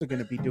We're going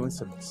to be doing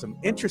some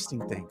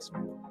interesting things,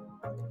 man.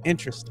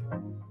 Interesting.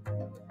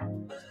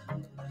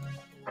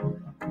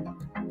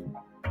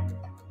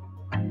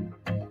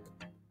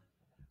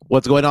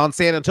 What's going on,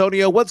 San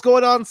Antonio? What's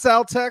going on,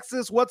 South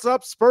Texas? What's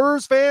up,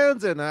 Spurs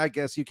fans? And I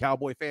guess you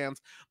Cowboy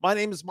fans. My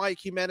name is Mike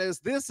Jimenez.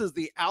 This is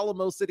the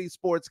Alamo City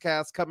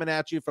Sportscast coming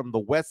at you from the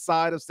west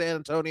side of San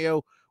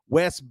Antonio,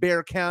 West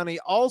Bexar County,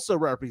 also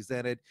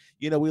represented.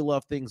 You know, we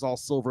love things all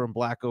silver and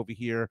black over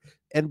here.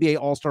 NBA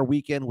All-Star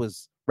Weekend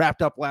was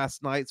wrapped up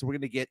last night, so we're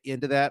going to get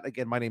into that.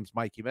 Again, my name is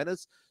Mike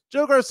Jimenez.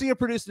 Joe Garcia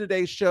producing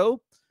today's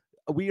show.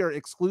 We are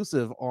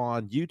exclusive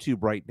on YouTube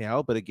right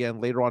now, but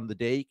again, later on in the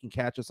day, you can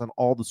catch us on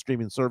all the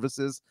streaming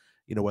services,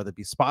 you know, whether it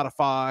be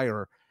Spotify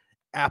or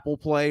Apple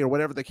Play or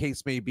whatever the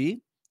case may be.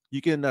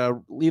 You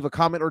can leave a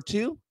comment or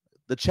two.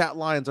 The chat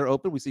lines are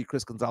open. We see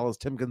Chris Gonzalez,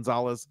 Tim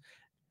Gonzalez,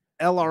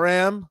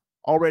 LRM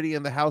already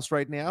in the house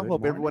right now.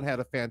 Hope everyone had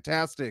a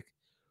fantastic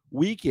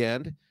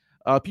weekend.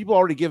 People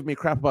already give me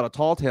crap about a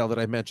tall tale that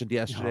I mentioned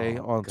yesterday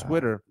on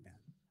Twitter.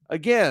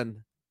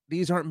 Again,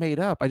 these aren't made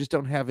up. I just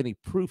don't have any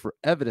proof or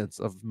evidence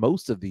of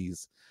most of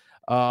these.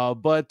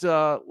 But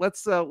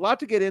let's a lot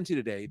to get into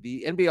today.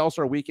 The NBA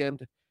All-Star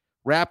Weekend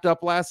wrapped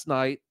up last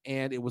night,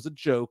 and it was a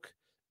joke.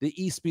 The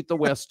East beat the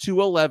West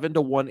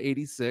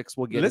 211-186.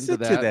 We'll get Listen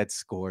into that. to that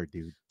score,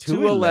 dude.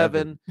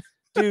 211.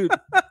 Dude,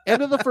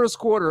 end of the first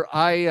quarter,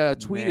 I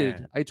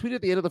tweeted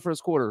at the end of the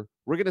first quarter,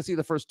 we're going to see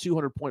the first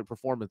 200-point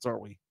performance,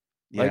 aren't we?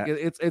 Yeah. Like,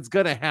 it's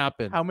going to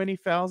happen. How many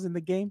fouls in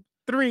the game?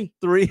 Three.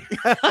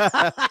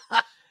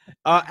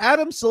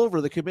 Adam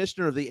Silver, the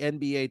commissioner of the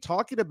NBA,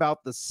 talking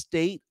about the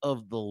state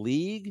of the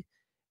league,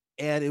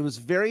 and it was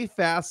very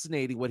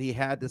fascinating what he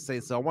had to say.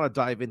 So I want to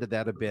dive into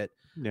that a bit.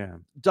 Yeah.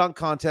 Dunk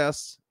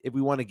contests, if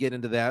we want to get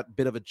into that,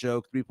 bit of a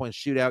joke, 3-point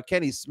shootout.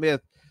 Kenny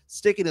Smith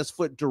sticking his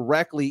foot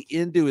directly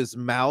into his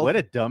mouth. What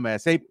a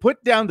dumbass. Hey,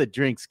 put down the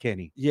drinks,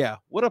 Kenny. Yeah,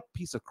 what a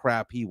piece of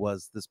crap he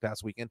was this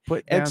past weekend.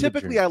 And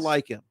typically I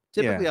like him.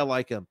 I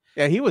like him.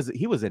 Yeah, he was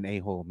an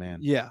a-hole, man.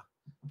 Yeah.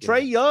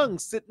 Trae Young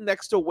sitting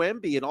next to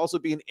Wemby and also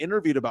being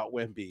interviewed about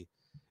Wemby.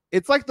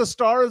 It's like the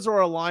stars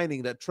are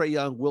aligning that Trae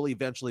Young will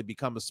eventually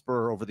become a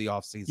Spur over the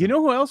offseason. You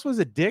know who else was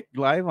a dick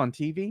live on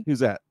TV? Who's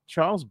that?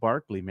 Charles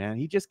Barkley, man.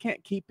 He just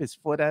can't keep his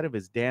foot out of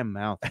his damn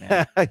mouth,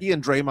 man. He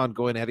and Draymond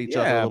going at each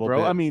other a little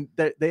bit. I mean,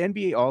 the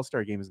NBA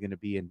All-Star game is going to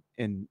be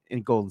in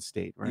Golden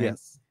State, right?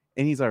 Yes.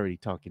 And he's already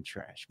talking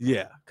trash. Bro.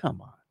 Yeah.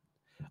 Come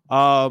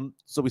on.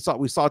 So we saw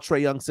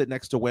Trae Young sit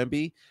next to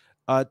Wemby.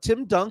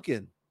 Tim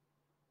Duncan.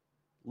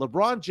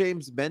 LeBron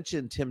James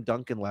mentioned Tim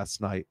Duncan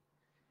last night.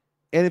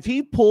 And if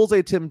he pulls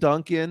a Tim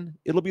Duncan,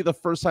 it'll be the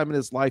first time in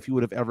his life he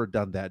would have ever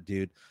done that,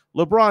 dude.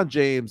 LeBron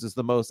James is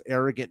the most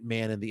arrogant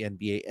man in the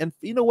NBA. And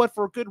you know what?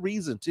 For a good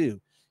reason,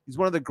 too. He's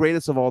one of the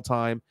greatest of all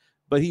time.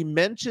 But he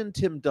mentioned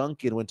Tim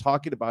Duncan when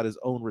talking about his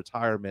own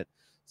retirement.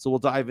 So we'll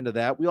dive into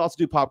that. We also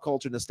do pop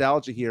culture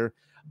nostalgia here.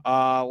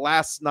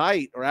 Last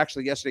night, or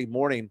actually yesterday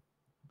morning,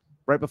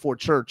 right before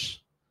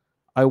church,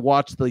 I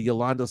watched the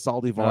Yolanda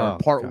Saldivar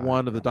part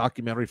 1 of the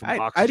documentary from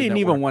Oxygen I didn't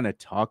Network. even want to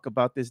talk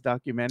about this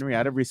documentary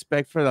out of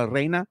respect for La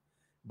Reina,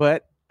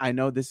 but I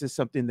know this is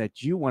something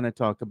that you want to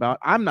talk about.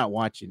 I'm not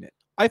watching it.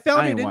 I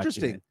found it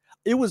interesting.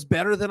 It was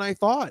better than I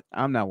thought.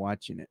 I'm not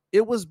watching it.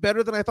 It was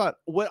better than I thought.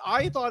 What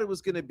I thought it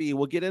was going to be,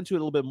 we'll get into it a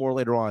little bit more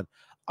later on.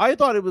 I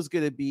thought it was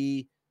going to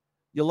be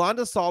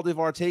Yolanda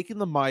Saldivar taking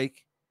the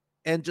mic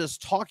and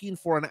just talking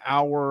for an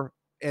hour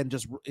and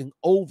just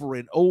over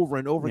and over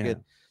and over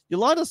again.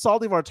 Yolanda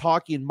Saldivar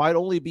talking might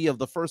only be of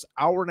the first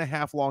hour and a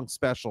half long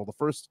special. The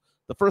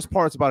first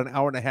part's about an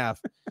hour and a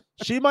half.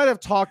 She might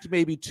have talked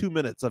maybe 2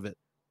 minutes of it.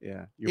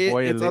 Yeah. Your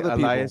boy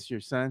Elias, your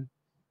son.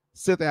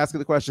 Sith asking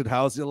the question,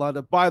 how's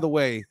Yolanda? By the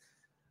way,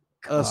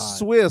 a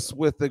Swiss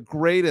with the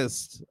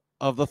greatest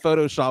of the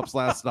Photoshops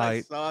last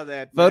night. I saw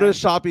that.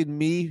 Photoshopping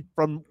me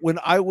from when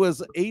I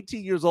was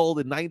 18 years old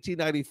in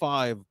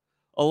 1995.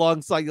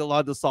 Alongside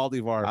Yolanda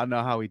Saldivar. I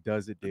know how he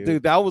does it, dude.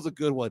 Dude, that was a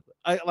good one.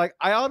 I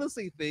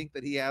honestly think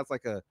that he has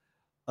like a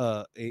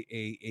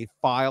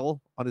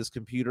file on his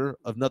computer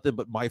of nothing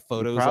but my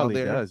photos on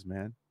there. Does,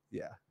 man.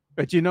 Yeah.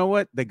 But you know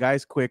what? The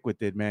guy's quick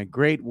with it, man.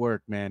 Great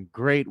work, man.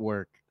 Great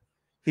work.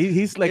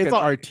 He's like an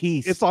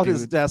artiste. It's on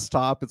his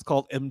desktop. It's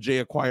called MJ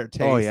Acquired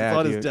Taste. Oh, yeah, it's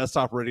on his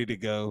desktop ready to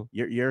go.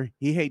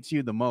 He hates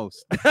you the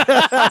most.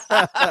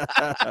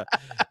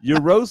 You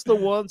roast the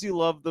ones you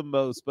love the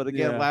most. But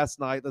again,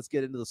 last night, let's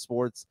get into the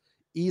sports.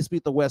 East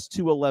beat the West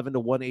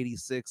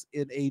 211-186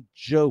 in a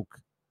joke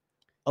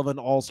of an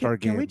all-star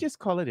game. Can we just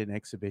call it an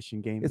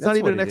exhibition game? It's not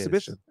even an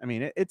exhibition. I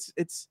mean,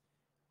 it's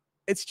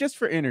just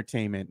for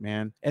entertainment,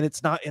 man. And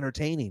it's not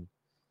entertaining.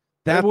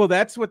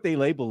 That's what they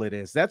label it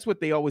as. That's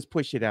what they always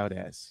push it out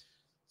as.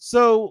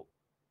 So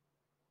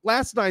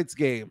last night's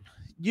game,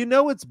 you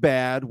know it's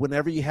bad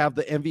whenever you have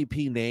the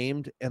MVP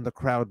named and the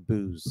crowd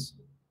boos.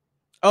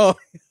 Oh,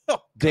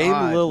 Dame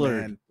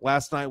Lillard man.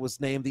 last night was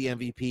named the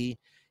MVP.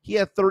 He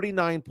had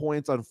 39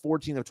 points on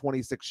 14 of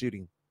 26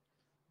 shooting.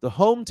 The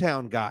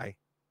hometown guy,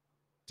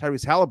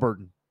 Tyrese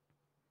Halliburton,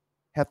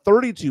 had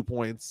 32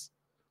 points,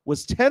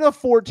 was 10 of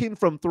 14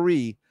 from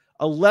 3,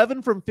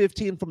 11 from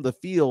 15 from the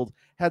field,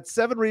 had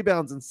 7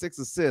 rebounds and 6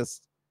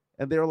 assists.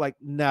 And they were like,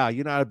 nah,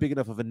 you're not a big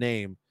enough of a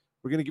name.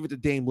 We're going to give it to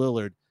Dame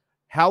Lillard.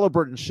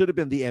 Halliburton should have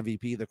been the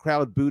MVP. The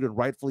crowd booed, and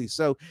rightfully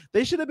so.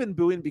 They should have been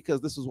booing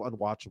because this was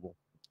unwatchable.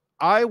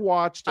 I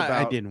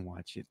didn't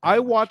watch it. I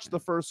watched the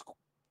first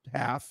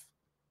half.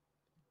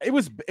 It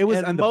was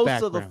and on the most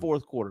background. of the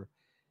fourth quarter.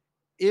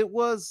 There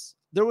was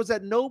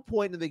at no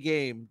point in the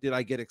game did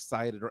I get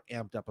excited or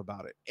amped up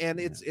about it. And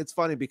it's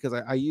funny because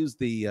I used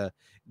the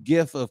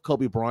gif of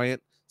Kobe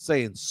Bryant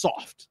saying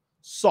soft,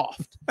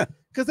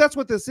 because that's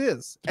what this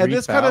is. And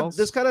this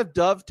kind of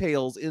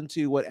dovetails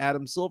into what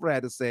Adam Silver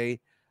had to say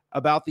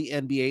about the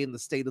NBA and the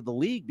state of the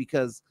league,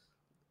 because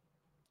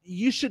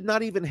you should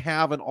not even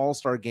have an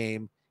all-star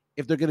game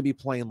if they're going to be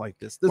playing like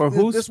this.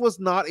 This was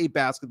not a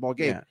basketball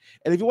game. Yeah.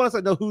 And if you want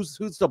to know who's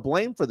to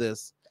blame for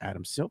this,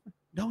 Adam Silver.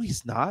 No,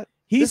 he's not.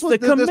 He's the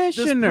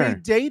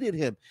commissioner. This predated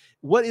him.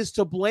 What is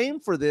to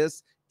blame for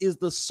this is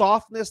the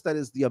softness that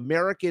is the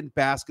American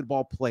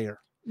basketball player.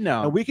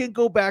 No. And we can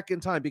go back in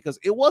time, because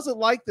it wasn't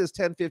like this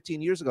 10,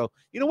 15 years ago.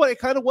 You know what? It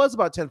kind of was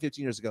about 10,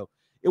 15 years ago.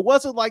 It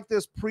wasn't like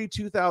this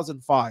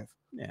pre-2005.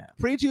 Yeah.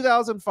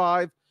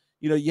 Pre-2005,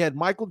 you had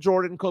Michael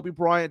Jordan, Kobe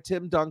Bryant,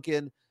 Tim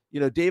Duncan,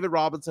 David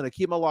Robinson,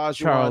 Hakeem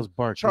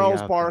Olajuwon,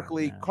 Charles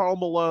Barkley, Karl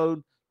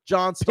Malone,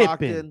 John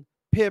Stockton,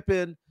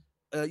 Pippen.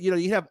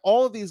 You have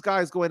all of these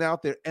guys going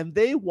out there, and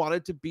they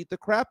wanted to beat the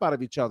crap out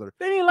of each other.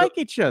 They didn't like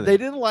each other. They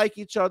didn't like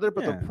each other,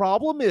 but the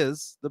problem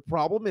is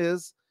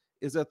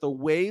that the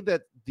way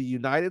that the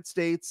United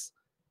States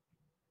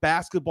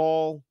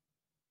basketball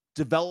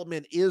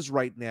development is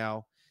right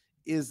now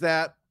is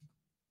that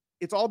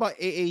it's all about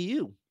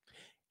AAU.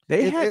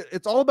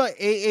 It's all about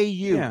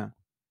AAU. Yeah.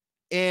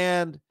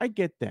 And I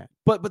get that.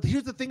 But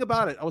here's the thing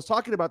about it. I was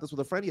talking about this with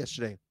a friend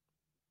yesterday.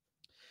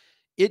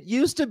 It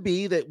used to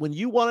be that when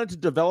you wanted to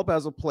develop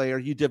as a player,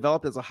 you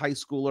developed as a high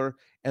schooler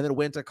and then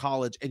went to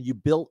college, and you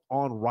built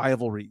on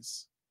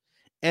rivalries.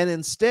 And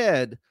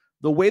instead,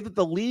 the way that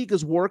the league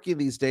is working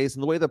these days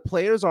and the way the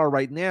players are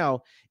right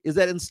now is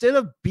that instead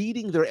of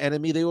beating their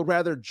enemy, they would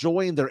rather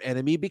join their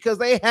enemy, because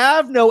they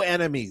have no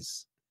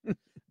enemies.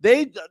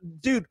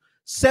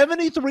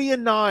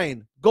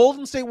 73-9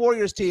 Golden State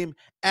Warriors team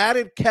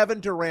added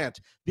Kevin Durant.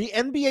 The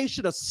NBA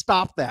should have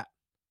stopped that.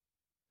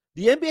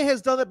 The NBA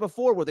has done it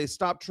before where they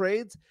stopped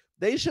trades.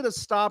 They should have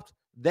stopped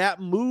that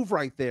move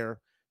right there,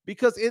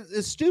 because it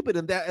is stupid,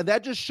 and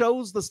that just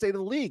shows the state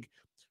of the league.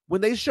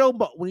 When you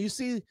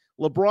see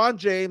LeBron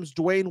James,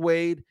 Dwayne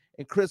Wade,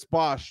 and Chris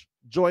Bosh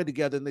join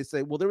together, and they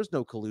say, "Well, there was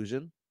no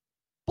collusion."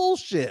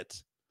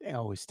 Bullshit. They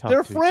always talk.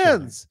 They're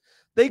friends.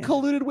 They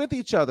colluded with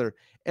each other.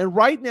 And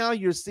right now,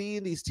 you're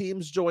seeing these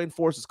teams join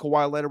forces.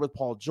 Kawhi Leonard with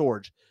Paul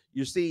George.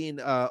 You're seeing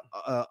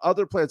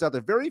other players out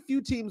there. Very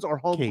few teams are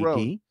homegrown.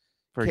 KD,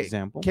 for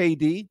example.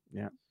 KD.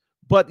 Yeah.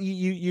 But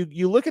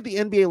you look at the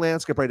NBA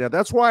landscape right now.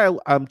 That's why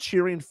I'm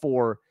cheering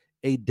for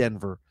a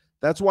Denver.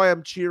 That's why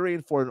I'm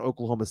cheering for an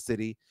Oklahoma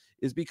City,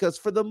 is because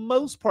for the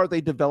most part,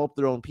 they developed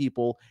their own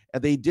people,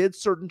 and they did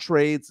certain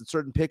trades and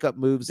certain pickup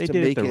moves to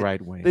make it the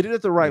right way. They did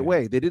it the right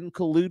way. They didn't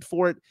collude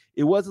for it.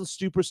 It wasn't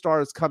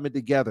superstars coming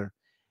together.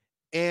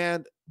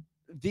 And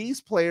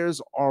these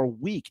players are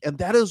weak. And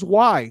that is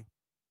why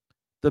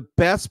the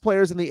best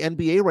players in the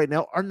NBA right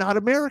now are not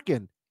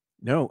American.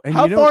 No. And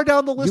how far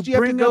down the list do you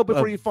have to go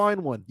before you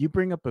find one? You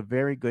bring up a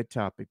very good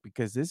topic,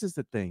 because this is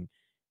the thing.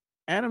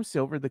 Adam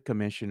Silver, the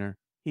commissioner,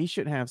 he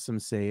should have some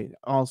say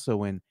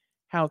also in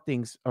how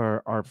things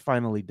are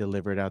finally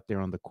delivered out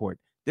there on the court.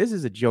 This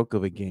is a joke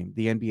of a game,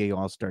 the NBA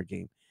All-Star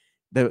game.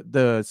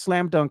 The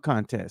slam dunk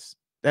contest,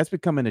 that's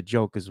becoming a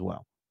joke as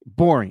well.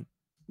 Boring,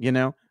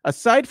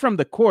 Aside from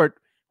the court,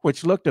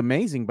 which looked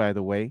amazing, by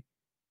the way,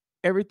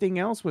 everything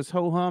else was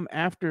ho-hum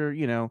after,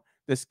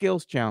 the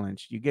skills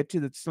challenge. You get to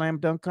the slam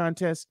dunk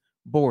contest,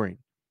 boring,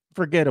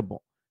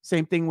 forgettable.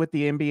 Same thing with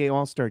the NBA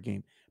All-Star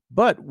game.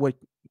 But what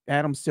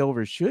Adam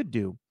Silver should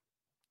do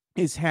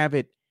is have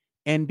it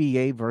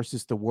NBA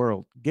versus the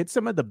world. Get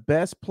some of the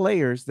best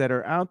players that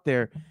are out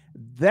there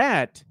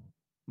that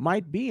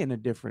might be in a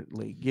different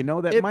league.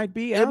 It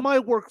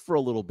might work for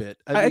a little bit.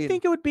 I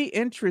think it would be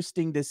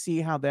interesting to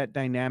see how that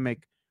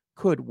dynamic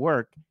could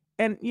work.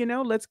 And,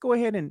 let's go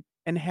ahead and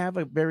have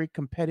a very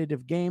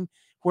competitive game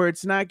where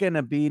it's not going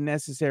to be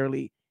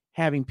necessarily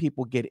having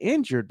people get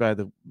injured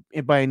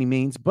by any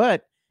means,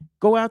 but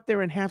go out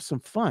there and have some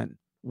fun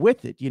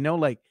with it.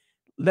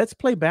 Let's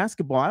play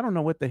basketball. I don't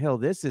know what the hell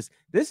this is.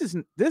 This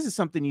is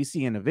something you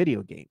see in a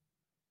video game.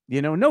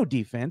 No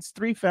defense,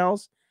 3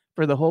 fouls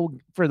for the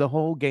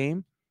whole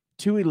game.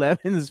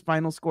 2-11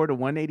 final score to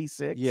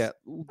 186. Yeah,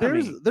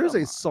 there's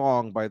a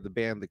song by the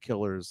band The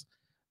Killers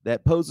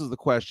that poses the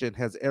question: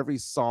 has every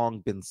song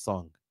been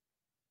sung?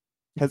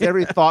 Has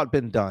every thought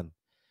been done?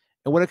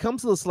 And when it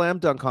comes to the slam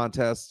dunk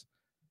contest,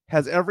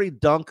 has every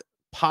dunk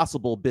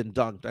possible been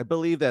dunked? I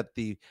believe that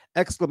the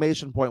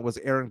exclamation point was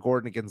Aaron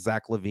Gordon against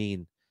Zach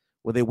LaVine,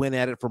 when they went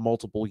at it for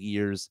multiple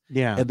years.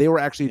 Yeah. And they were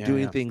actually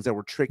doing things that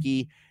were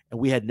tricky, and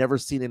we had never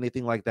seen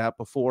anything like that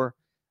before.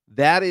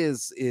 That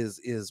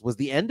was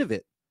the end of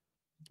it.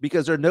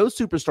 because there are no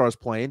superstars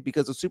playing,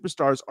 because the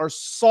superstars are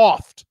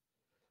soft.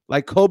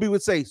 Like Kobe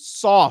would say,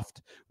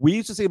 soft. We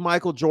used to see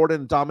Michael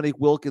Jordan and Dominique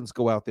Wilkins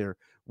go out there.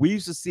 We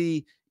used to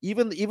see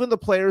even the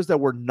players that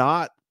were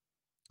not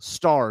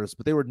stars,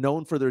 but they were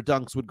known for their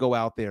dunks would go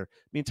out there.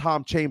 I mean,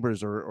 Tom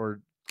Chambers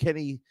or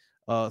Kenny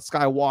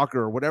Skywalker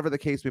or whatever the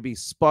case may be,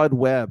 Spud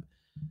Webb.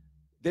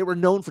 They were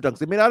known for dunks.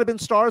 They may not have been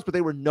stars, but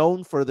they were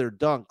known for their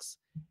dunks.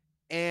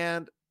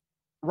 And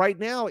right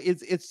now,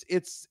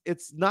 it's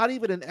not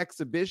even an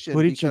exhibition.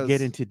 Who did you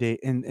get in today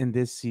in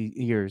this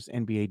year's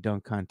NBA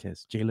dunk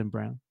contest? Jaylen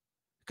Brown.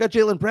 Got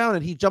Jaylen Brown,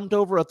 and he jumped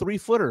over a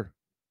 3-footer,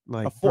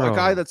 like a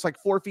guy that's like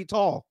 4 feet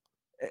tall.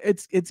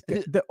 It's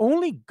the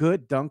only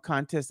good dunk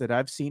contest that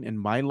I've seen in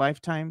my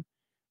lifetime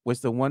was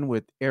the one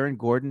with Aaron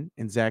Gordon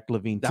and Zach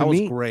LaVine. That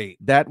was great.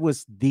 That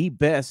was the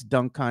best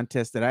dunk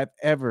contest that I've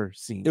ever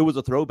seen. It was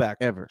a throwback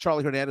ever.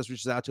 Charlie Hernandez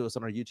reaches out to us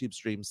on our YouTube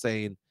stream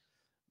saying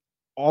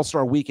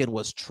All-Star Weekend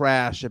was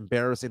trash,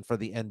 embarrassing for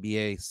the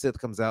NBA. Sith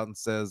comes out and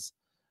says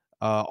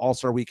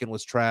All-Star Weekend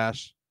was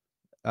trash.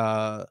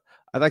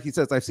 I like he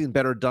says, I've seen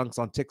better dunks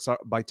on TikTok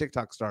by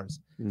TikTok stars.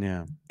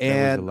 Yeah,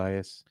 and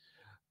Elias.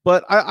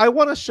 But I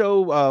want to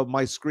show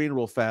my screen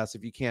real fast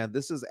if you can.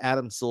 This is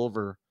Adam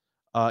Silver.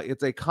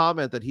 It's a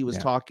comment that he was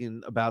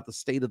talking about the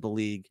state of the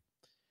league,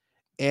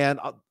 and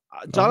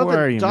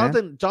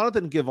Jonathan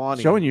Givani.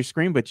 Showing your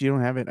screen, but you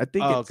don't have it. I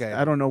think okay.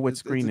 I don't know what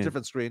screen. It's a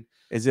different screen.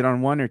 Is it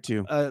on 1 or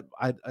 2?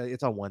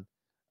 It's on 1.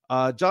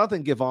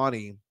 Jonathan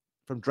Givani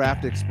from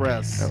Draft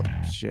Express. Oh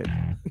shit!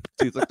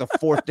 Dude, it's like the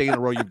 4th day in a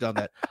row you've done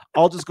that.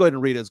 I'll just go ahead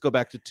and read it. Let's go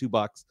back to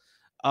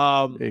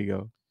 $2. There you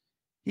go.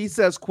 He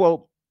says,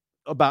 quote,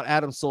 about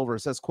Adam Silver,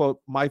 says,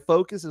 quote, my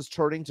focus is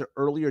turning to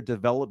earlier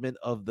development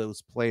of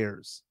those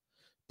players.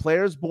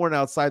 Players born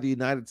outside the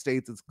United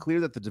States, it's clear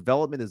that the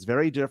development is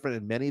very different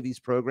in many of these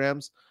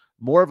programs.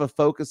 More of a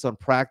focus on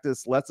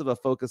practice, less of a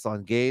focus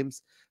on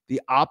games,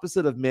 the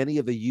opposite of many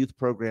of the youth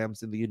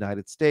programs in the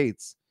United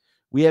States.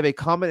 We have a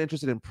common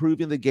interest in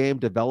improving the game,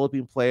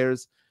 developing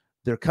players.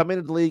 They're coming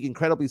into the league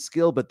incredibly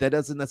skilled, but that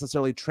doesn't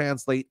necessarily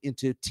translate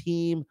into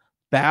team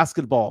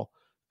basketball.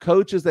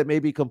 Coaches that may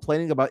be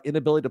complaining about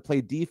inability to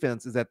play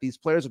defense is that these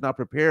players are not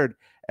prepared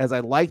as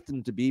I like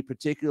them to be,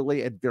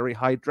 particularly at very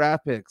high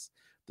draft picks.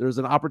 There's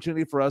an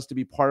opportunity for us to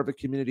be part of a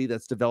community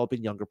that's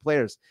developing younger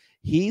players.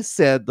 He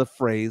said the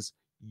phrase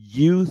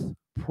youth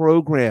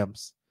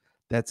programs.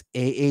 That's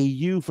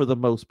AAU for the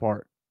most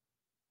part,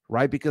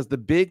 right? Because the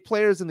big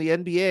players in the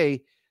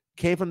NBA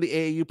came from the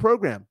AAU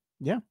program.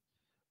 Yeah.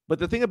 But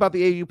the thing about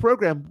the AAU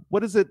program, what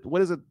does it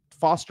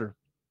foster?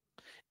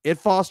 It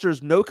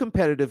fosters no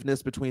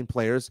competitiveness between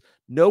players,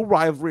 no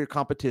rivalry or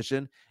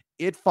competition.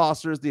 It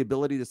fosters the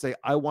ability to say,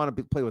 I want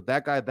to play with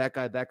that guy, that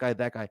guy, that guy,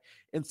 that guy.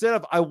 Instead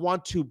of, I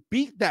want to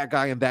beat that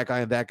guy and that guy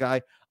and that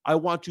guy, I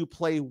want to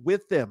play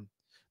with them.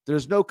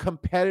 There's no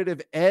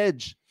competitive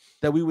edge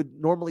that we would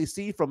normally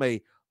see from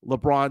a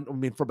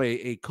LeBron, from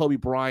a Kobe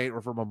Bryant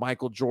or from a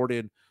Michael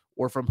Jordan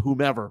or from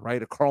whomever,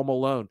 right? A Karl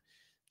Malone.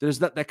 There's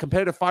that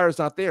competitive fire is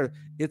not there.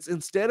 It's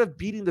instead of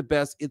beating the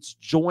best, it's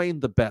join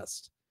the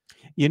best.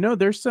 You know,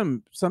 there's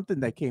something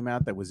that came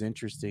out that was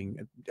interesting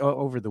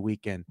over the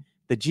weekend.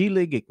 The G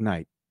League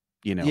Ignite,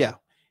 Yeah.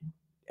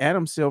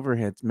 Adam Silver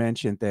had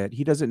mentioned that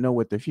he doesn't know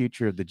what the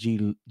future of the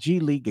G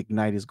League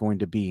Ignite is going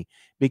to be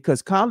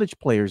because college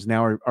players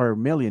now are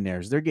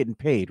millionaires. They're getting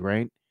paid,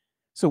 right?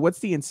 So what's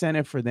the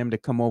incentive for them to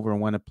come over and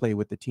want to play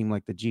with a team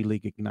like the G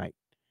League Ignite,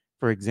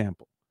 for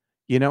example?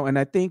 And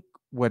I think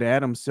what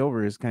Adam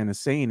Silver is kind of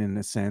saying in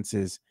a sense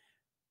is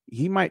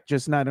he might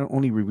just not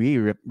only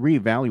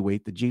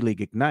reevaluate the G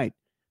League Ignite,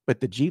 but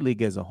the G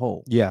League as a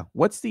whole. Yeah.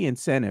 What's the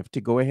incentive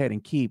to go ahead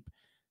and keep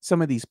some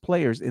of these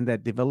players in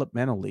that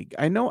developmental league?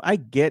 I know I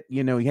get,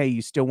 hey,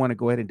 you still want to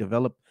go ahead and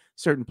develop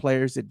certain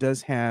players. It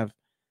does have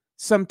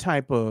some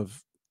type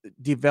of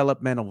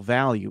developmental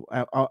value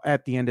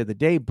at the end of the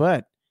day,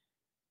 but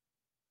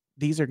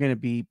these are going to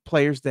be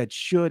players that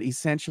should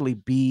essentially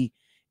be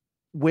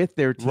with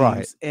their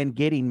teams and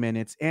getting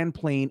minutes and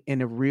playing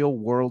in a real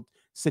world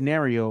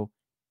scenario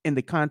in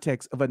the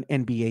context of an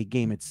NBA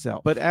game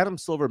itself. But Adam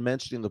Silver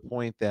mentioning the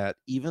point that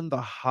even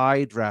the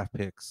high draft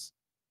picks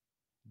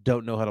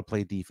don't know how to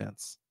play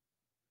defense.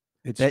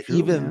 It's that true,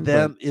 even man,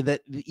 them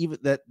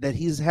that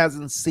he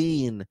hasn't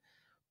seen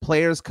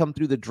players come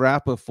through the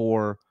draft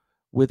before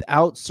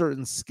without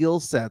certain skill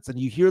sets. And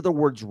you hear the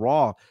words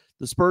raw.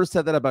 The Spurs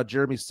said that about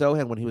Jeremy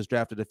Sohan when he was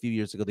drafted a few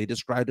years ago. They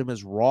described him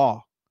as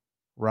raw,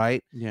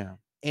 right? Yeah.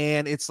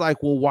 And it's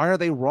like, well, why are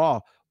they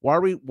raw?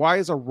 Why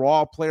is a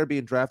raw player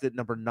being drafted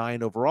number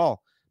 9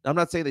 overall? Now, I'm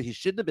not saying that he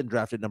shouldn't have been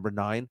drafted number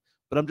 9,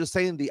 but I'm just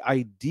saying the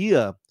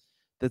idea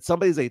that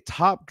somebody's a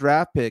top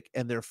draft pick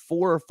and they're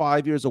 4 or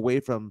 5 years away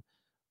from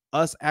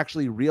us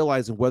actually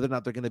realizing whether or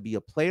not they're going to be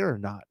a player or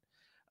not.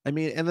 I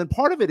mean, and then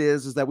part of it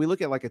is that we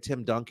look at like a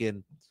Tim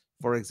Duncan,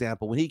 for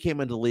example, when he came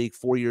into the league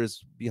 4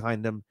 years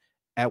behind him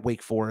at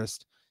Wake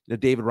Forest.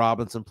 David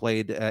Robinson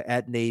played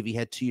at Navy,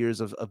 had 2 years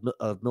of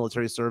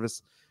military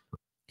service.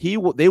 They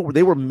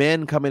were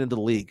men coming into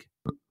the league,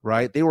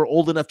 right? They were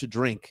old enough to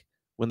drink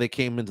when they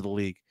came into the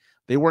league.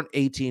 They weren't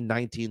 18,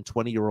 19,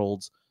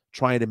 20-year-olds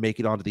trying to make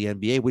it onto the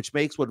NBA, which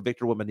makes what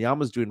Victor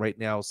Wembanyama is doing right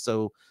now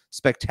so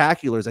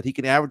spectacular, is that he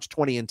can average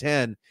 20 and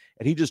 10,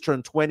 and he just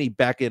turned 20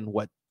 back in,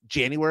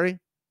 January?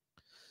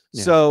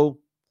 Yeah. So,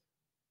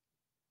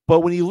 but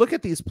when you look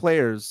at these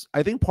players,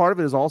 I think part of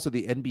it is also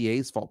the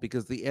NBA's fault,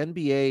 because the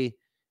NBA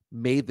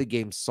made the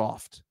game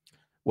soft.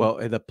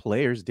 Well, the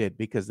players did,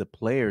 because the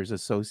Players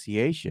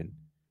Association,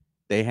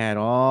 they had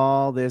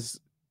all this,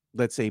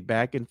 let's say,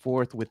 back and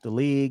forth with the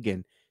league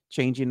and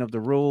changing of the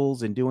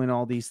rules and doing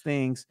all these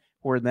things,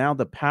 where now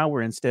the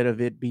power, instead of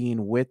it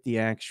being with the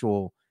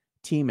actual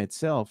team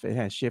itself, it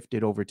has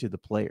shifted over to the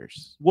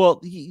players.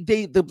 Well,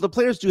 the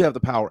players do have the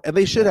power, and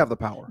they should have the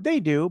power. They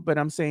do, but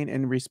I'm saying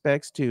in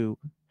respects to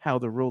how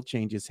the rule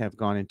changes have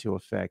gone into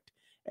effect.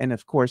 And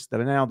of course,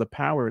 now the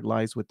power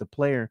lies with the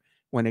player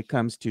when it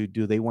comes to,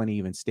 do they want to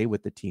even stay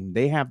with the team?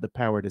 They have the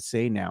power to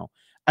say now,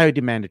 I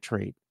demand a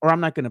trade, or I'm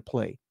not going to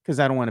play because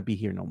I don't want to be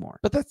here no more.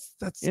 But that's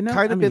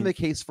kind of been the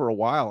case for a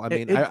while. I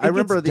mean, I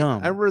remember in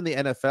the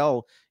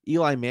NFL,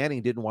 Eli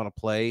Manning didn't want to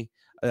play.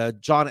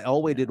 John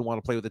Elway didn't want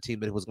to play with the team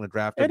that was going to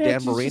draft him.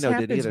 Dan Marino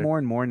didn't either. More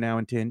and more now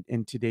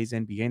in today's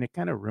NBA, and it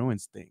kind of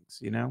ruins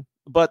things,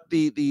 But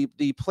the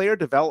player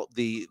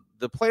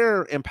the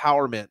player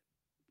empowerment,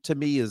 to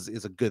me, is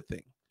a good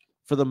thing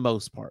for the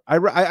most part.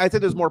 I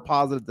think there's more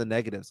positives than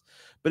negatives.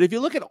 But if you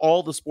look at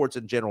all the sports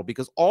in general,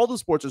 because all the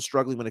sports are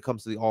struggling when it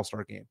comes to the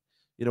All-Star game,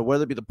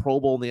 whether it be the Pro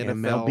Bowl in the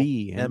NFL,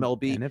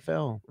 MLB,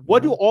 NFL.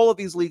 What do all of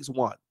these leagues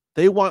want?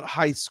 They want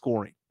high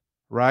scoring,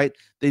 right?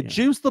 They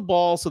juice the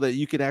ball so that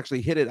you can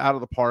actually hit it out of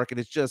the park. And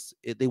it's just,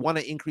 they want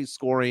to increase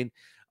scoring.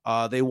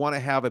 They want to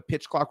have a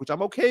pitch clock, which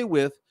I'm okay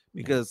with,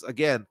 because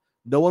again,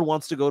 no one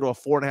wants to go to a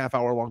 4.5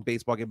 hour long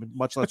baseball game,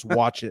 much less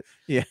watch it.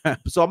 Yeah.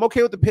 So I'm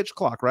okay with the pitch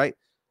clock, right?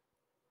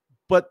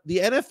 But the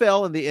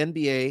NFL and the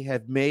NBA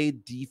have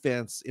made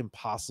defense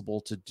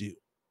impossible to do,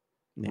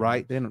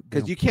 right?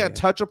 Because you can't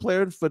touch a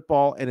player in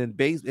football, and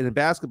in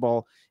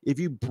basketball, if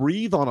you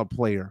breathe on a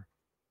player,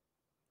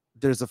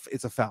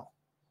 it's a foul.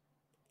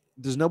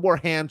 There's no more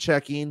hand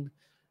checking,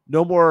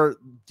 no more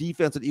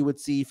defense that you would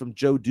see from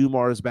Joe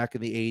Dumars back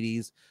in the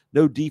 80s.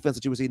 No defense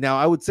that you would see. Now,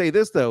 I would say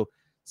this, though.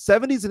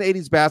 70s and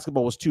 80s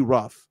basketball was too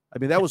rough. I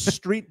mean, that was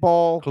street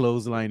ball.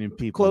 Clotheslining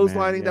people.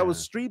 Clotheslining. That was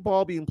street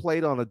ball being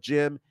played on a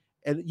gym.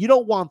 And you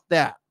don't want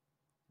that,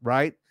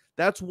 right?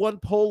 That's one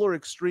polar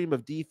extreme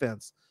of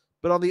defense.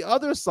 But on the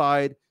other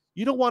side,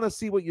 you don't want to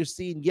see what you're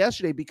seeing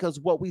yesterday, because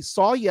what we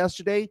saw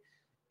yesterday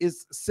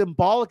is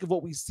symbolic of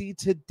what we see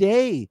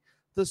today.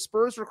 The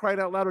Spurs, were crying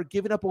out loud, are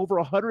giving up over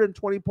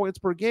 120 points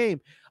per game.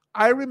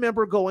 I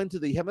remember going to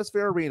the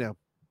Hemisphere Arena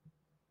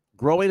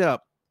growing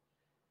up,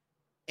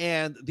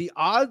 and the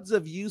odds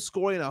of you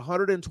scoring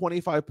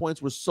 125 points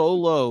were so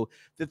low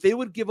that they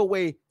would give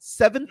away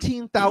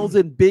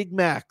 17,000 Big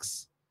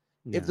Macs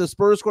if the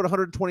Spurs scored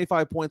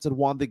 125 points and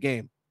won the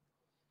game.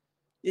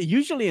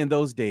 Usually in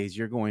those days,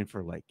 you're going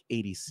for like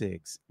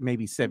 86,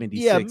 maybe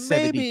 76,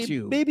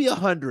 72. Maybe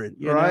 100,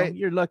 right?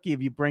 You're lucky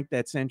if you break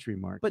that century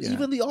mark. But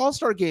even the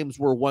All-Star games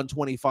were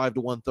 125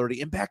 to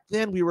 130. And back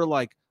then we were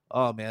like,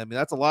 oh, man, I mean,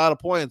 that's a lot of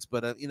points.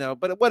 But,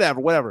 but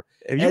whatever.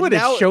 If you would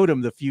have showed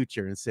them the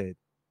future and said,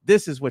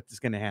 this is what's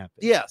going to happen.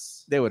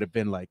 Yes. They would have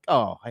been like,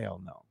 oh,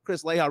 hell no.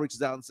 Chris Lehow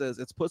reaches out and says,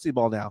 it's pussy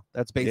ball now.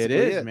 That's basically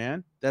it.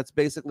 Man. That's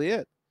basically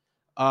it.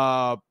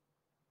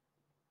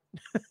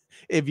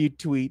 If you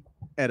tweet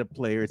at a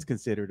player, it's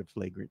considered a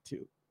flagrant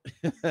too.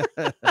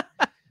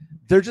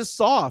 They're just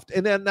soft.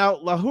 And then now,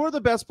 who are the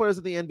best players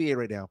in the NBA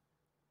right now?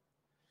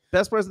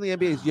 Best players in the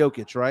NBA is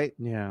Jokic, right?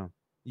 Yeah.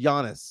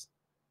 Giannis,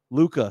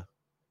 Luka.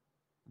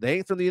 They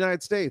ain't from the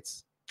United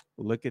States.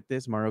 Look at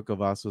this. Mario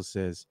Cavasso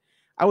says,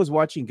 I was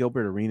watching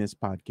Gilbert Arenas'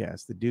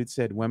 podcast. The dude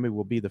said Wemby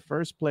will be the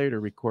first player to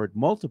record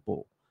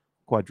multiple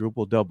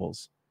quadruple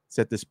doubles.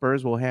 Said the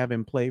Spurs will have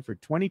him play for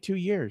 22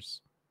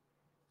 years.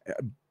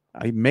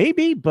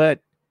 Maybe,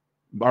 but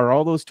are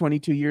all those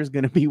 22 years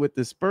going to be with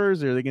the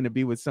Spurs, or are they going to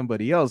be with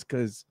somebody else?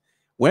 Because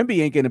Wemby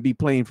ain't going to be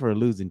playing for a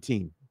losing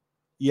team.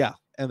 Yeah,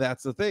 and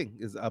that's the thing,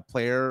 is a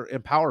player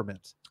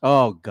empowerment.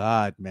 Oh,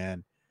 God,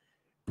 man.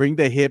 Bring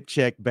the hip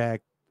check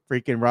back.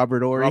 Freaking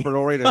Robert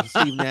Horry to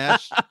Steve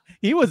Nash.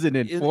 He was an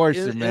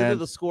enforcer, man. Into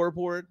the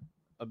scoreboard.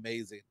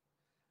 Amazing.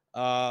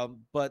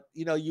 But,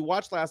 you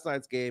watched last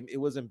night's game. It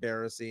was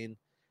embarrassing.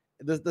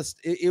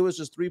 It was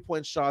just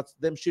 3-point shots,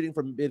 them shooting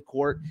from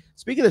midcourt.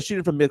 Speaking of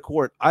shooting from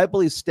midcourt, I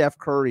believe Steph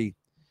Curry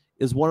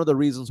is one of the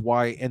reasons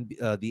why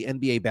the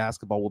NBA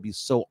basketball will be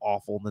so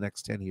awful in the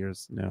next 10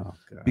 years. No,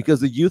 God. Because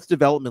the Youth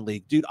Development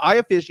League, dude, I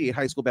officiate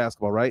high school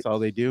basketball, right? That's all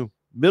they do.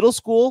 Middle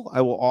school,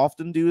 I will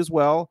often do as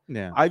well.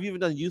 Yeah. I've even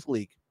done youth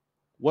league.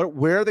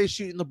 Where are they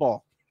shooting the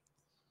ball?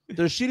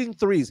 They're shooting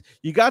threes.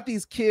 You got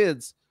these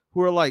kids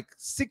who are like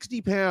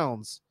 60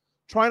 pounds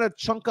trying to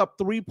chunk up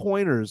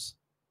 3-pointers.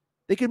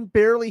 They can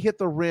barely hit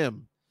the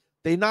rim.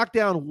 They knock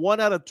down 1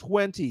 out of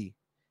 20,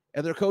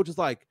 and their coach is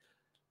like,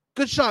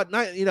 good shot.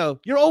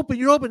 You're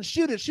open.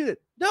 Shoot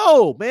it.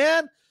 No,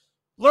 man.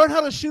 Learn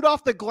how to shoot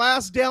off the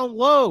glass down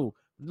low.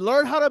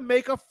 Learn how to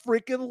make a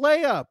freaking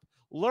layup.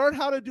 Learn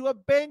how to do a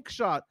bank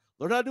shot.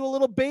 Learn how to do a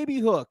little baby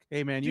hook.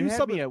 Hey, man, you Do had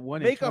something. me at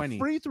 1 in Make a 20.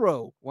 free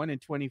throw. 1 in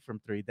 20 from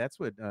 3. That's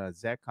what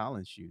Zach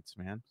Collins shoots,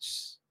 man.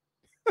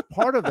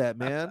 Part of that,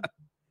 man.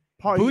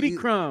 Booty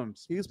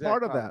crumbs. He's Zach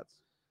part of that. Collins.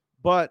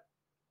 But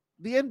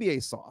the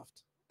NBA's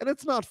soft. And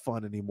it's not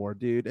fun anymore,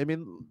 dude. I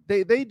mean,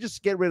 they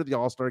just get rid of the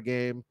All-Star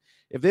game.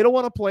 If they don't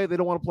want to play, they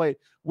don't want to play.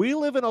 We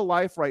live in a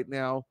life right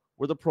now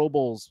where the Pro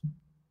Bowl's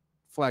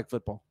flag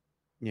football.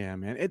 Yeah,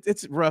 man.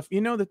 It's rough.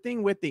 You know, the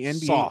thing with the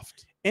NBA,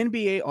 Soft.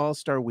 NBA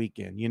All-Star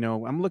Weekend, you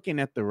know, I'm looking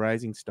at the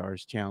Rising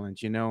Stars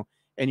Challenge, you know,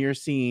 and you're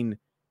seeing,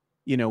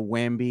 you know,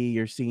 Wemby,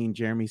 you're seeing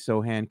Jeremy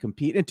Sohan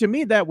compete. And to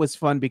me, that was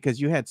fun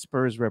because you had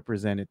Spurs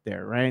represented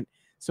there, right?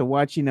 So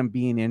watching them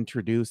being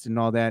introduced and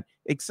all that,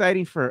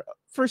 exciting for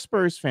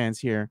Spurs fans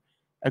here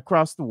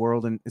across the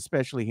world, and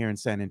especially here in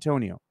San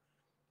Antonio.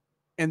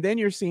 And then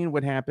you're seeing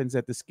what happens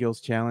at the skills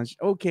challenge.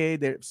 Okay,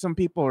 there some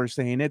people are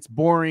saying it's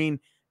boring.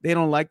 They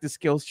don't like the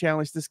skills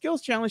challenge. The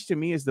skills challenge to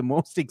me is the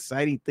most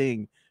exciting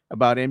thing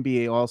about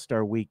NBA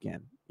All-Star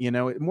Weekend. You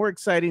know, more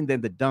exciting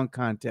than the dunk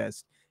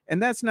contest.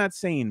 And that's not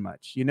saying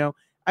much, you know.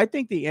 I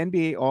think the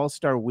NBA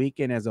All-Star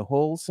Weekend as a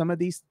whole, some of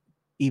these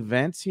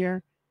events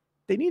here,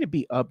 they need to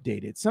be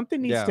updated.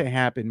 Something needs to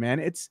happen,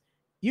 man.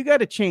 You got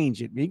to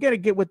change it. You got to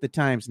get with the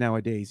times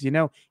nowadays. You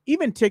know,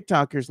 even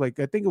TikTokers, like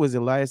I think it was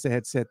Elias that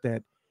had said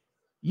that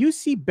you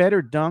see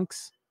better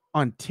dunks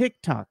on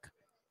TikTok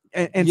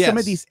and some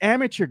of these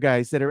amateur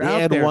guys that are out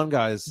there. The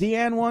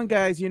and one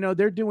guys, you know,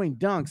 they're doing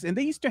dunks. And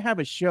they used to have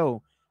a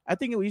show. I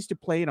think we used to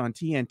play it on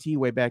TNT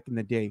way back in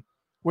the day,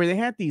 where they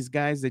had these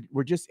guys that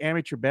were just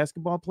amateur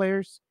basketball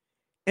players,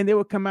 and they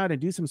would come out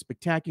and do some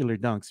spectacular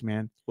dunks,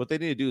 man. What they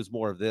need to do is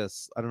more of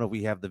this. I don't know if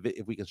we have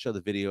if we can show the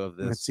video of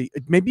this. Let's see.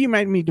 Maybe you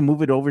might need to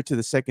move it over to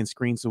the second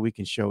screen so we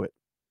can show it.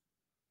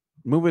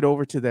 Move it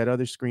over to that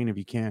other screen if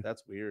you can.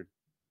 That's weird.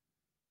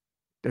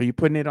 Are you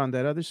putting it on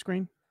that other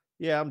screen?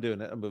 Yeah, I'm doing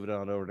it. I'm moving it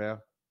on over now.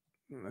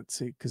 Let's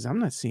see, because I'm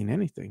not seeing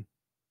anything.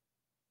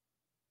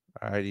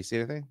 All right, do you see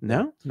anything?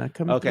 No, not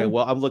coming. Okay,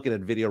 well, I'm looking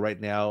at video right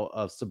now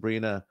of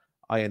Sabrina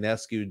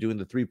Ionescu doing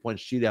the 3-point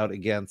shootout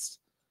against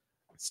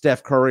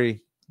Steph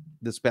Curry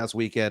this past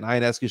weekend.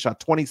 Ionescu shot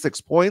 26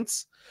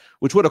 points,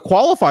 which would have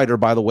qualified her,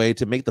 by the way,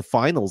 to make the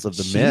finals of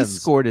the men's. She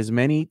scored as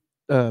many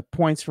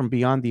points from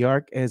beyond the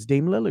arc as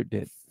Dame Lillard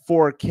did.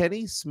 For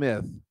Kenny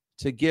Smith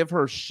to give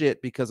her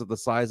shit because of the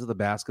size of the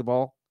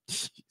basketball.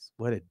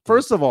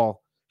 First of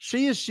all,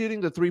 she is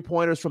shooting the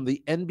 3-pointers from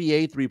the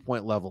NBA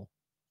 3-point level,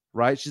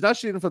 right? She's not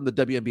shooting from the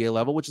WNBA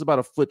level, which is about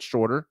a foot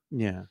shorter.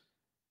 Yeah.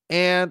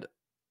 And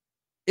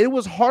it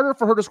was harder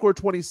for her to score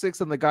 26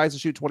 than the guys to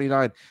shoot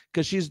 29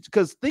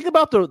 because think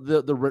about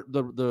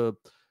the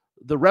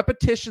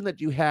repetition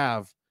that you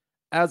have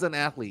as an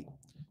athlete.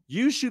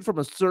 You shoot from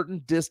a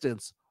certain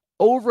distance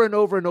over and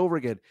over and over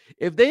again.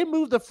 If they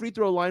move the free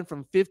throw line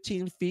from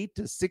 15 feet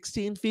to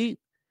 16 feet,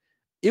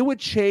 it would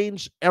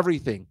change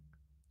everything,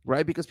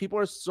 right? Because people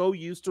are so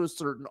used to a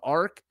certain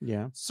arc,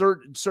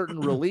 certain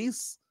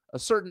release, a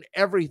certain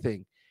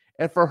everything.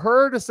 And for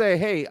her to say,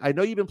 hey, I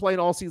know you've been playing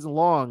all season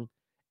long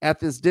at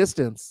this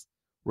distance,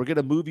 we're going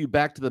to move you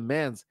back to the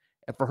men's.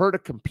 And for her to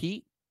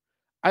compete,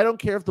 I don't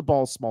care if the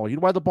ball's smaller. You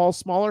know why the ball's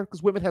smaller?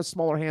 Because women have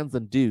smaller hands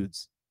than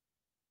dudes.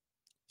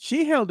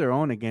 She held her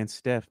own against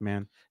Steph,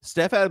 man.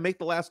 Steph had to make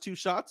the last 2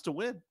 shots to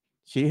win.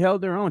 She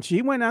held her own.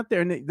 She went out there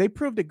and they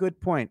proved a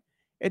good point.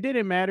 It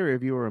didn't matter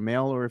if you were a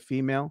male or a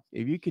female.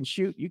 If you can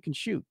shoot, you can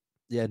shoot.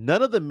 Yeah,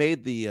 none of them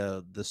made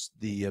the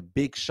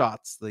big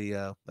shots,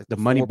 like the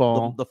money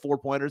ball, the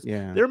 4-pointers.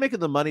 Yeah, they were making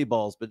the money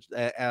balls, but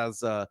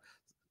as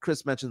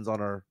Chris mentions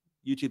on our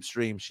YouTube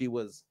stream, she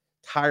was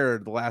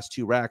tired the last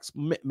 2 racks.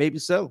 Maybe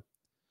so.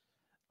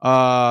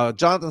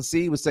 Jonathan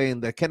C was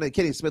saying that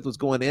Kenny Smith was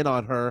going in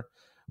on her.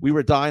 We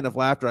were dying of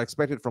laughter. I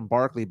expected from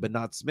Barkley, but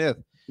not Smith.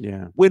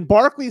 Yeah. When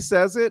Barkley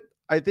says it,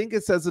 I think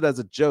it says it as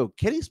a joke.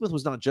 Kenny Smith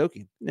was not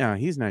joking. No,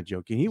 he's not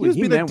joking. He was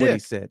meant what he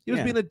said. He was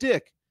being a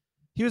dick.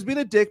 He was being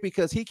a dick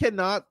because he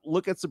cannot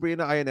look at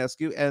Sabrina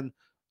Ionescu and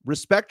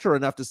respect her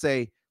enough to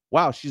say,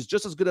 wow, she's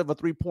just as good of a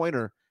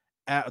 3-pointer,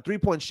 a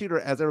 3-point shooter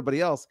as everybody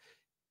else.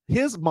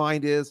 His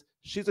mind is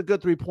she's a good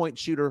 3-point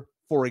shooter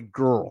for a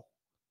girl.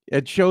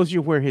 It shows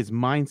you where his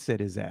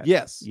mindset is at.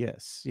 Yes.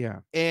 Yeah.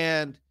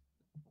 And,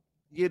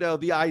 you know,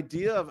 the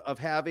idea of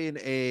having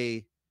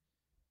a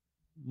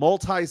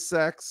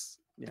multi-sex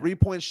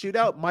 3-point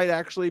shootout might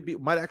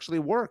actually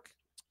work.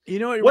 You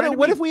know,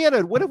 what if we had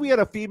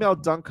a female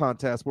dunk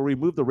contest where we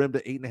moved the rim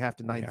to 8.5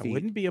 to 9 feet? I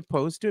wouldn't be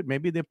opposed to it.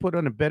 Maybe they put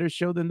on a better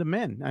show than the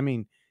men. I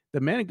mean, the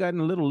men have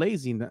gotten a little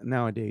lazy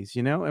nowadays.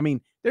 You know, I mean,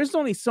 there's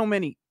only so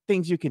many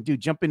things you can do.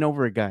 Jumping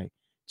over a guy.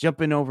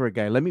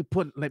 Let me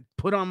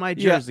put on my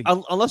jersey.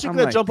 Yeah, unless you're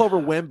gonna jump over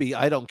Wemby,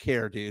 I don't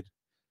care, dude.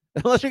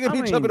 Unless you're gonna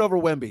be jumping over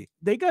Wemby,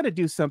 they got to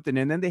do something.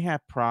 And then they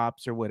have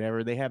props or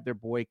whatever. They have their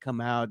boy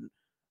come out.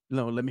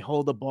 Let me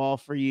hold the ball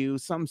for you.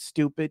 Something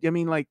stupid. I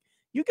mean, like,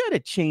 you got to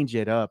change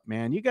it up,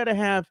 man. You got to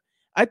have,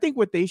 I think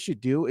what they should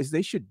do is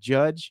they should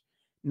judge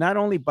not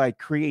only by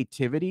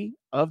creativity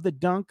of the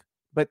dunk,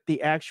 but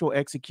the actual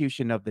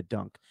execution of the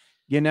dunk.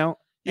 You know,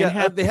 and Yeah,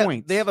 have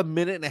points. they have a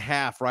minute and a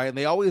half, right? And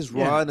they always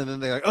Yeah. run, and then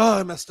they're like, "Oh,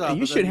 I messed up."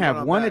 You And should then you run have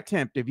on one back.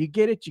 attempt. If you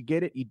get it, you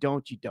get it. You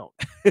don't, you don't.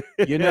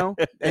 You know?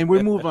 And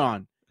we move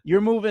on.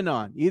 You're moving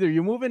on. Either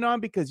you're moving on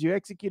because you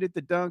executed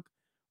the dunk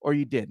or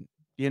you didn't,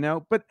 you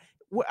know? But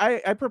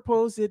I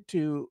propose it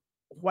to,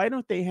 why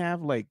don't they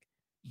have like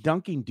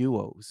dunking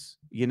duos,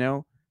 you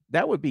know?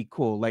 That would be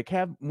cool. Like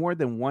have more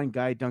than one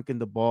guy dunking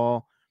the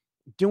ball,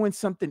 doing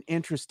something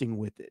interesting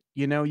with it.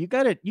 You know, you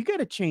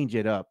gotta change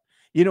it up.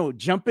 You know,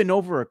 jumping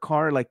over a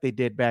car like they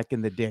did back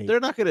in the day. They're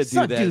not going to do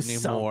that Do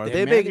anymore.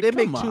 something, man.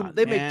 Come on,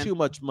 They make man. too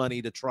much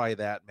money to try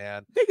that,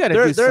 man. They gotta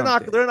do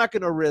something. They're not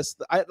going to risk.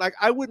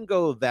 I wouldn't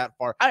go that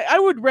far. I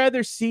would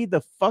rather see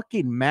the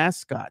fucking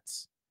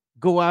mascots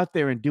go out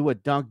there and do a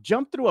dunk,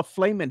 jump through a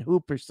flaming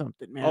hoop or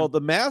something, man. Oh,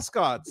 the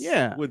mascots,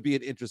 Yeah. would be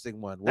an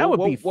interesting one. That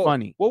would be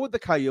funny. What would the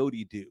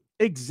coyote do?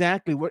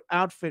 Exactly. What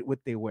outfit would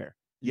they wear?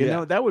 You Yeah.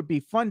 know, that would be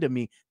fun to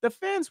me. The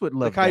fans would The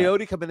love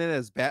coyote coming in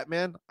as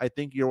Batman. I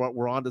think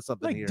we're onto that.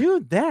 something Like, here. do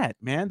that,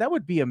 man. That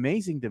would be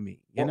amazing to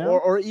me. You know?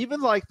 Or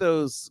even like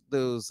those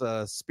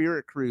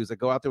spirit crews that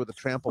go out there with the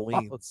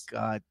trampolines. Oh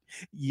God.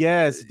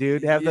 Yes,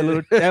 dude. Have the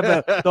little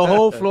the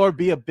whole floor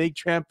be a big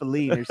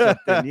trampoline or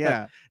something.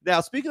 Yeah.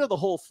 Now, speaking of the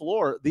whole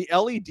floor, the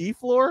LED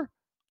floor,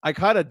 I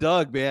kind of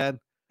dug, man.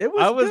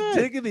 I was good.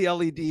 digging the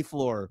LED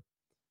floor,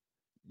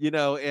 you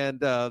know, and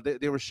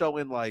they were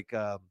showing like.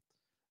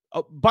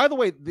 Oh, by the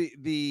way,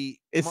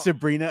 Is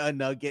Sabrina a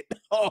nugget?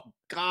 Oh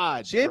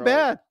God, she ain't bro.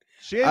 bad.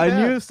 She ain't I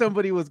bad. knew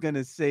somebody was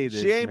gonna say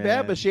this. She ain't bad,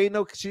 man. but she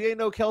ain't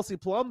no Kelsey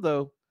Plum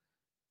though.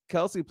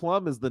 Kelsey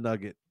Plum is the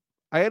nugget.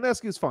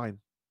 Ionescu's fine.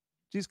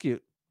 She's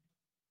cute.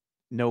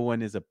 No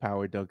one is a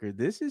power dunker.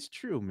 This is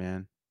true,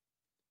 man.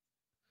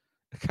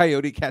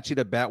 Coyote catching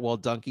a bat while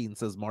dunking,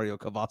 says Mario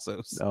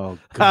Cavazos. Oh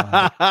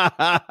God,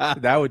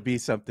 that would be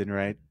something,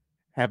 right?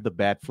 Have the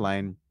bat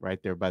flying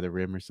right there by the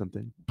rim or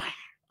something.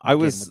 I Get him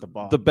was with the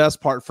ball. the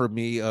best part for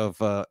me of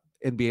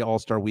NBA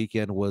All-Star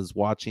Weekend was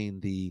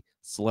watching the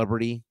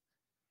celebrity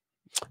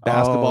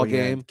basketball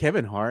game.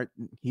 Kevin Hart,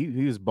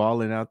 he was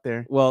balling out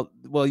there. Well,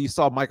 you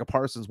saw Micah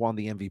Parsons won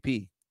the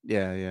MVP.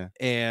 Yeah.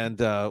 And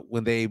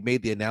when they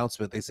made the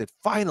announcement, they said,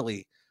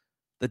 finally,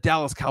 the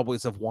Dallas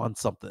Cowboys have won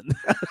something.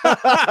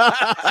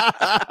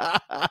 I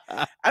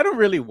don't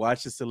really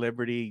watch the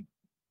celebrity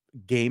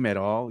game at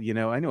all. You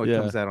know, I know it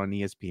comes out on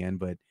ESPN,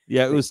 but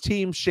yeah, it was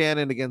Team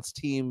Shannon against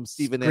Team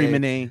Stephen A.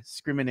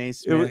 Screaming A.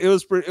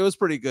 It was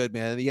pretty good,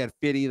 man. You had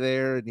Fitty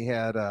there, and you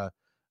had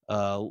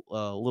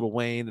Lil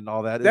Wayne and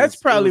all that. That's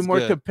probably more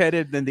good.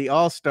 competitive than the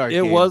All-Star It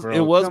game, was bro.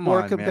 it was Come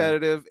more on,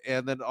 competitive, man.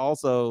 And then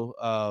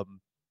also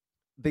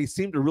they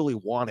seemed to really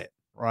want it,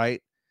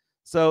 right?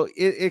 So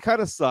it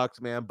kind of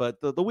sucked, man.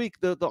 But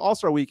the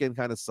All-Star weekend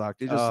kind of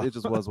sucked. It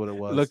just was what it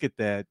was. Look at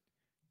that.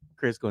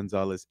 Chris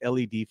Gonzalez,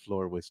 LED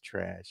floor was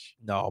trash.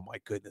 No, my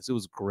goodness. It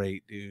was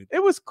great, dude.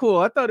 It was cool.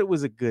 I thought it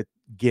was a good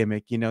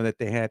gimmick, you know, that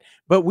they had.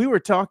 But we were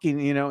talking,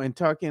 you know,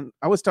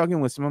 I was talking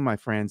with some of my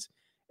friends,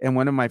 and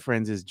one of my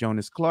friends is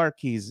Jonas Clark.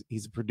 He's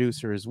a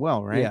producer as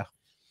well, right? Yeah.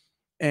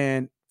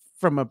 And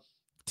from a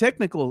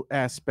technical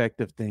aspect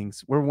of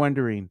things, we're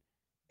wondering,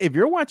 if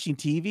you're watching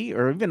TV,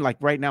 or even like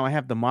right now, I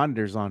have the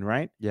monitors on,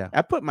 right? Yeah.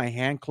 I put my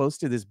hand close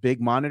to this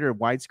big monitor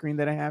widescreen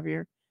that I have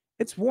here.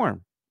 It's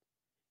warm.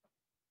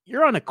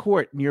 You're on a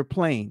court and you're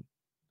playing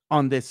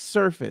on this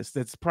surface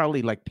that's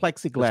probably like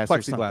plexiglass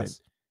or something.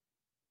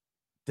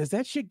 Does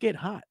that shit get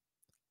hot?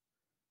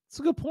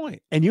 That's a good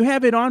point. And you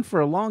have it on for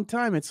a long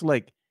time. It's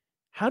like,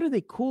 how do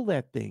they cool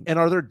that thing? And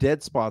are there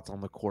dead spots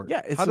on the court?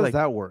 Yeah. How does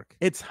that work?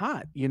 It's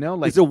hot, you know?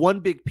 Like, is it one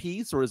big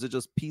piece, or is it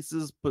just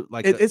pieces? But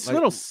like it's like,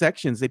 little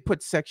sections. They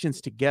put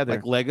sections together.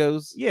 like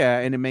Legos. Yeah.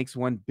 And it makes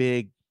one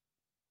big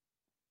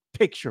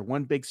picture,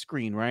 one big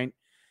screen, right?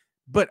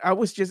 But I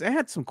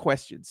had some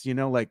questions, you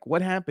know, like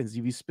what happens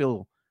if you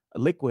spill a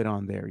liquid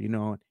on there? You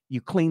know,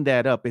 you clean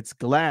that up. It's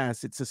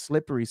glass. It's a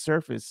slippery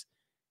surface.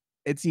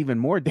 It's even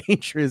more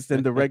dangerous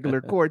than the regular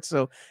court.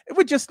 So it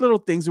was just little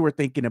things we were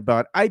thinking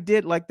about. I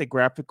did like the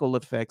graphical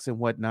effects and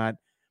whatnot,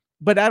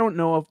 but I don't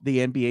know if the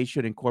NBA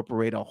should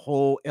incorporate a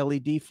whole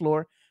LED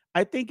floor.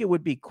 I think it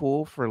would be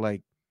cool for,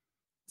 like,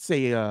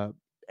 say,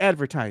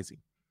 advertising,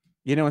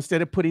 you know,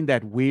 instead of putting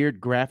that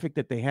weird graphic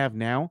that they have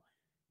now,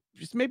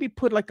 just maybe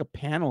put like a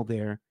panel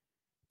there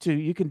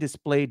you can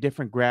display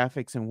different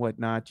graphics and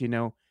whatnot, you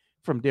know,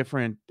 from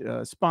different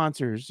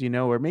sponsors, you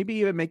know, or maybe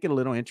even make it a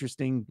little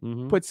interesting.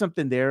 Mm-hmm. Put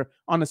something there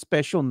on a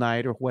special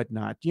night or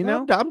whatnot, you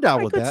know. I'm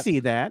down with that. I could see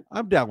that.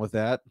 I'm down with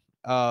that.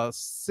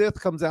 Sith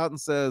comes out and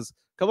says,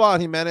 "Come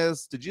on,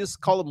 Jimenez. Did you just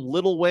call him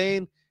Little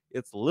Wayne?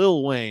 It's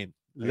Lil Wayne.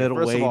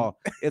 First of all,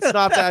 it's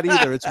not that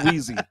either. It's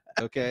Wheezy.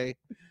 Okay."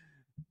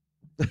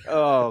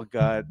 Oh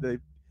God,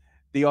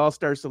 the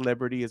All-Star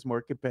celebrity is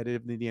more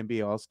competitive than the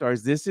NBA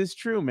All-Stars. This is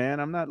true, man.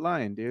 I'm not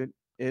lying, dude.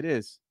 It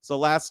is. So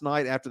last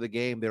night after the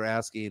game, they're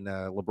asking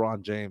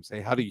LeBron James,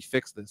 "Hey, how do you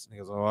fix this?" And he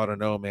goes, "Oh, I don't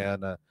know,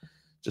 man.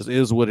 Just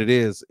is what it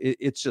is.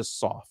 It's just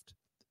soft.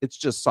 It's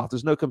just soft.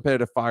 There's no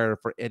competitive fire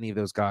for any of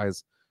those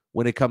guys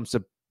when it comes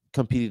to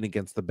competing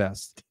against the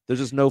best. There's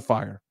just no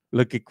fire."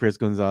 Look at Chris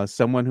Gonzalez.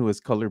 Someone who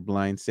was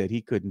colorblind said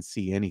he couldn't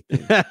see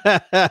anything.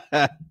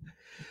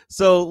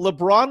 So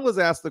LeBron was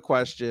asked the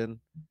question.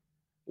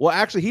 Well,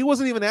 actually, he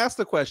wasn't even asked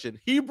the question.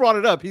 He brought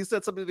it up. He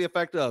said something to the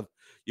effect of,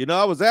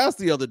 I was asked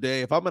the other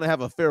day if I'm going to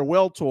have a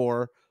farewell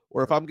tour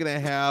or if I'm going to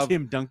have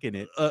Tim Duncan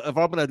it. if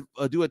I'm going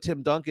to do a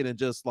Tim Duncan and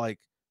just like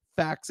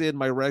fax in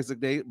my No,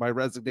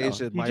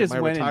 resignation, he just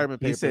my went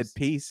retirement and he papers. said,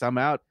 "Peace, I'm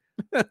out."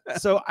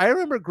 So I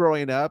remember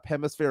growing up,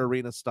 Hemisphere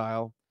Arena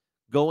style,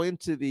 going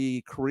to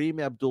the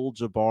Kareem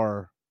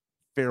Abdul-Jabbar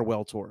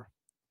farewell tour.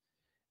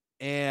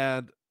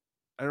 And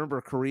I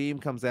remember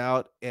Kareem comes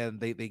out and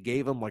they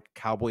gave him like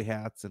cowboy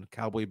hats and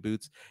cowboy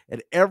boots.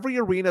 And every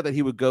arena that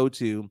he would go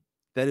to,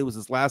 that it was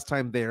his last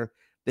time there,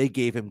 they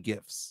gave him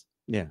gifts.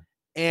 Yeah.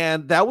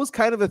 And that was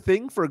kind of a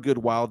thing for a good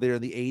while there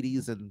in the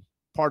 80s and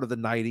part of the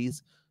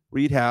 90s,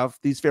 where you'd have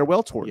these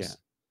farewell tours.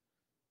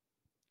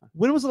 Yeah.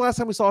 When was the last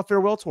time we saw a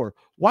farewell tour?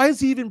 Why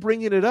is he even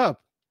bringing it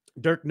up?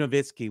 Dirk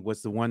Nowitzki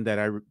was the one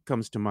that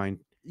comes to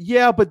mind.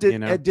 Yeah, but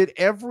did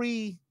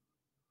every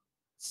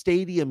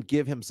stadium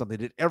give him something?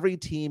 Did every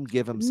team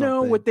give him something?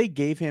 No, what they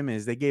gave him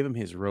is they gave him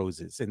his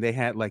roses, and they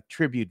had like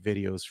tribute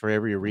videos for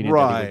every arena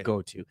that he would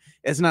go to.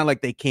 It's not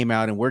like they came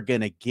out and we're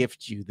gonna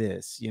gift you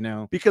this,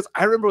 Because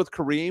I remember with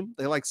Kareem,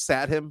 they like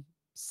sat him,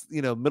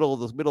 middle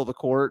of the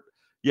court.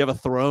 You have a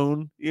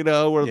throne,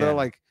 where they're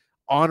like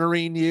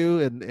honoring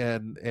you,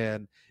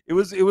 and it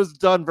was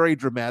done very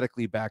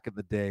dramatically back in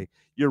the day.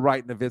 You're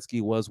right,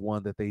 Nowitzki was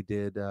one that they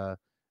did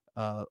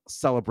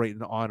celebrate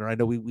and honor. I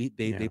know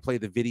they play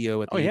the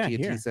video at the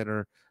AT&T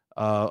Center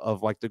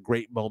of like the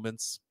great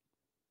moments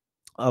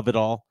of it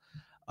all.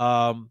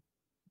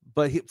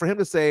 But for him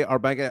to say,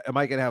 am I going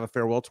to have a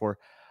farewell tour?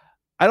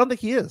 I don't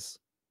think he is.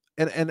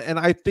 And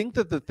I think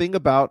that the thing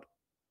about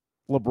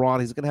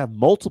LeBron, he's going to have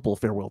multiple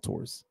farewell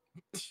tours.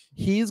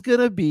 He's going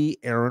to be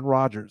Aaron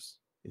Rodgers.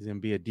 He's going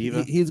to be a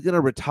diva. He's going to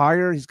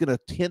retire. He's going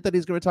to hint that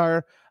he's going to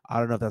retire. I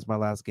don't know if that's my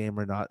last game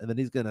or not. And then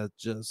he's going to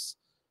just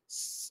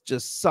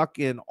suck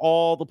in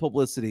all the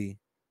publicity,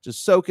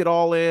 just soak it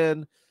all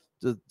in,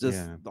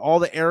 all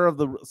the air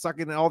of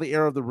sucking in all the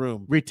air of the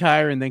room.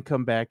 Retire and then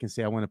come back and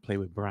say, I want to play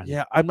with Brian.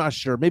 Yeah, I'm not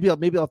sure. Maybe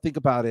I'll think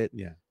about it.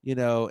 Yeah,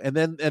 and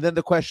then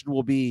the question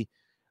will be,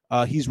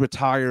 he's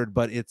retired,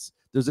 but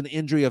there's an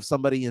injury of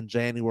somebody in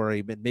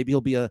January, but maybe he'll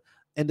be a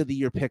end of the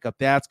year pickup.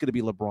 That's going to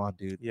be LeBron,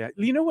 dude. Yeah,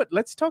 you know what?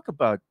 Let's talk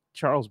about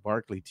Charles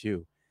Barkley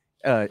too.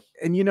 And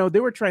they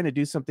were trying to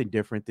do something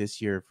different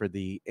this year for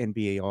the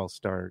NBA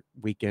All-Star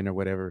weekend or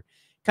whatever,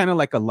 kind of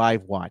like a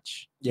live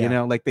watch.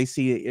 Like they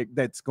see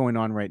that's going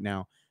on right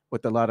now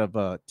with a lot of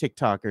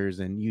TikTokers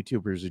and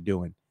YouTubers are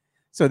doing.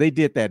 So they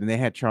did that, and they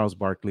had Charles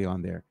Barkley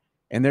on there,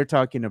 and they're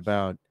talking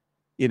about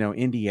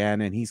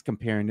Indiana, and he's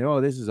comparing,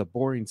 this is a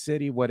boring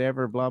city,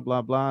 whatever, blah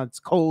blah blah. It's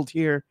cold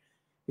here.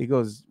 He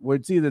goes, well,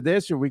 it's either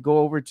this or we go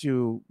over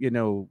to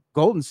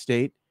Golden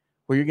State,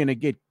 where you're going to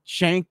get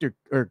shanked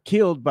or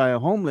killed by a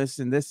homeless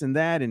and this and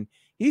that. And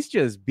he's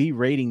just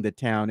berating the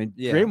town. And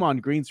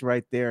Draymond Green's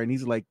right there. And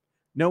he's like,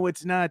 no,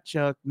 it's not,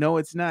 Chuck. No,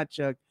 it's not,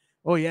 Chuck.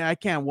 Oh, yeah, I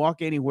can't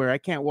walk anywhere. I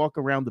can't walk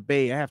around the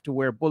bay. I have to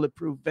wear a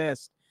bulletproof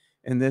vest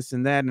and this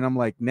and that. And I'm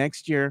like,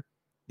 next year,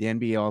 the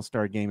NBA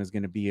All-Star game is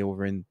going to be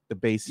over in the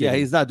Bay City. Yeah,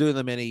 he's not doing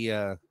them any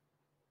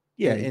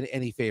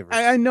any favors.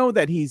 I know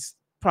that he's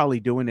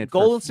probably doing it.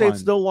 Golden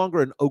State's no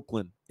longer in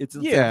Oakland. It's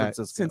in San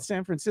Francisco. It's in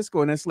San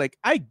Francisco. And it's like,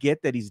 I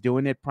get that he's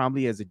doing it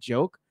probably as a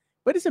joke,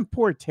 but it's in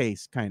poor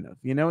taste, kind of.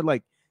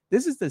 Like,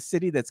 this is the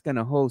city that's going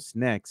to host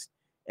next.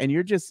 And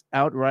you're just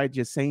outright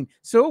just saying,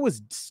 so it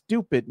was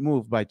stupid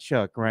move by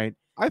Chuck, right?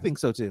 I think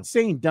so too.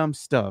 Saying dumb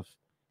stuff.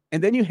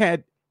 And then you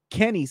had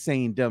Kenny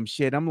saying dumb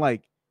shit. I'm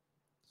like,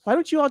 why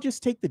don't you all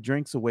just take the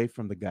drinks away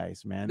from the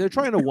guys, man? They're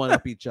trying to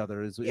one-up each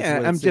other.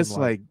 I'm just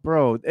like,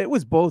 bro, it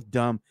was both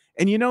dumb.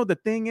 And the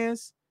thing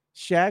is,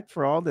 Shaq,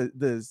 for all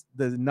the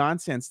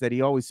nonsense that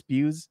he always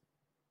spews,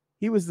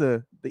 he was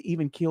the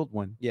even killed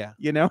one. Yeah.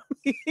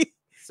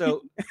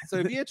 So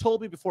if you had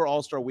told me before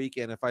All-Star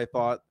Weekend if I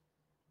thought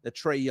that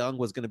Trae Young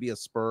was going to be a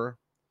Spur,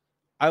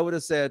 I would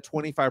have said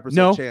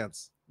 25%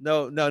 chance.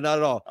 No, not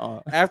at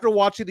all. After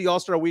watching the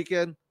All-Star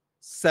Weekend,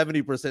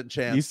 70%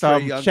 chance. You saw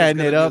them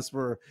chatting it up.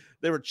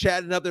 They were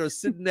chatting up. They were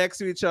sitting next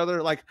to each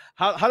other. Like,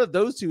 how did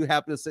those two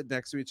happen to sit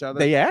next to each other?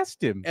 They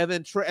asked him. And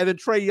then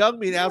Trae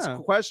Young asked a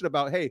question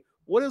about, hey,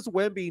 what does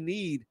Wemby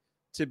need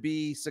to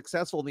be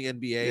successful in the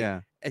NBA?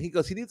 Yeah. And he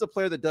goes, he needs a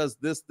player that does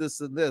this, this,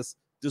 and this,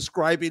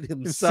 describing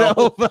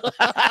himself.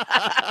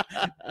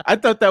 I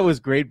thought that was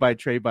great by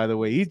Trae, by the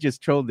way. He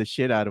just trolled the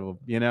shit out of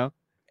him,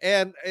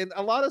 And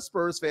a lot of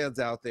Spurs fans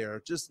out there,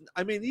 you just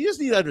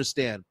need to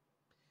understand,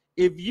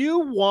 if you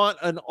want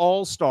an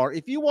all-star,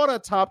 if you want a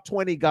top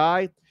 20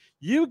 guy,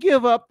 you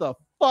give up the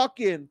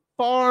fucking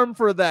farm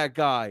for that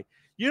guy.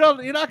 You're not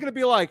going to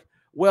be like,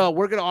 well,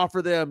 we're going to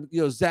offer them,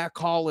 Zach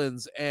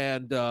Collins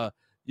and,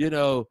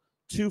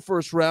 2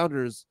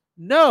 first-rounders.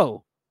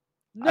 No.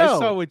 I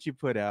saw what you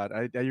put out.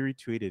 I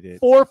retweeted it.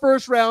 4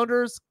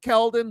 first-rounders,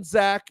 Keldon,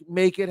 Zach,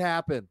 make it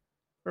happen.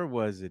 Where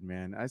was it,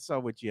 man? I saw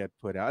what you had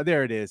put out.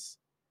 There it is.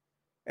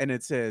 And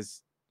it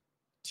says,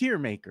 tier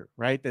maker,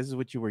 right? This is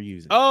what you were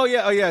using. Oh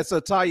yeah. So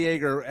Ty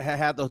Yeager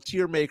had the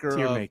tier maker.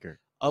 Tier maker.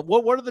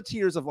 What are the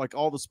tiers of like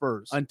all the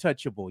Spurs?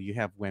 Untouchable. You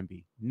have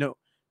Wemby. No,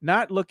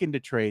 not looking to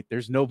trade.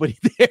 There's nobody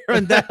there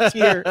on that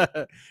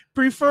tier.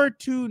 Prefer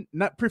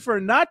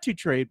not to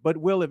trade, but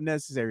will if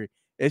necessary.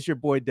 It's your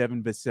boy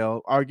Devin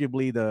Vassell,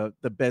 arguably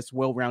the best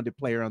well-rounded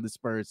player on the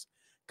Spurs.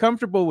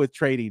 Comfortable with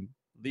trading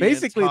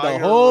basically the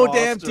whole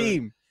damn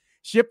team.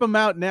 Ship him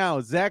out now.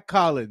 Zach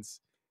Collins.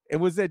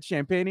 And was that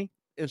Champagnie?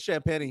 It's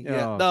Champagnie.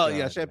 Yeah. Oh, no, God,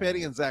 yeah.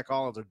 Champagnie and Zach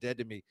Collins are dead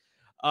to me.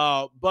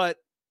 But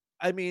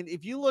I mean,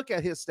 if you look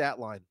at his stat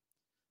line,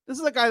 this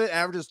is a guy that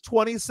averages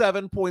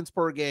 27 points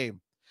per game.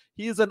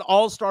 He is an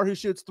all-star who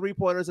shoots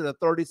three-pointers at a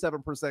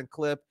 37%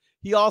 clip.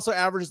 He also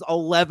averages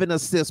 11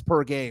 assists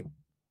per game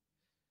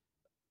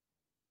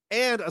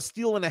and a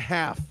steal and a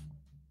half.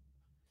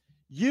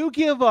 You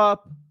give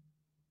up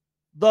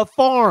the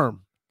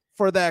farm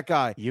for that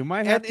guy. You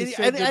might have to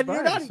say and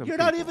you're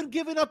not even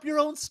giving up your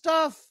own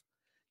stuff.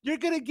 You're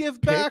going to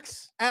give back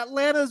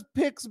Atlanta's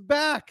picks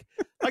back.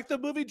 Like the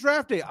movie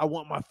Draft Day. I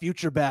want my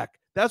future back.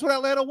 That's what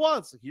Atlanta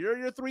wants. Here are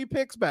your 3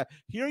 picks back.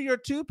 Here are your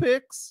 2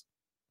 picks.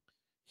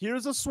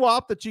 Here's a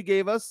swap that you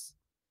gave us.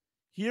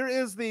 Here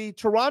is the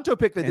Toronto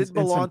pick that didn't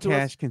belong to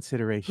cash us.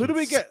 Consideration. Who do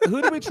we get?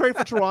 Who did we trade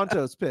for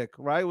Toronto's pick?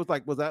 Right?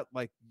 Was that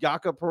like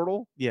Jakob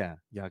Poeltl? Yeah,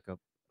 Jakob.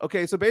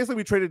 Okay, so basically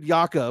we traded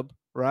Jakob,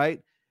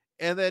 right?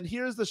 And then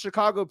here's the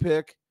Chicago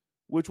pick,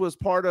 which was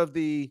part of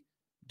the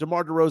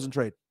DeMar DeRozan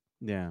trade.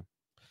 Yeah.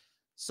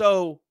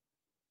 So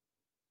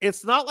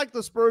it's not like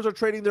the Spurs are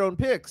trading their own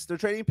picks. They're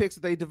trading picks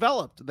that they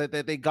developed, that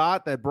they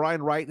got, that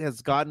Brian Wright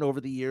has gotten over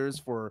the years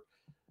for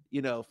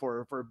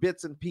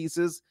bits and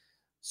pieces.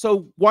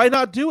 So why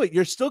not do it?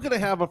 You're still going to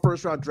have a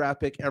first-round draft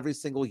pick every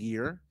single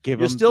year.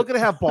 You're still going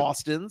to have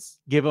Boston's.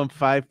 Give them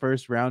 5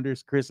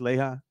 first-rounders. Chris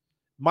Leha.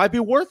 Might be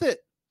worth it.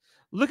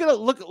 Look at a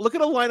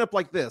lineup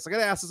like this. I got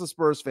to ask this to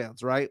Spurs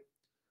fans, right?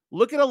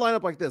 Look at a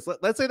lineup like this.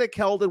 Let's say that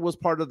Keldon was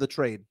part of the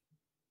trade,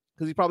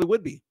 because he probably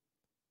would be.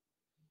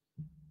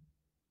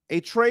 A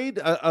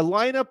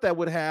lineup that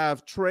would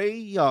have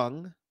Trae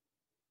Young,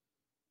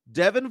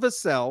 Devin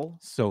Vassell,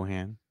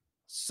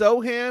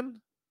 Sohan,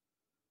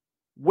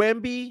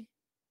 Wemby,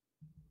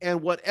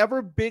 and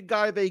whatever big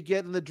guy they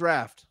get in the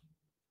draft.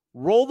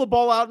 Roll the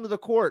ball out into the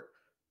court.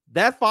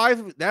 That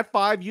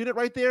five unit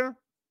right there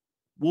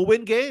will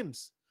win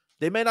games.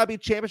 They may not be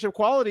championship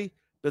quality,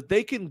 but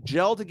they can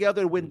gel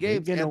together and win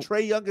games. And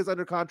Trae Young is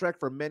under contract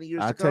for many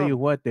years to come. I'll tell you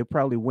what, they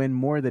probably win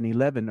more than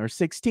 11 or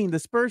 16. The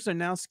Spurs are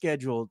now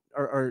scheduled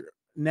or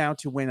now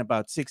to win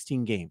about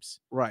 16 games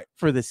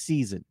for the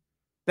season.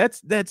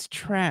 That's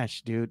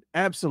trash, dude.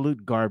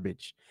 Absolute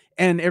garbage.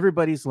 And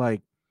everybody's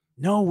like,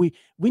 no, we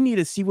need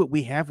to see what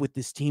we have with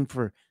this team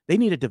they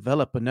need to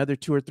develop another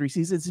 2 or 3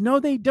 seasons. No,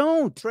 they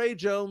don't. Trey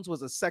Jones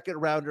was a second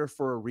rounder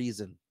for a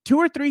reason. 2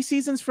 or 3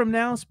 seasons from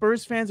now,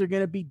 Spurs fans are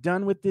going to be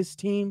done with this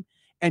team.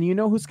 And you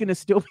know who's going to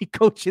still be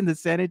coaching the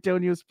San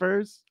Antonio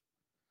Spurs?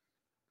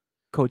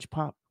 Coach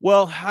Pop.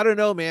 Well, I don't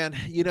know, man.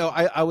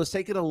 I was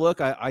taking a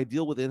look. I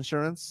deal with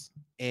insurance.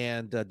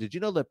 And did you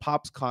know that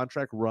Pop's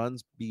contract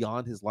runs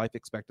beyond his life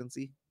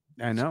expectancy?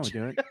 I know,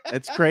 dude.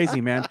 It's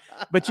crazy, man.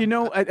 But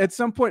at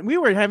some point we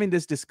were having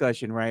this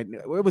discussion, right?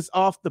 It was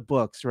off the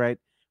books, right?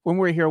 When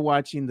we were here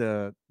watching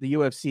the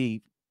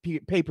UFC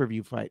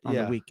pay-per-view fight on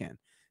the weekend.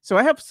 So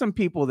I have some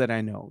people that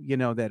I know,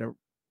 that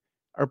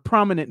are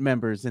prominent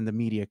members in the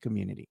media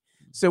community.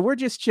 So we're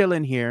just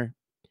chilling here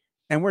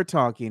and we're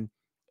talking.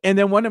 And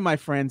then one of my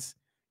friends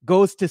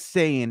goes to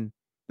saying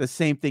the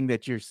same thing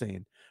that you're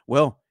saying.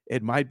 Well,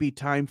 it might be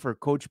time for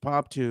Coach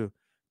Pop to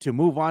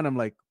move on. I'm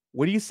like,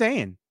 what are you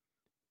saying?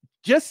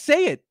 Just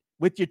say it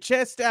with your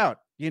chest out,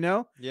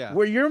 Yeah.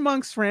 Where you're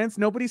amongst friends,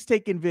 nobody's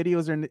taking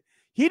videos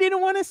he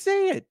didn't want to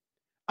say it.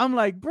 I'm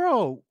like,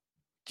 bro,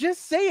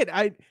 just say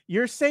it.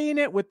 You're saying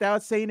it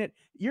without saying it.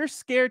 You're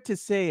scared to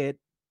say it.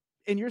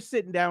 And you're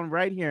sitting down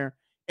right here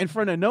in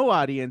front of no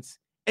audience.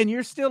 And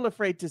you're still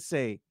afraid to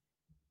say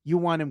you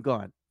want him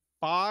gone.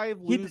 5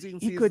 losing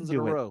he couldn't seasons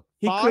in a row.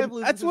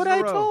 That's what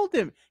I told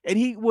him. And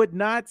he would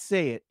not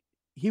say it.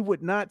 He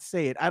would not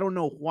say it. I don't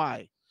know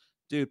why.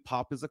 Dude,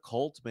 Pop is a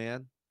cult,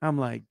 man. I'm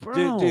like,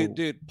 bro.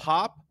 Dude,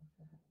 Pop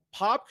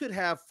could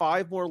have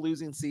 5 more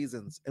losing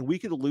seasons, and we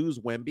could lose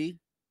Wemby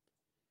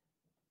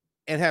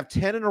and have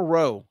 10 in a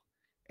row,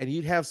 and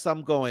you'd have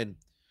some going,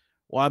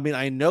 well, I mean,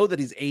 I know that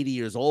he's 80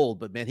 years old,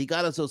 but, man, he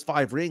got us those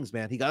 5 rings,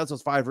 man. He got us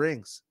those 5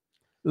 rings.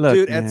 Look,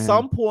 dude, man. At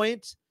some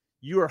point,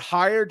 you are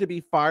hired to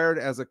be fired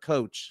as a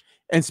coach.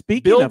 And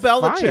speaking of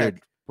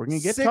fired, we're going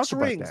to get 6 talk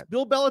rings. about that.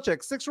 Bill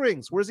Belichick, 6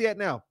 rings. Where's he at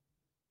now?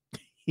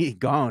 He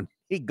gone.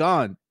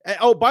 And,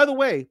 oh, by the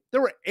way,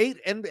 there were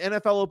 8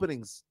 NFL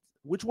openings.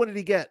 Which one did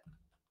he get?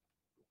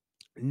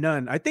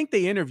 None. I think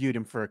they interviewed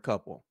him for a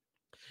couple.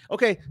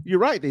 Okay, you're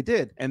right. They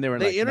did, and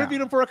they interviewed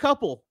him for a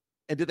couple.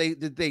 And did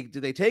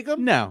they take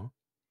him? No.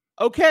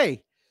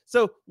 Okay,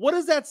 so what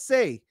does that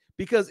say?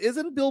 Because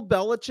isn't Bill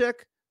Belichick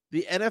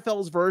the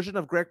NFL's version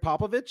of Greg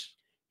Popovich?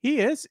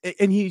 He is,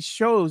 and he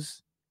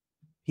shows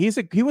he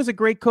was a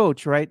great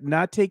coach, right?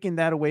 Not taking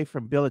that away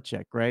from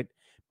Belichick, right?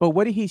 But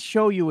what did he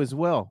show you as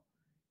well?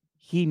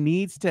 He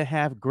needs to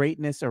have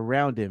greatness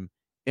around him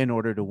in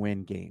order to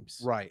win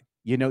games. Right.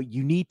 You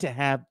need to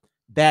have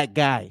that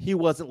guy. He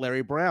wasn't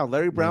Larry Brown.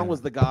 Larry Brown Yeah.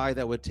 was the guy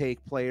that would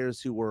take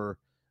players who were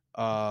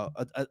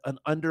an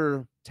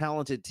under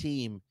talented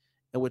team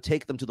and would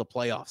take them to the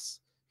playoffs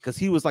because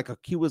he was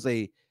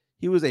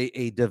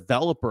a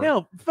developer.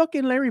 Hell,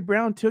 fucking Larry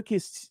Brown took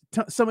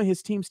some of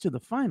his teams to the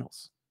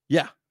finals.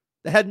 Yeah,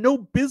 they had no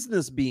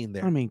business being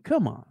there. I mean,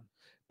 come on.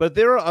 But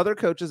there are other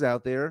coaches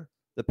out there,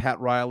 the Pat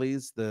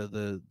Rileys,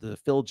 the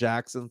Phil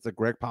Jacksons, the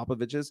Greg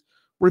Popoviches,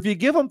 where if you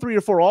give them 3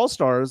 or 4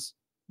 All-Stars,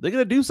 they're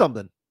going to do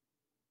something.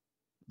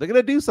 They're going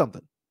to do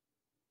something.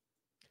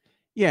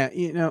 Yeah,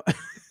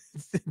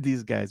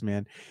 these guys,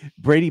 man.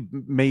 Brady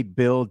made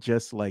Bill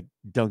just like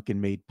Duncan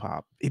made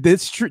Pop.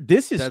 That's true.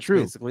 That's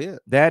true. Basically it.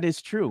 That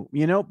is true.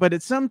 But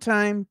at some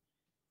time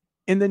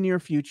in the near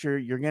future,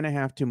 you're going to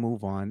have to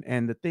move on.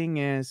 And the thing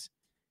is,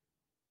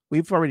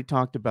 we've already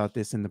talked about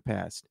this in the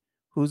past.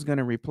 Who's going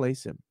to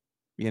replace him?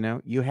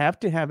 You have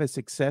to have a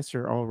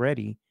successor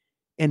already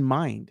in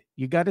mind.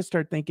 You got to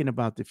start thinking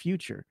about the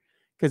future.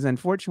 Because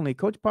unfortunately,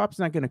 Coach Pop's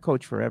not going to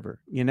coach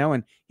forever,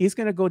 and he's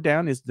going to go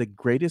down as the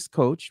greatest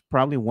coach,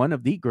 probably one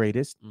of the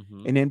greatest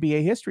in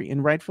NBA history,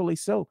 and rightfully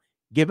so.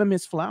 Give him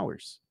his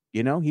flowers.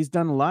 He's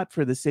done a lot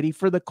for the city,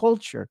 for the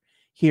culture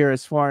here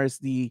as far as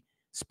the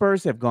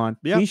Spurs have gone.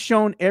 Yep. He's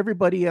shown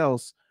everybody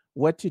else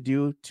what to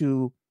do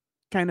to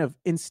kind of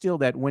instill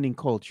that winning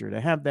culture,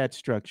 to have that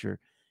structure,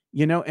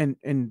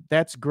 and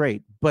that's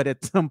great. But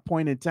at some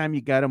point in time, you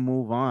got to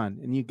move on,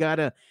 and you got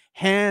to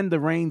hand the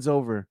reins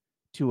over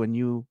to a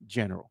new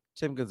general.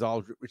 Tim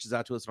Gonzalez reaches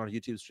out to us on our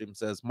YouTube stream and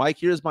says, Mike,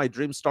 here's my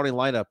dream starting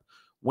lineup.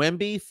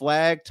 Wemby,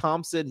 Flagg,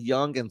 Thompson,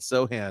 Young, and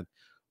Sohan.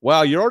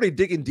 Wow, you're already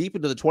digging deep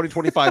into the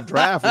 2025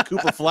 draft with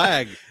Cooper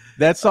Flagg.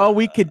 That's all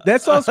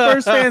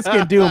Spurs fans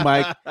can do,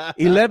 Mike.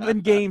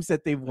 11 games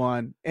that they've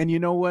won. And you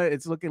know what?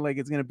 It's looking like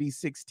it's going to be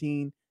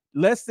 16,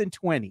 less than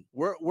 20.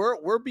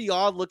 We're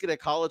beyond looking at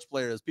college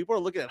players. People are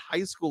looking at high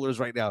schoolers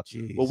right now.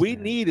 Jeez, what we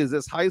man. need is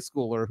this high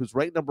schooler who's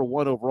ranked number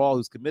 1 overall,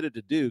 who's committed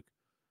to Duke.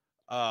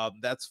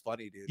 That's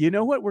funny, dude. You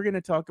know what we're going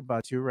to talk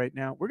about too right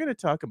now? We're going to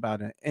talk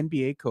about an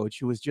NBA coach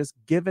who was just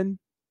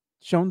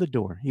shown the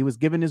door. He was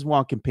given his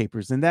walking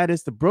papers, and that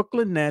is the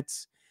Brooklyn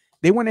Nets.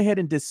 They went ahead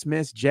and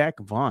dismissed Jack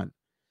Vaughn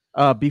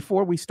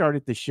before we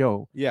started the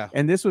show. Yeah.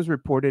 And this was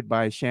reported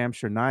by Sham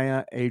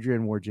Shania,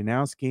 Adrian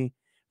Wojnarowski,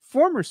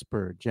 former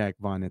Spur Jack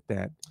Vaughn at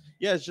that.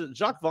 Yeah,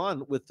 Jacques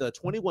Vaughn with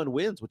 21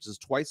 wins, which is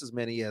twice as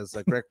many as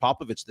Greg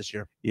Popovich this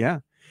year. Yeah.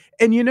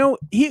 And,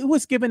 he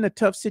was given a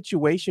tough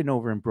situation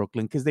over in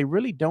Brooklyn because they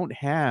really don't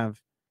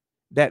have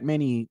that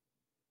many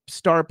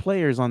star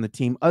players on the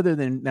team other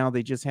than now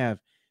they just have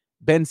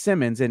Ben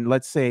Simmons. And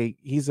let's say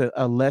he's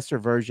a lesser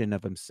version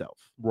of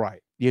himself.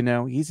 Right.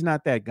 He's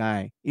not that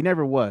guy. He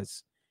never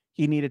was.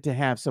 He needed to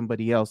have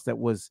somebody else that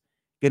was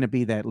going to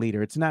be that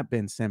leader. It's not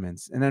Ben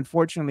Simmons. And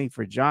unfortunately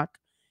for Jacques,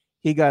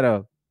 he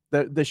got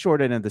the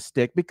short end of the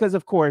stick because,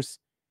 of course,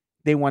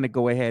 they want to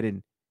go ahead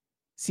and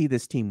see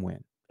this team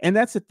win. And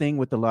that's the thing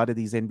with a lot of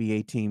these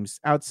NBA teams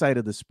outside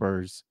of the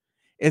Spurs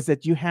is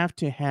that you have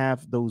to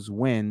have those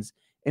wins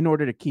in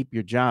order to keep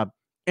your job.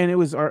 And it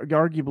was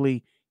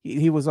arguably,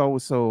 he was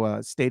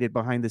also stated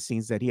behind the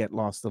scenes that he had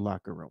lost the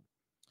locker room.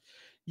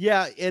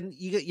 Yeah, and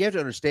you have to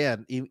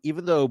understand,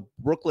 even though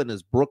Brooklyn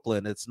is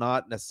Brooklyn, it's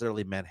not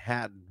necessarily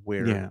Manhattan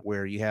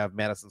where you have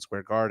Madison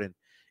Square Garden.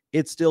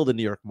 It's still the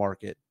New York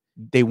market.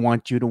 They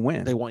want you to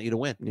win. They want you to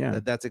win. Yeah,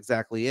 that's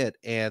exactly it.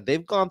 And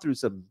they've gone through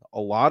a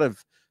lot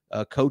of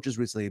coaches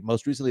recently.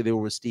 Most recently, they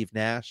were with Steve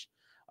Nash.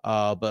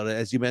 But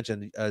as you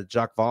mentioned,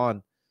 Jacques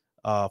Vaughn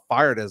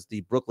fired as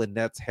the Brooklyn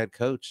Nets head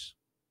coach.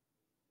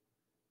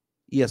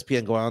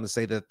 ESPN going on to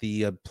say that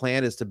the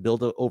plan is to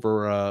build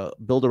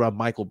around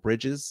Michael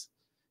Bridges,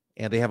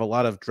 and they have a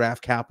lot of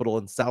draft capital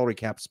and salary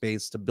cap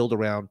space to build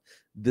around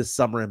this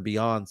summer and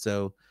beyond.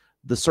 So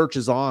the search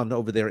is on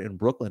over there in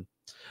Brooklyn.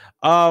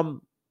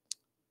 I'm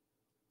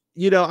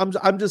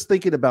just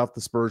thinking about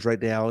the Spurs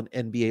right now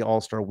in NBA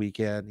All-Star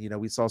Weekend.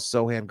 We saw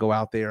Sohan go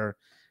out there,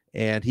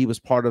 and he was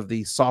part of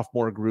the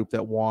sophomore group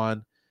that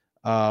won.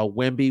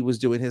 Wemby was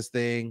doing his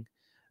thing.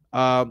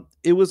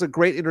 It was a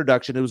great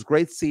introduction. It was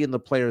great seeing the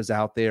players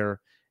out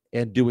there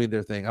and doing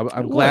their thing.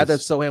 I'm glad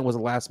that Sohan was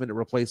a last-minute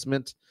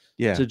replacement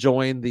to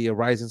join the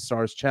Rising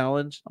Stars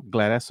Challenge. I'm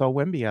glad I saw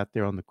Wemby out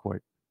there on the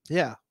court.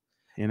 Yeah.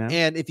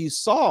 And if you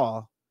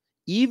saw,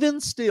 even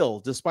still,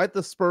 despite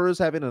the Spurs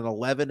having an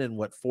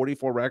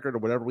 11-44 record or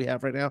whatever we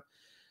have right now,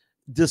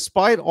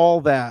 despite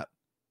all that,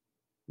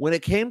 when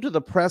it came to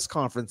the press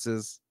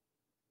conferences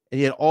and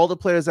you had all the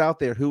players out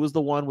there, who was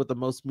the one with the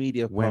most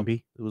media?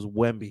 Wemby. It was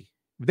Wemby.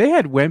 They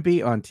had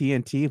Wemby on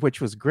TNT, which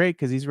was great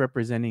because he's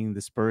representing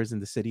the Spurs in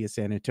the city of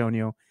San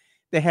Antonio.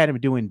 They had him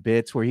doing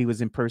bits where he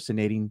was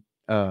impersonating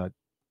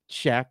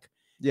Shaq.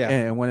 Yeah.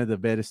 And one of the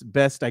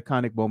best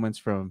iconic moments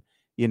from,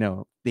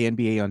 the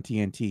NBA on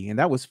TNT. And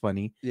that was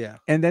funny. Yeah.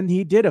 And then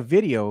he did a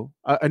video,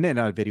 not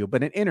a video,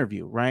 but an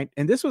interview, right?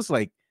 And this was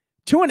like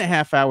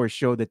 2.5 hour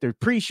show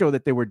pre-show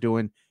that they were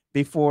doing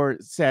before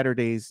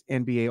Saturday's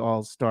NBA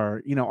All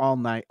Star. All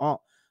night,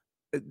 all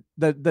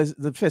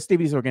the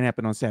festivities were going to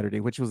happen on Saturday,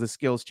 which was the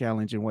skills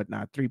challenge and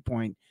whatnot,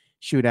 3-point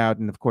shootout,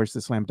 and of course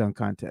the slam dunk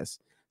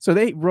contest. So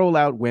they roll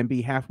out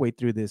Wemby halfway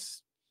through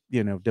this,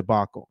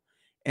 debacle,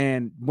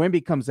 and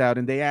Wemby comes out,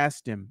 and they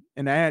asked him,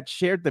 and I had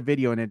shared the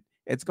video, and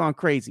it's gone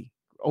crazy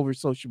over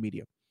social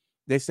media.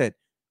 They said,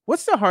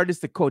 "What's the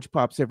hardest that Coach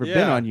Pop's ever been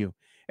Yeah. on you?"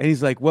 And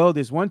he's like, "Well,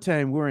 there's one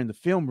time we were in the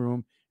film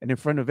room, and in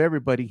front of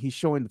everybody, he's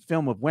showing the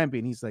film of Wemby,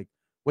 and he's like,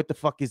 'What the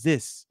fuck is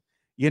this?'"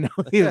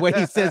 The way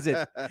he says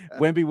it,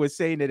 Wemby was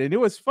saying it. And it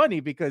was funny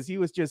because he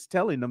was just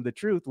telling them the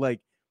truth.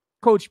 Like,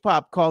 Coach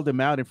Pop called him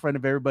out in front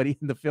of everybody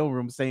in the film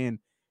room saying,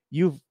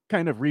 "You've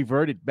kind of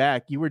reverted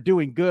back. You were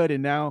doing good,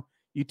 and now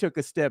you took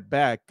a step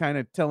back," kind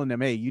of telling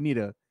them, "Hey, you need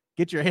to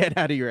get your head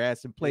out of your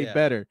ass and play Yeah.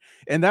 better."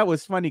 And that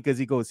was funny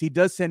because he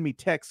does send me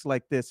texts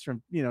like this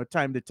from,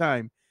 time to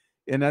time.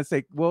 And I was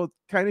like, well,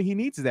 kind of he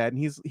needs that.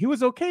 And he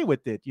was okay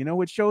with it,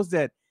 which shows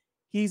that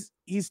he's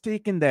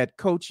taken that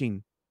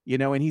coaching,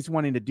 and he's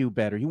wanting to do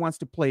better. He wants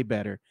to play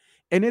better.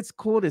 And it's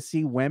cool to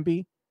see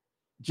Wemby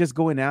just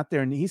going out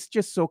there, and he's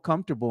just so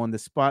comfortable in the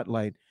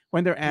spotlight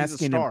when they're He's a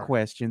asking him star.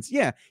 questions.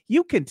 Yeah,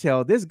 you can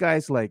tell this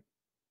guy's like,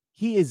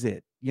 he is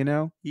it,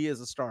 He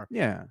is a star.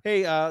 Yeah.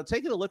 Hey,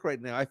 taking a look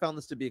right now, I found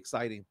this to be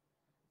exciting.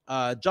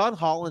 John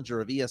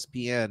Hollinger of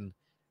ESPN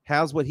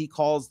has what he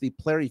calls the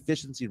player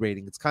efficiency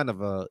rating. It's kind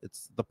of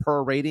it's the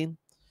per rating,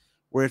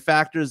 where it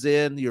factors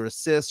in your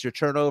assists, your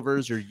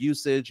turnovers, your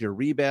usage, your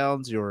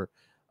rebounds, your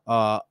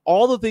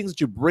all the things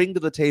that you bring to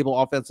the table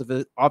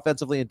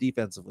offensively and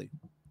defensively.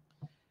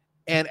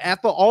 And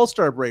at the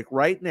All-Star break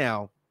right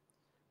now,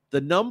 the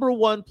number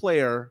one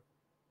player,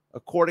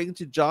 according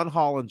to John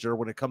Hollinger,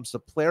 when it comes to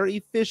player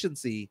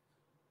efficiency,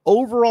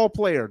 overall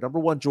player, number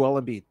one,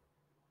 Joel Embiid.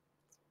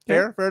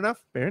 Fair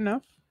enough? Fair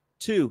enough.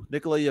 2,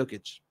 Nikola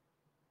Jokic.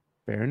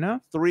 Fair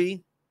enough.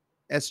 3,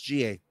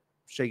 SGA,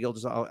 Shai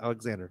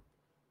Gilgeous-Alexander.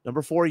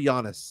 Number 4,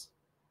 Giannis.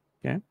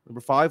 Okay.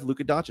 Number 5,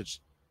 Luka Doncic.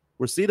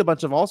 We're seeing a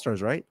bunch of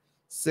all-stars, right?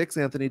 6,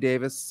 Anthony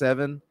Davis.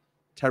 7,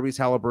 Tyrese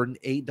Halliburton.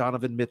 8,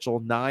 Donovan Mitchell.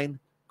 9,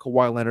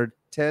 Kawhi Leonard.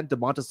 10,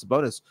 Domantas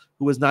Sabonis,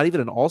 who was not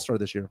even an all-star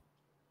this year.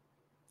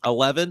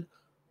 11,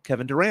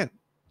 Kevin Durant.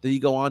 Then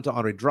you go on to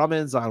Andre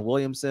Drummond, Zion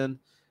Williamson,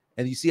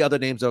 and you see other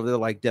names over there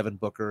like Devin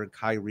Booker and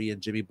Kyrie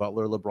and Jimmy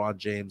Butler, LeBron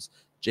James,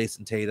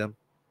 Jason Tatum.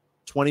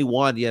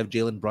 21, you have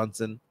Jalen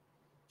Brunson.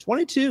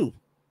 22,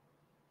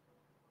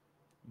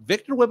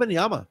 Victor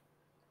Wembanyama.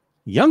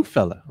 Young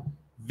fella.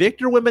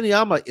 Victor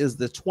Wembanyama is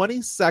the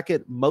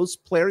 22nd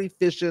most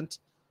player-efficient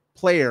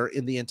player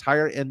in the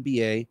entire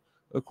NBA,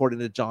 according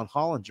to John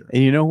Hollinger.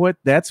 And you know what?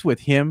 That's with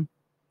him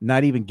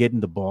not even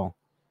getting the ball.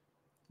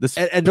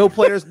 And no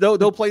players,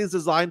 no plays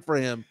designed for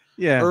him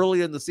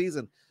early in the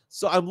season.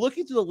 So I'm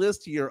looking through the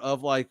list here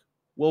of like,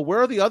 well, where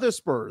are the other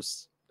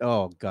Spurs?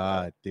 Oh,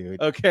 God,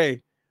 dude.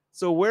 Okay.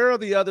 So where are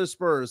the other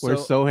Spurs?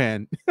 Where's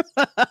Sohan?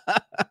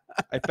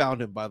 I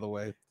found him, by the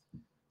way.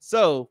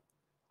 So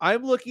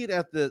I'm looking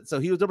at so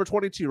he was number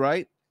 22,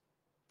 right?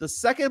 The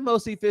second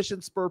most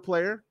efficient Spur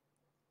player.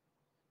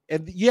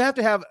 And you have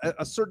to have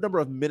a certain number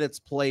of minutes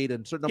played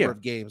and a certain number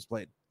of games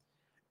played.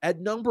 At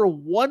number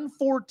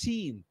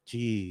 114,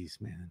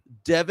 jeez, man,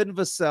 Devin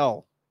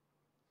Vassell.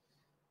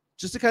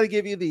 Just to kind of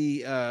give you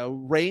the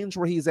range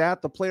where he's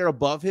at, the player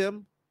above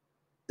him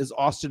is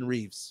Austin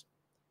Reeves.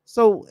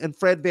 So, and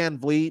Fred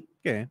VanVleet.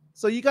 Okay.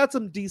 So you got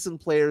some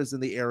decent players in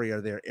the area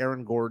there,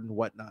 Aaron Gordon,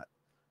 whatnot.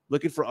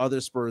 Looking for other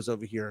Spurs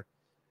over here.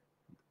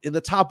 In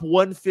the top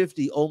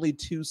 150, only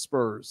 2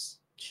 Spurs.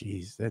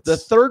 Jeez, that's the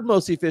third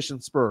most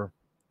efficient Spur,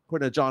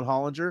 according to John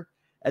Hollinger.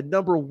 At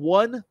number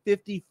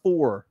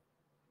 154,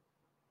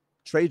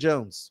 Trey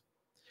Jones.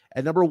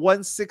 At number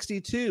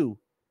 162,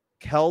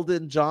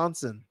 Keldon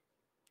Johnson.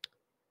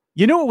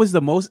 You know what was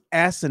the most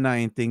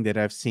asinine thing that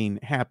I've seen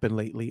happen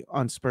lately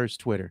on Spurs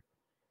Twitter?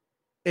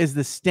 Is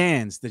the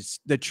stands,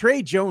 the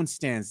Trey Jones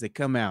stands that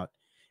come out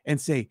and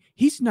say,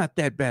 he's not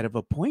that bad of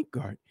a point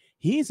guard.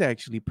 He's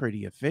actually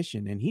pretty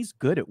efficient, and he's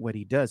good at what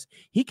he does.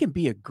 He can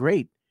be a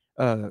great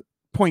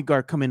point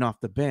guard coming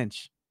off the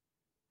bench.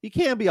 He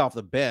can be off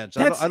the bench.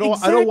 I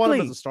don't want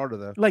him as a starter,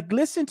 though. Like,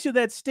 listen to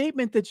that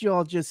statement that you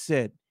all just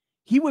said.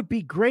 He would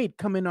be great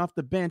coming off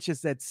the bench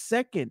as that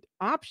second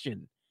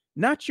option,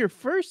 not your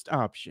first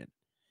option.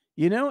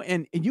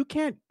 And you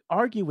can't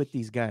argue with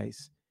these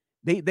guys.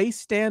 They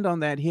stand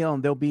on that hill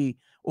and they'll be,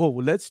 oh,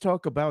 well, let's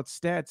talk about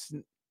stats.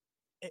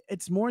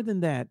 It's more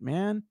than that,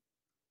 man.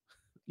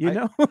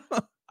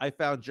 I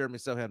found Jeremy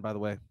Sohan, by the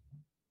way.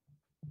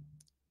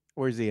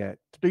 Where's he at?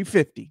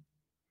 350.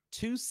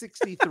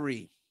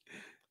 263.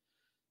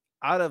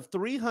 Out of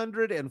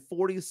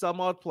 340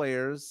 some odd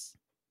players,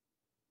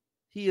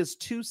 he is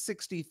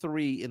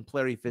 263 in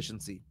player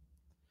efficiency.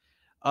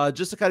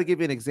 Just to kind of give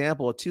you an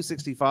example, at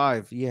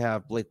 265, you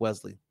have Blake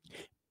Wesley.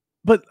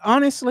 But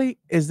honestly,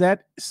 is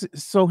that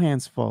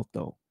Sohan's fault,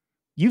 though?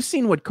 You've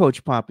seen what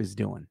Coach Pop is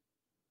doing.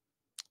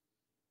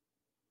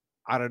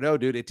 I don't know,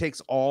 dude. It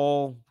takes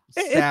all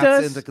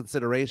stats into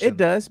consideration. It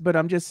does, but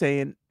I'm just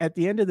saying, at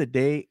the end of the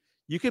day,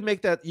 You can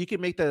make that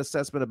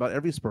assessment about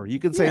every Spur. You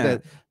can say Yeah,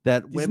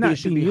 that he's Wemby not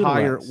should being be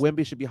higher. utilized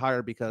Wemby should be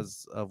higher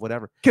because of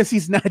whatever. because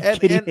he's not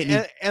getting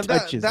any And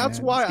touches, that's man.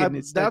 He's why getting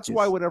his touches.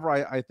 whenever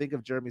I think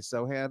of Jeremy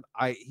Sohan,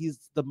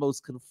 he's the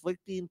most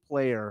conflicting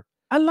player.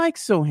 I like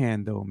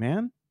Sohan though,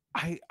 man.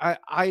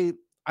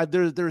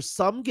 There's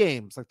some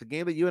games like the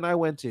game that you and I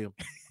went to.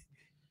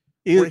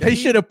 They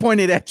should have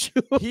pointed at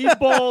you. He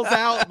balls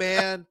out,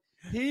 man.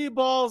 He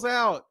balls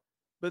out.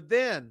 But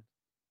then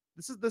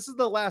this is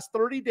the last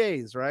 30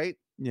 days, right?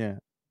 Yeah.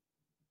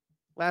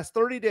 Last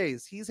 30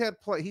 days, he's had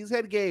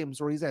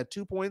games where he's had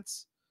 2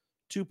 points,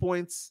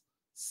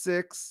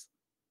 6,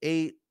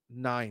 8,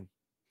 9.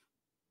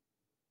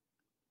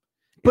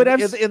 But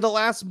in the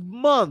last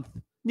month,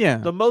 yeah,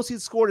 the most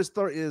he's scored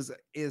is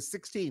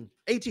 16,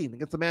 18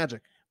 against the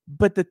Magic.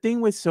 But the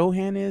thing with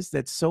Sohan is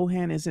that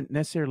Sohan isn't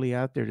necessarily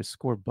out there to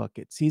score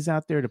buckets. He's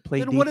out there to play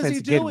defense, what is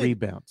he doing? Get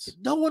rebounds.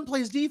 No one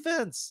plays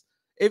defense.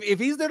 If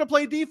he's there to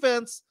play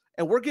defense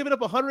and we're giving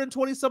up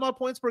 120 some odd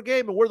points per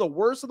game and we're the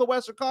worst of the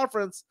Western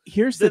Conference,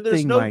 there's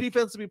no Mike,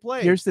 defense to be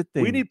played. Here's the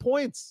thing. We need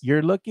points.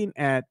 You're looking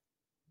at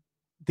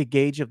the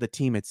gauge of the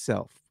team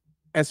itself.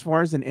 As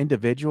far as an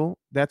individual,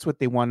 that's what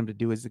they want him to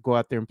do, is to go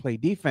out there and play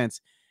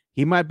defense.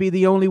 He might be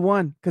the only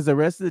one because the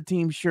rest of the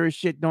team sure as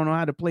shit don't know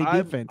how to play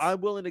defense.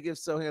 I'm willing to give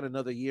Sohan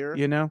another year.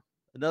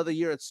 Another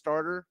year at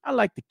starter. I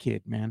like the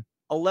kid, man.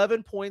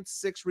 11 points,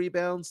 6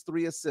 rebounds,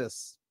 3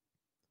 assists.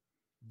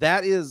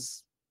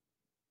 That's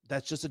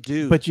just a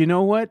dude. But you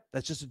know what?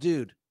 That's just a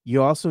dude.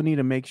 You also need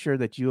to make sure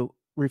that you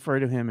refer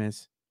to him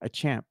as a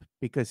champ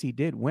because he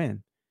did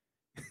win.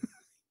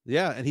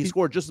 Yeah, and he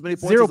scored just as many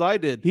points as I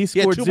did. He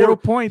scored 0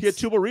 points. He had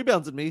 2 more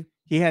rebounds than me.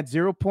 He had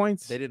 0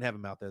 points. They didn't have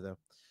him out there, though.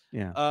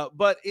 Yeah.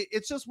 But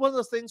it's just one of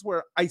those things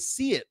where I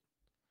see it.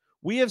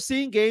 We have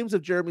seen games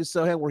of Jeremy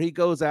Sohan where he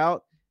goes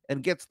out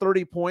and gets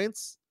 30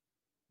 points,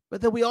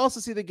 but then we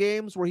also see the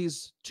games where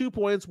he's 2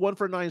 points, 1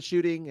 for 9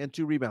 shooting, and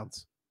 2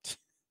 rebounds.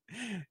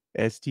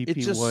 STP1.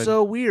 It's just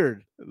so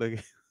weird. Look,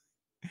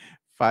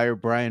 fire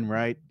Brian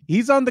Wright.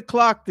 He's on the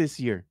clock this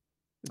year,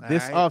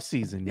 this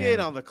offseason. He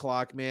ain't on the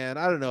clock, man.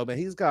 I don't know, man.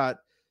 He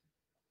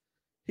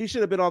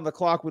should have been on the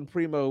clock when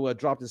Primo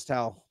dropped his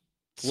towel.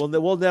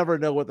 We'll never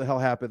know what the hell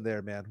happened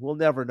there, man. We'll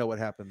never know what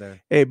happened there.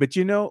 Hey, but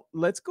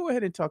let's go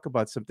ahead and talk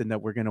about something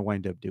that we're going to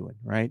wind up doing,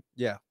 right?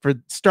 Yeah. For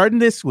starting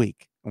this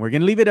week, and we're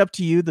going to leave it up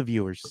to you, the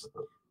viewers.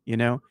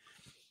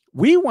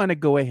 We want to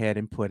go ahead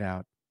and put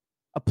out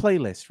a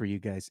playlist for you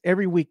guys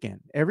every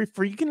weekend.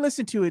 You can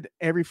listen to it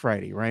every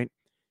Friday, right?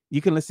 You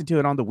can listen to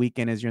it on the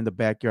weekend as you're in the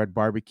backyard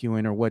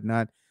barbecuing or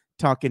whatnot,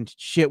 talking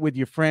shit with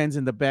your friends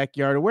in the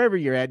backyard or wherever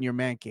you're at in your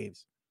man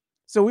caves.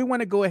 So we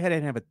want to go ahead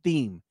and have a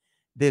theme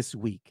this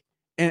week.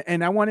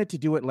 And I wanted to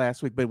do it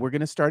last week, but we're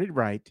going to start it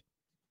right.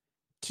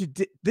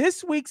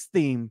 This week's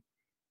theme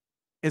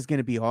is going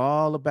to be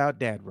all about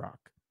dad rock.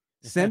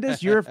 Send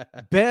us your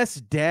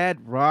best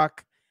dad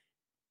rock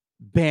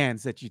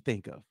bands that you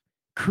think of.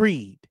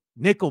 Creed,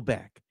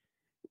 Nickelback.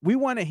 We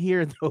want to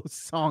hear those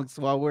songs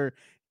while we're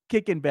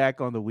kicking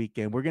back on the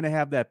weekend. We're going to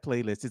have that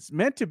playlist. It's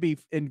meant to be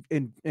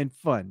in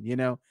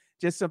fun,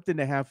 just something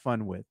to have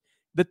fun with.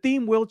 The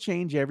theme will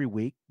change every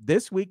week.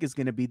 This week is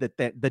going to be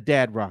the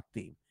dad rock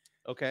theme.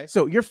 Okay.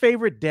 So your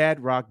favorite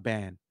dad rock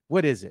band,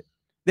 what is it?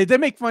 They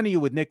make fun of you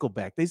with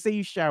Nickelback. They say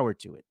you shower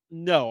to it.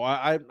 No,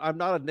 I'm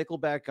not a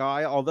Nickelback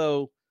guy,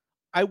 although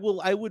I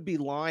would be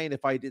lying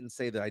if I didn't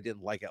say that I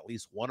didn't like at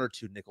least 1 or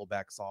 2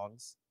 Nickelback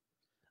songs.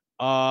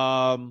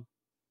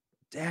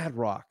 Dad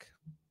rock.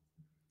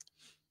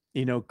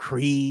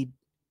 Creed,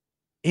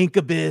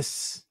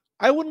 Incubus.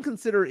 I wouldn't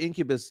consider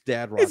Incubus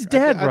dad rock. It's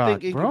dad rock, I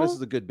think Incubus bro.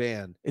 is a good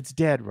band. It's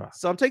dad rock.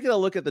 So I'm taking a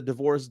look at the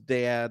divorced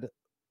dad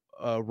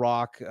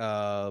rock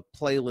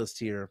playlist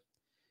here,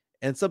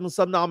 and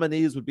some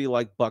nominees would be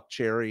like Buck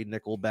Cherry,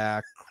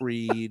 Nickelback,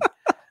 Creed,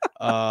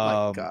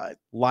 my God.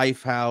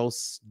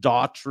 Lifehouse,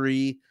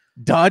 Daughtry.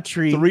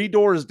 3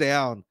 Doors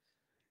Down.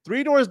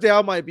 3 Doors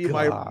Down might be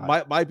my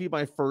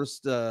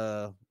first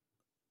one.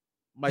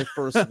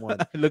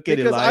 Look at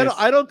it, because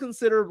I don't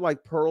consider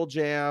like Pearl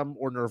Jam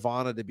or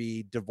Nirvana to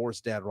be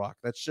divorced dad rock.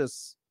 That's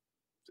just.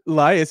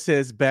 Elias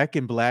says Back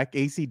in Black,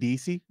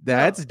 AC/DC.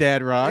 That's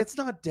dad rock. It's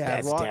not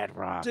dad rock. That's dad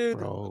rock, dude,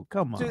 bro.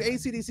 Come on. Dude,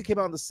 AC/DC came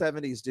out in the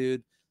 70s,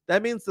 dude.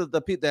 That means that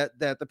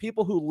the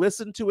people who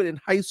listened to it in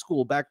high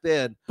school back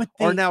then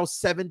are now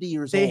 70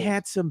 years old. They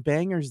had some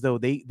bangers though.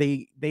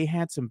 They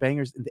had some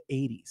bangers in the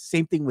 80s.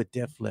 Same thing with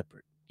Def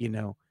Leppard,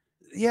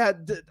 Yeah,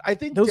 I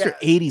think those are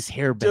 80s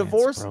hair bands.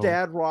 Divorced bro.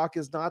 dad rock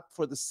is not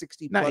for the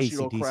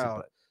 60-plus-year-old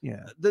crowd.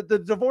 Yeah, the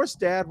divorced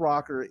dad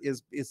rocker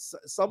is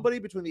somebody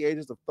between the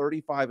ages of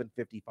 35 and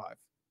 55.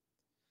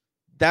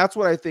 That's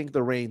what I think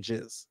the range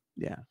is.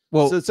 Yeah.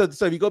 Well, so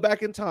if you go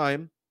back in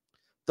time,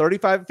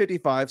 35 and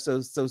 55,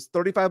 so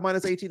 35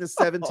 minus 18 is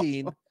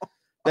 17.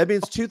 That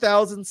means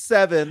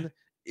 2007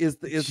 is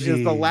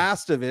the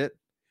last of it,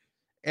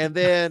 and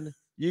then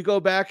you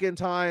go back in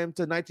time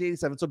to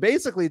 1987. So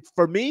basically,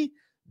 for me,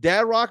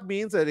 dad rock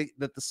means that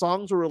the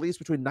songs were released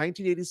between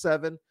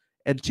 1987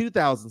 and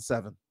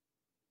 2007.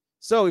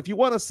 So if you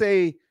want to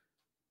say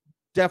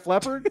Def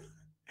Leppard,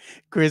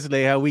 Chris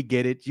Leah, we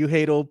get it. You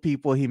hate old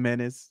people,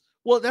 Jimenez.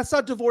 Well, that's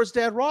not divorced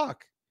dad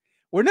rock.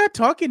 We're not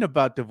talking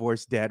about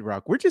divorced dad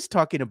rock. We're just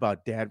talking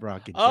about dad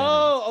rock in general.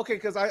 Oh, okay.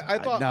 Because I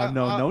thought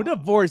No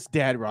divorced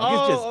dad rock.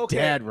 It's just okay.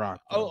 dad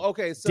rock. Bro. Oh,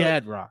 okay. So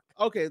dad rock.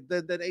 Okay,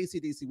 then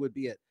AC/DC would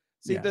be it.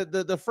 See, Yeah.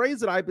 the phrase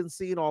that I've been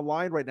seeing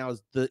online right now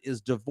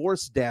is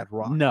divorced dad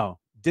rock. No,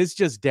 this is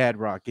just dad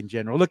rock in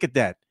general. Look at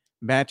that.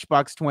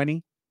 Matchbox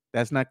 20.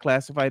 That's not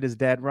classified as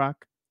dad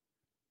rock.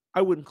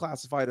 I wouldn't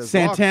classify it as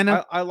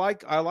Santana.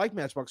 rock. I like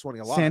Matchbox 20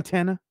 a lot.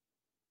 Santana.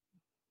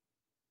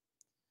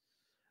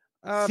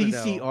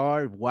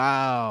 CCR.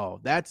 Wow,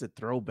 that's a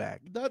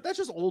throwback. That's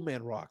just old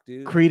man rock,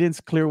 dude. Creedence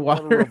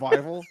Clearwater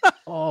Revival.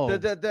 Oh,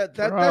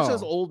 that's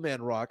just old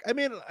man rock. I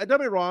mean, don't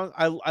get me wrong.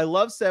 I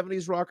love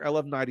 70s rock. I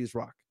love 90s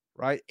rock.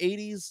 Right?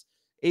 80s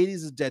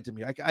is dead to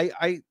me.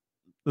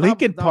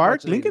 Linkin not Park.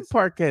 much of Linkin 80s.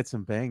 Park had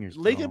some bangers.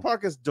 Linkin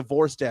Park is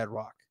divorced dad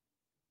rock.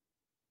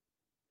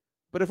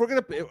 But if we're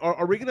gonna,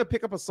 are we gonna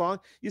pick up a song?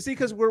 You see,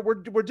 because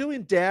we're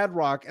doing dad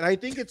rock, and I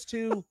think it's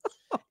too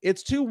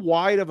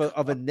wide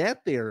of a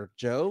net there,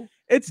 Joe.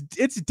 It's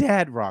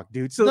dad rock,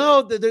 dude. So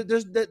no,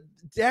 there's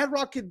dad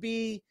rock could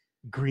be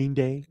Green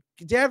Day.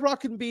 Dad rock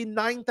can be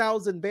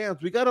 9,000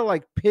 bands. We gotta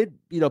like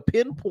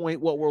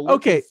pinpoint what we're looking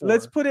Okay, for.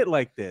 let's put it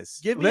like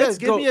this. Give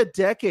me a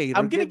decade.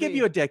 I'm gonna give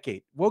you a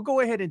decade. We'll go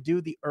ahead and do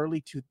the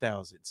early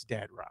 2000s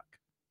dad rock.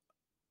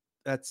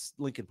 That's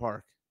Linkin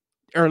Park.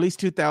 Early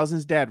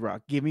 2000s dad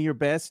rock. Give me your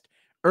best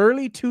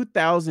early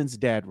 2000s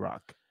dad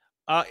rock.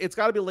 It's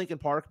got to be Linkin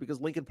Park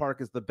because Linkin Park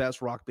is the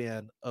best rock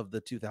band of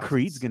the 2000s.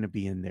 Creed's gonna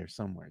be in there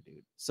somewhere,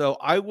 dude. So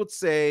I would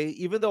say,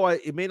 even though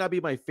it may not be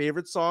my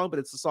favorite song, but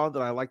it's the song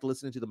that I like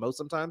listening to the most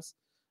sometimes.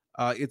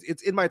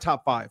 It's in my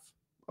top 5.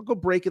 I'll go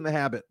 "Breaking the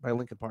Habit" by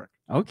Linkin Park.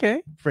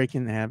 Okay,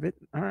 Breaking the Habit.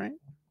 All right.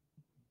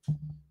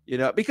 You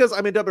know, because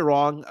I mean, don't be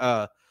wrong.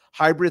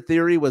 Hybrid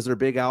Theory was their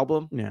big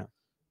album. Yeah.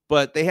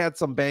 But they had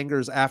some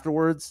bangers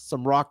afterwards,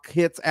 some rock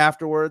hits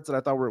afterwards that I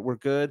thought were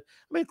good.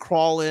 I mean,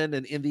 Crawlin'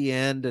 and In the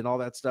End and all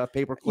that stuff,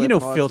 Paperclip. You know,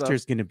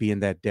 Filter's going to be in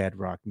that dad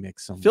rock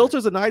mix somewhere.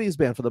 Filter's a 90s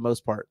band for the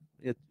most part.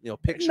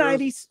 Picture.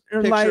 90s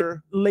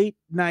or late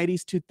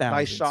 90s, 2000s.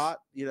 Nice Shot,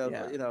 you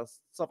know,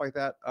 stuff like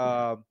that.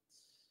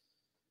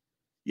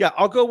 Yeah,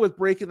 I'll go with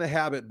Breaking the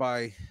Habit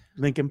by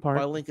Linkin Park.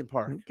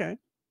 Okay.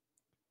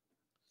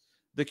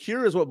 The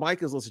Cure is what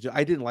Mike is listening to.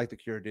 I didn't like The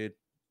Cure, dude.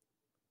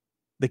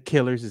 The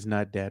Killers is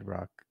not dad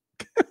rock.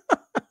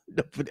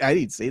 No, but I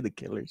didn't say the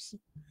Killers.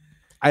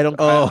 I don't.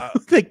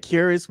 The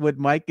Cure is what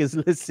Mike is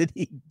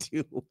listening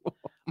to.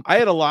 I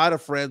had a lot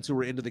of friends who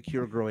were into The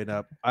Cure growing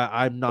up.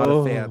 I'm not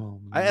a fan.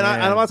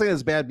 I'm not saying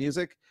it's bad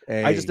music.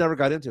 Hey, I just never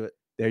got into it.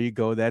 There you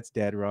go. That's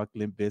dad rock.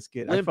 Limp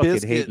Bizkit. I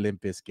fucking hate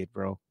Limp Bizkit,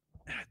 bro.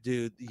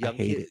 Dude,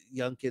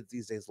 young kids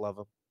these days love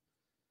them.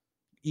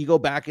 You go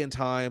back in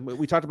time.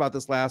 We talked about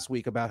this last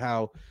week about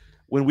how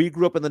when we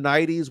grew up in the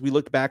 90s, we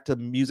looked back to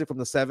music from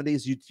the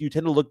 70s. You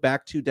tend to look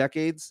back 2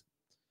 decades.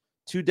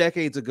 2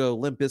 decades ago,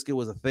 Limp Bizkit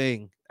was a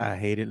thing. I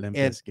hated Limp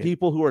Bizkit. And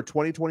people who are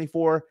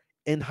 2024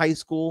 in high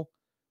school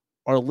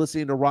are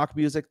listening to rock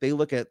music. They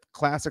look at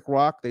classic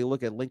rock. They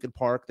look at Linkin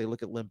Park. They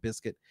look at Limp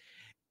Bizkit.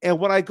 And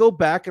when I go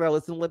back and I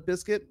listen to Limp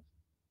Bizkit,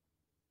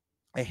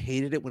 I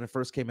hated it when it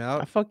first came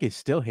out. I fucking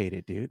still hate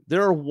it, dude.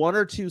 There are 1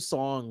 or 2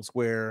 songs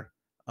where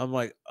I'm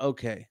like,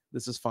 okay,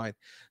 this is fine.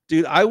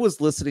 Dude, I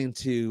was listening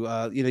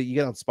to, you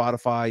get on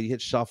Spotify, you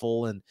hit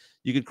shuffle, and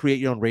you can create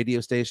your own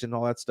radio station and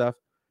all that stuff.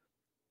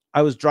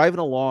 I was driving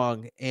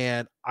along,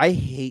 and I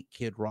hate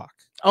Kid Rock.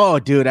 Oh,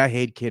 dude, I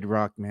hate Kid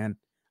Rock, man.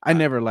 I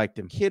never liked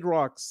him. Kid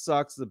Rock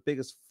sucks. The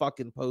biggest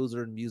fucking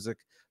poser in music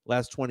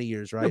last 20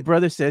 years, right? My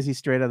brother says he's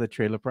straight out of the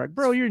trailer park.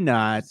 Bro, you're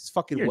not. He's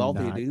fucking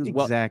wealthy, not. dude.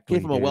 Exactly.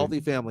 Came from a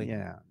wealthy family.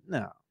 Yeah,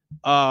 no.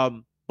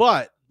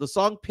 But the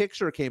song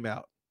Picture came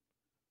out.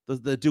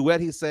 The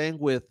duet he sang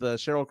with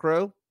Sheryl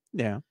Crow.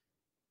 Yeah.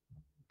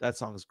 That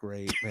song's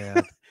great,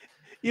 man.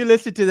 You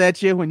listen to that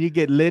shit when you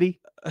get litty?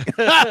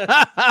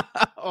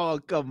 Oh,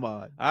 come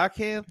on. I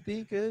can't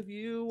think of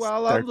you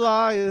while I'm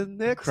lying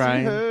next to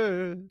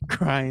her.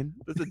 Crying.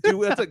 It's a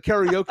duet. It's a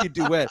karaoke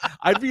duet.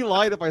 I'd be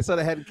lying if I said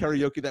I had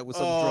karaoke that was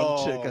some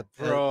drunk chick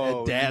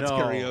at dad's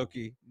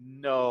karaoke.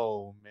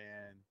 No,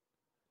 man.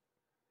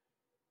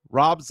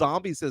 Rob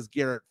Zombie says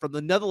Garrett from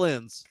the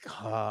Netherlands.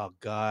 Oh,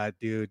 God,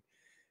 dude.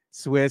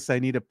 Swiss, I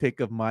need a pic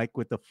of Mike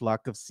with a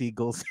flock of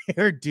seagulls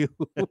hairdo.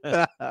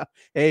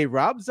 Hey,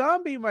 Rob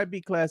Zombie might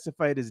be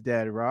classified as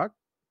dad rock.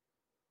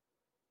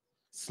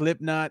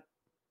 Slipknot.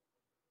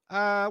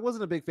 I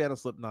wasn't a big fan of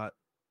Slipknot.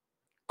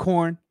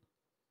 Korn.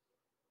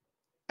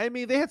 I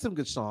mean, they had some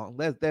good songs.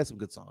 They had some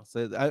good songs.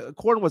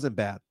 Korn wasn't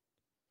bad.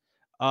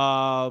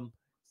 Talking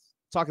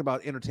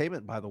about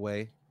entertainment, by the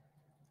way.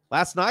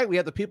 Last night, we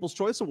had the People's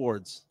Choice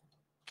Awards.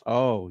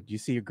 Oh, do you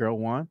see your girl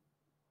won?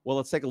 Well,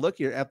 let's take a look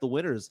here at the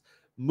winners.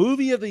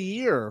 Movie of the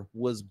year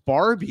was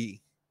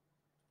Barbie.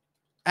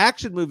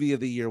 Action movie of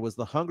the year was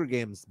The Hunger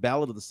Games,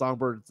 Ballad of the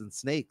Songbirds and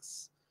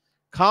Snakes.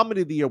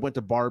 Comedy of the year went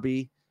to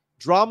Barbie.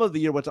 Drama of the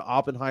year went to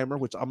Oppenheimer,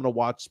 which I'm going to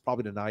watch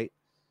probably tonight.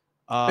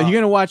 You're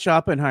going to watch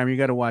Oppenheimer. You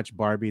got to watch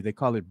Barbie. They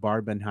call it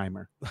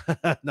Barbenheimer.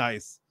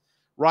 Nice.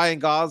 Ryan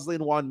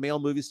Gosling won male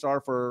movie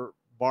star for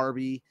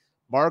Barbie.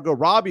 Margot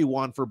Robbie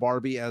won for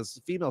Barbie as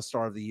female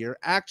star of the year.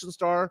 Action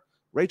star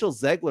Rachel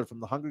Zegler from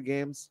The Hunger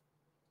Games.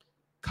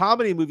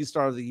 Comedy movie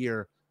star of the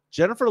year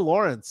Jennifer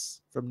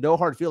Lawrence from No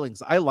Hard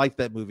Feelings. I like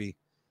that movie.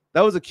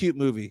 That was a cute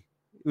movie.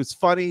 It was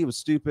funny. It was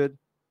stupid.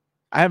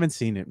 I haven't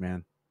seen it,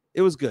 man.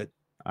 It was good.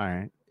 All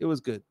right. It was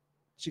good.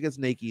 She gets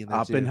naked in there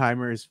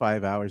Oppenheimer is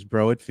 5 hours,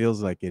 bro. It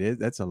feels like it is.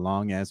 That's a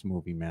long ass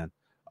movie, man.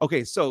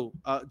 Okay, so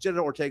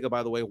Jenna Ortega,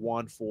 by the way,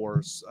 won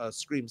for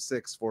Scream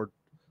 6 for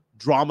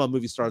drama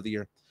movie star of the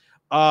year.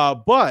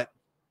 But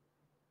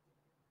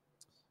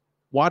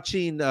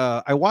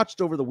I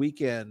watched over the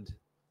weekend.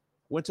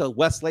 Went to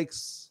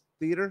Westlake's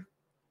Theater.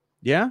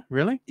 Yeah,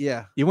 really?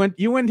 Yeah. You went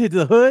to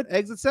the hood?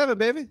 Exit 7,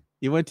 baby.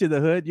 You went to the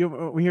hood?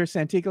 You here,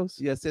 Santikos?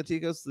 Yeah,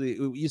 Santikos. It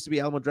used to be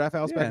Alamo Draft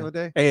House back in the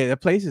day. Hey, the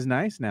place is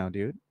nice now,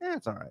 dude. Yeah,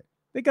 it's all right.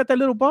 They got that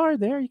little bar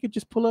there. You could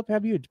just pull up,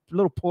 have you a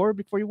little pour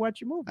before you watch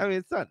your movie. I mean,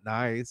 it's not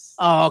nice.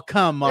 Oh,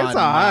 come on. It's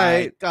all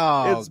right.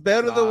 Oh, it's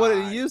better than what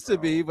it used to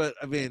be, but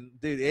I mean,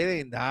 dude, it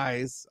ain't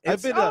nice.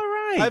 I've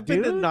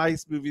been to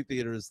nice movie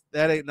theaters.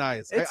 That ain't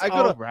nice. It's I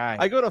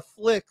go to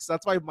Flicks.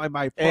 That's my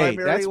primary Hey,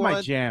 that's one.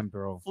 my jam,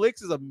 bro.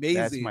 Flicks is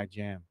amazing. That's my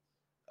jam.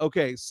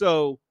 Okay,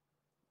 so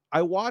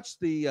I watched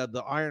the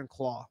Iron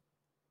Claw.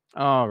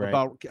 All right.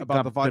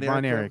 About the Von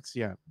Erichs,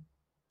 yeah.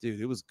 Dude,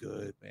 it was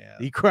good, man.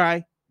 You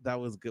cry? That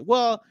was good.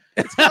 Well,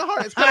 it's kind of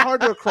hard. It's kind of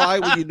hard to cry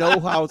when you know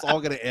how it's all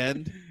going to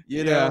end,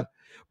 you know.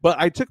 But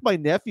I took my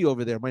nephew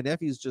over there. My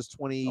nephew's just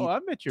 20. Oh, I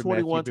met your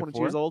 21, nephew 22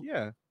 years old.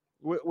 Yeah.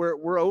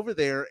 We're over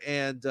there,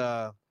 and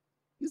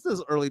he's in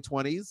his early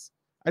 20s.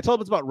 I told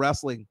him it's about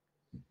wrestling,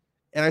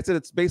 and I said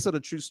it's based on a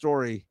true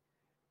story.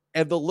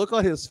 And the look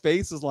on his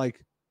face is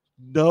like,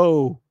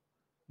 no,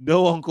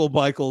 Uncle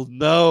Michael,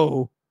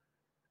 no.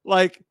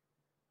 Like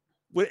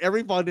when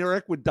every Von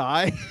Erich would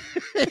die,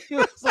 he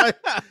was like,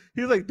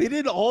 they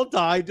didn't all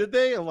die, did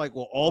they? I'm like,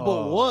 well, all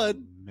but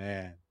one.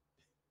 Man,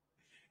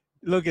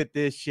 look at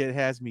this shit.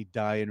 Has me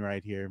dying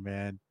right here,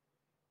 man.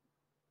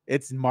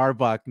 It's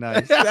Marbach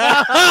nice.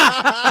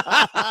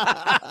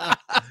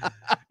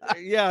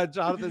 Yeah,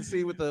 Jonathan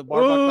C with the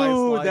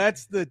Marbach nice.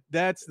 That's the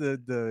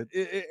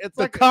it's the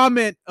like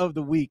comment of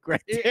the week,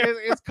 right there.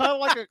 It's kind of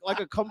like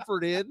a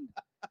Comfort Inn.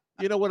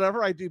 You know,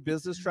 whenever I do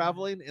business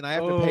traveling and I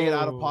have to pay it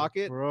out of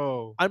pocket,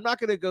 bro, I'm not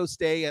going to go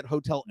stay at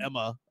Hotel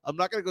Emma. I'm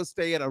not going to go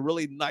stay at a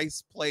really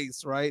nice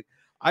place, right?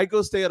 I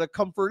go stay at a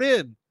Comfort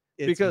Inn.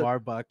 Because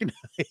Marbach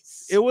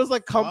nice. It was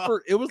like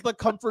comfort. It was the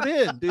Comfort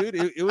Inn, dude.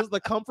 It was the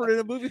Comfort Inn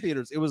of movie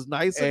theaters. It was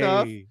nice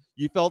enough.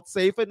 You felt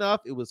safe enough.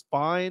 It was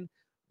fine.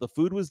 The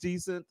food was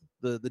decent.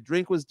 The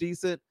drink was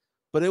decent.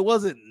 But it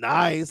wasn't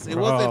nice. It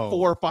wasn't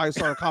 4 or 5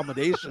 star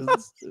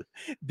accommodations.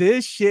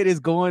 This shit is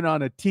going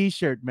on a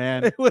t-shirt,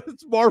 man.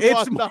 It's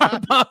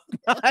Marbach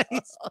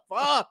nice.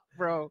 Fuck,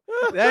 bro.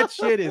 That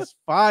shit is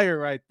fire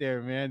right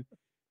there, man.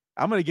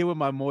 I'm going to get with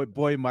my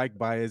boy Mike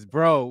Baez.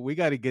 Bro, we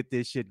got to get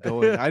this shit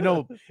going. I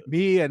know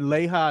me and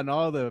Leha and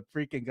all the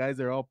freaking guys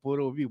that are all put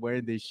will be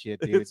wearing this shit,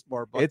 dude. It's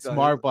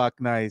Marbach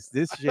nice.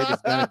 This shit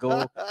is going to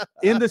go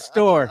in the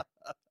store.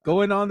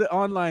 Going on the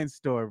online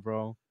store,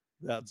 bro.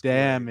 That's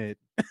damn great.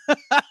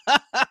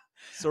 It.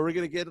 So we're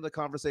gonna get into the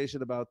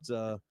conversation about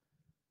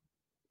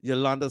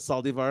Yolanda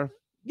Saldivar.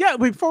 Yeah,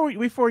 before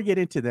we get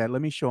into that, let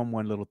me show them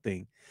one little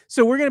thing.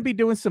 So we're gonna be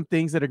doing some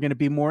things that are gonna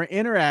be more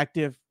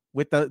interactive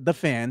with the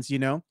fans, you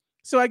know.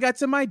 So I got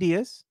some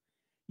ideas,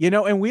 you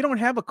know, and we don't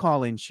have a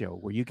call-in show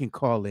where you can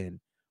call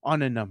in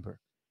on a number.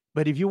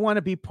 But if you want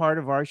to be part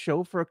of our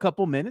show for a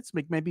couple minutes,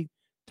 maybe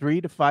 3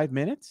 to 5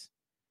 minutes,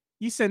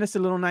 you send us a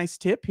little nice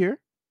tip here.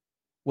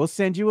 We'll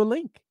send you a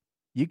link.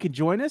 You can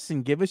join us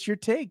and give us your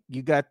take.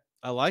 You got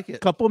I like it. A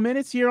couple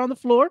minutes here on the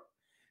floor.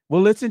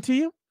 We'll listen to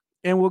you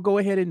and we'll go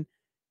ahead and,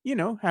 you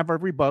know, have our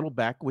rebuttal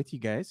back with you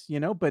guys, you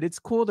know, but it's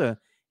cool to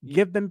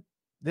give them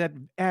that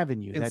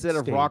avenue. Instead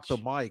of rock the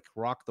mic,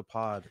 rock the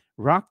pod.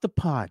 Rock the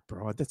pod,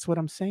 bro. That's what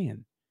I'm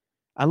saying.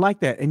 I like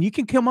that. And you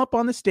can come up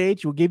on the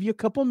stage. We'll give you a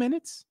couple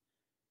minutes.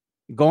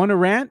 Go on a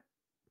rant.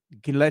 You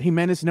can let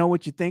Jimenez know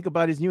what you think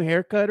about his new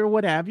haircut or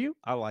what have you.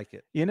 I like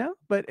it. You know,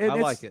 but I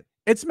like it.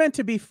 It's meant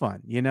to be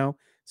fun, you know.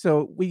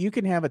 So you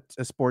can have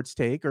a sports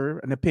take or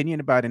an opinion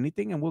about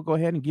anything, and we'll go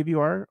ahead and give you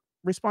our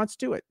response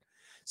to it.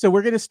 So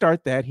we're going to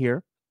start that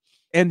here.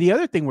 And the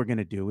other thing we're going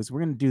to do is we're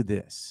going to do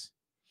this.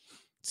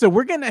 So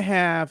we're going to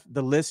have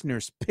the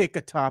listeners pick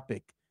a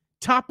topic.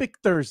 Topic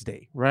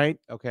Thursday, right?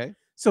 Okay.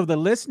 So the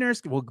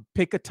listeners will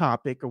pick a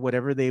topic or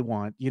whatever they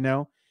want, you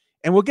know,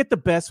 and we'll get the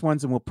best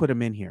ones and we'll put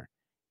them in here.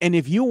 And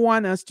if you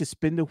want us to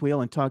spin the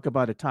wheel and talk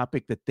about a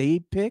topic that they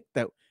picked,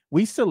 that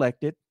we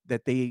selected,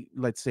 that they,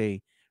 let's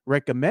say,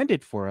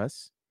 recommended for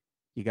us,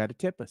 you got to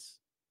tip us.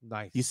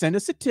 Nice. You send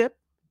us a tip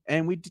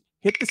and we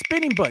hit the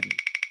spinning button.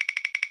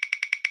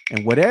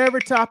 And whatever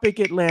topic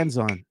it lands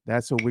on,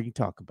 that's what we can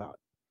talk about.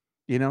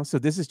 You know, so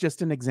this is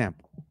just an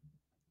example.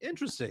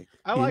 Interesting.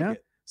 I like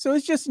it. So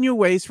it's just new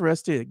ways for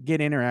us to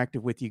get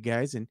interactive with you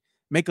guys and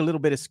make a little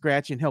bit of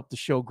scratch and help the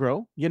show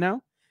grow, you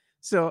know?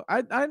 So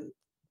I'm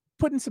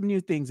putting some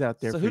new things out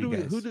there. So who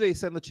do they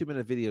send the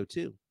 2-minute video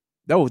to?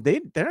 No, they're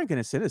not going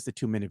to send us the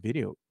 2-minute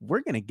video. We're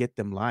going to get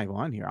them live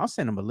on here. I'll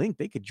send them a link.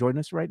 They could join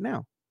us right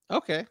now.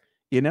 Okay.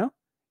 You know,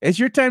 it's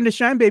your time to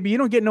shine, baby. You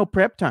don't get no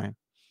prep time.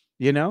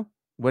 You know,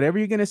 whatever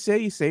you're going to say,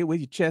 you say it with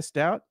your chest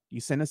out. You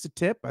send us a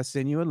tip. I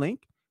send you a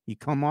link. You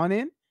come on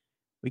in.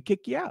 We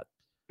kick you out.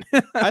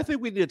 I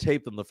think we need to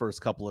tape them the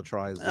first couple of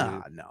tries.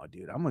 Ah, no,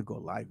 dude. I'm going to go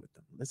live with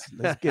them. Let's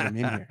get them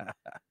in here.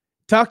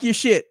 Talk your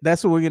shit.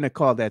 That's what we're going to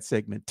call that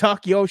segment.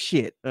 Talk your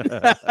shit.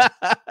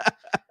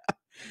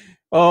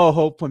 Oh,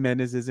 hope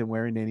Jimenez isn't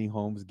wearing any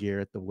Holmes gear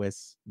at the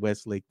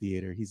Westlake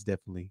Theater. He's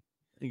definitely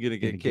You're gonna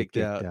get kicked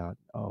out.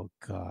 Oh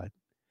God.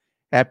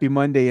 Happy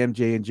Monday,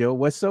 MJ and Joe.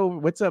 What's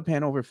up,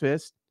 Hanover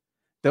Fist?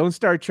 Don't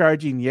start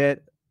charging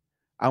yet.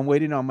 I'm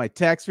waiting on my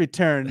tax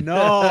return.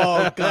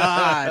 No,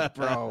 God,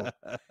 bro.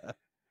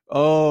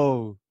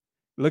 Oh,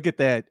 look at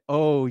that.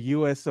 Oh,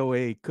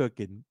 USOA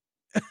cooking.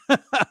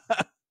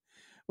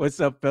 What's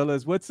up,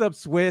 fellas? What's up,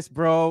 Swiss,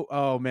 bro?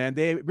 Oh, man.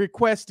 They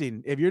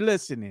requesting, if you're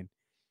listening,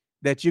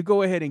 that you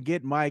go ahead and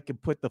get Mike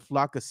and put the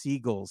flock of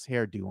seagulls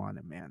hairdo on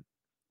him, man.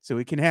 So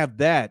we can have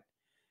that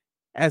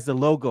as the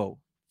logo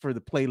for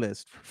the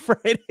playlist for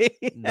Friday.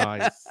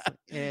 Nice.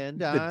 And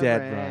The I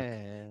dad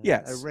ran. rock.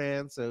 Yes. I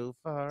ran so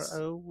far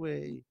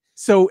away.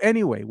 So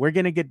anyway, we're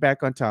going to get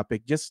back on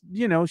topic. Just,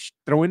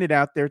 throwing it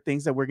out there,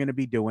 things that we're going to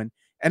be doing.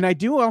 And I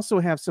do also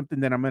have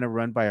something that I'm going to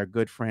run by our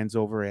good friends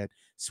over at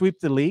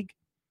Sweep the League,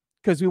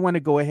 because we want to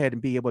go ahead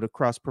and be able to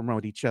cross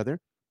promote each other.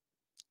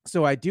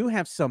 So I do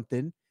have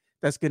something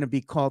that's going to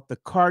be called the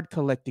Card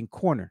Collecting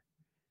Corner.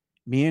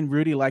 Me and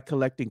Rudy like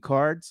collecting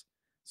cards.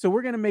 So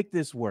we're going to make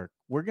this work.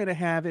 We're going to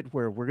have it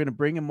where we're going to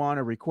bring him on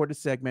or record a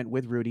segment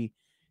with Rudy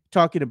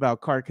talking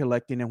about card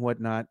collecting and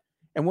whatnot.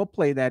 And we'll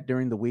play that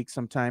during the week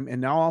sometime.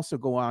 And I'll also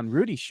go on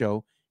Rudy's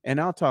show and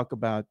I'll talk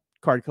about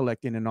card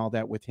collecting and all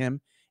that with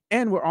him.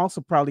 And we're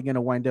also probably going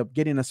to wind up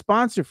getting a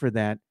sponsor for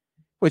that,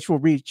 which will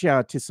reach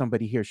out to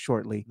somebody here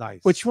shortly. Nice.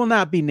 Which will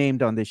not be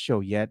named on this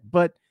show yet.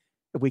 But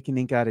if we can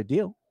ink out a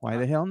deal, why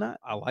the hell not?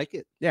 I like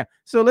it. Yeah.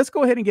 So let's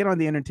go ahead and get on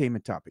the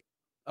entertainment topic.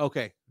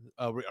 Okay.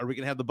 Are we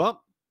going to have the bump?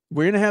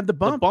 We're going to have the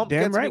bump.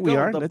 Damn right we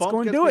are. Let's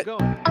go and do it.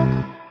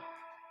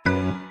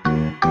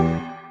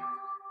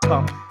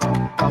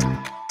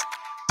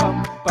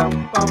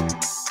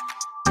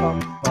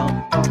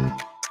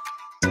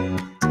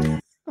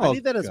 I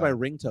need that as my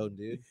ringtone,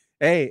 dude.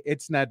 Hey,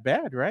 it's not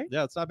bad, right?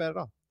 Yeah, it's not bad at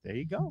all. There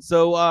you go.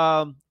 So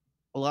a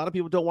lot of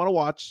people don't want to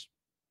watch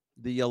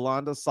the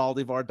Yolanda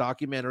Saldivar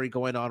documentary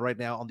going on right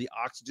now on the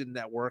Oxygen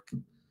Network.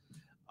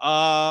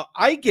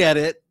 I get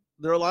it.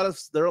 There are a lot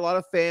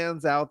of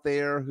fans out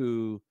there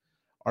who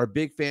are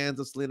big fans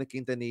of Selena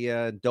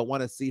Quintanilla and don't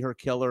want to see her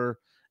killer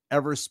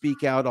ever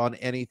speak out on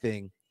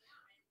anything.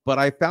 But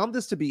I found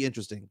this to be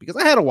interesting because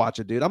I had to watch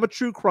it, dude. I'm a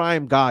true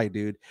crime guy,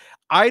 dude.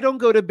 I don't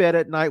go to bed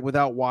at night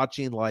without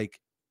watching like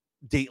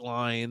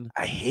Dateline.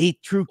 I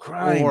hate true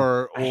crime.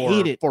 Or I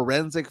hate it.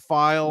 Forensic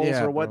Files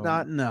or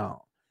whatnot. Bro.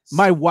 No.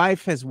 My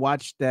wife has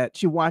watched that.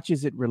 She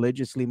watches it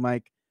religiously,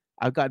 Mike.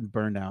 I've gotten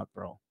burned out,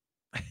 bro.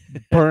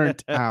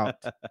 Burnt out.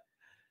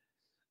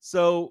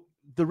 So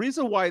the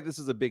reason why this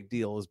is a big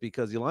deal is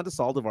because Yolanda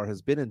Saldivar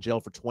has been in jail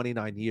for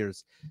 29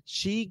 years.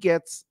 She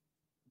gets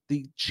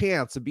the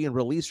chance of being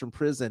released from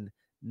prison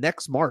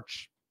next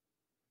March.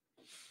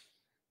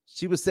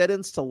 She was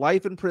sentenced to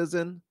life in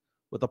prison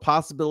with a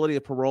possibility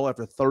of parole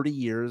after 30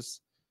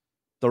 years.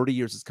 30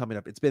 years is coming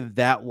up. It's been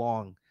that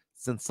long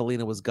since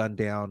Selena was gunned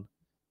down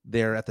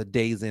there at the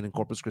Days Inn in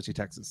Corpus Christi,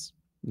 Texas.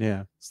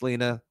 Yeah.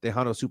 Selena,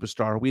 Tejano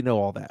superstar. We know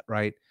all that,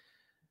 right?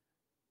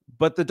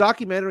 But the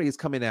documentary is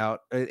coming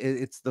out.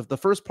 It's the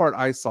first part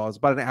I saw is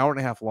about an hour and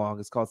a half long.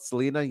 It's called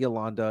Selena and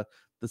Yolanda,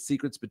 The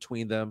Secrets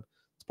Between Them.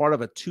 It's part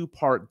of a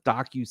 2-part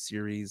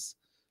docu-series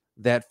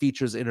that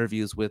features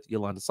interviews with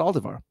Yolanda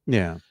Saldivar.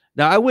 Yeah.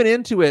 Now, I went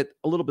into it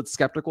a little bit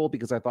skeptical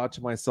because I thought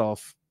to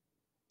myself,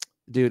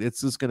 dude,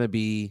 it's just going to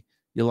be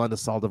Yolanda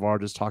Saldivar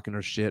just talking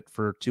her shit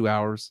for 2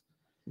 hours.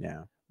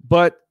 Yeah.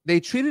 But they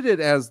treated it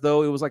as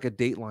though it was like a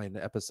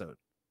Dateline episode.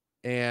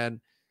 And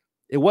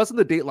it wasn't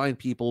the Dateline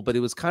people, but it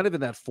was kind of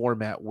in that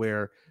format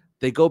where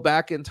they go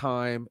back in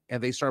time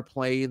and they start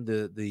playing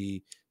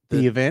the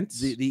events.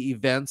 The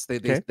events.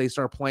 They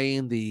start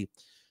playing the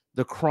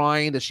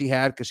crying that she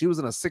had because she was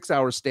in a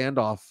 6-hour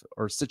standoff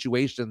or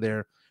situation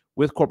there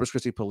with Corpus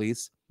Christi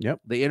police. Yep.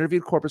 They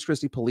interviewed Corpus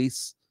Christi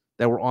police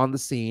that were on the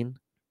scene,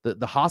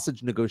 the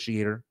hostage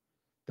negotiator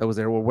that was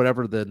there, or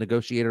whatever the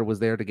negotiator was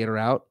there to get her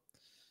out.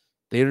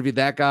 They interviewed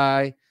that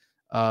guy.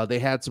 They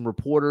had some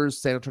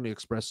reporters, San Antonio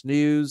Express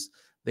News.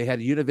 They had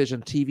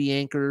Univision TV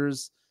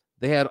anchors.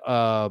 They had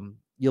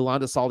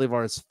Yolanda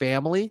Saldivar's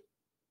family.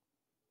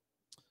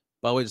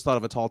 By the way, just thought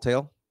of a tall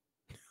tale.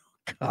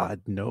 God,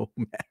 no,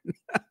 man.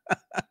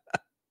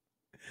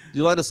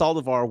 Yolanda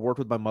Saldivar worked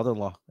with my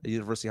mother-in-law at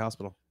University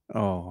Hospital.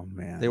 Oh,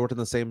 man. They worked in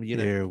the same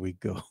unit. There we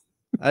go.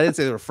 I didn't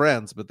say they were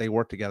friends, but they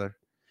worked together.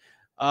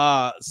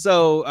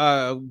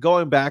 So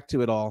going back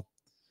to it all,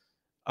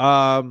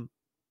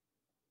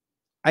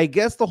 I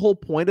guess the whole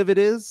point of it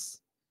is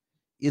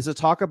to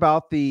talk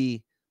about the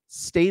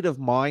state of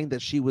mind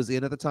that she was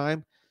in at the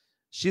time.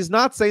 She's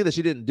not saying that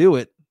she didn't do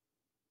it,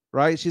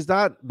 right?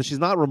 But she's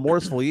not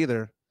remorseful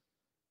either.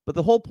 But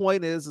the whole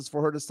point is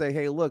for her to say,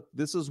 hey, look,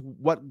 this is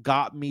what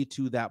got me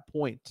to that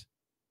point.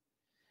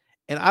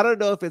 And I don't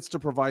know if it's to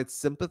provide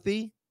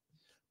sympathy,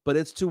 but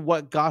it's to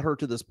what got her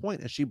to this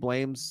point. And she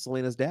blames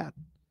Selena's dad.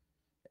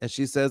 And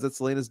she says that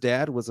Selena's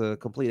dad was a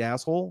complete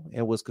asshole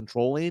and was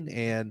controlling,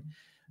 and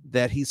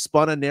that he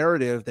spun a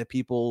narrative that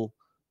people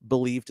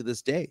believe to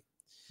this day.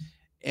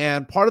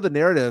 And part of the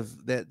narrative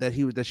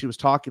that she was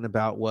talking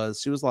about was,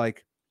 she was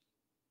like,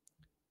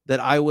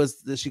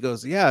 she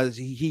goes, yeah,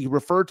 he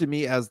referred to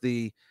me as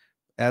the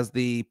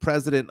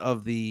president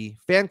of the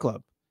fan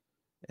club.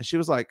 And she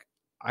was like,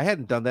 I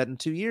hadn't done that in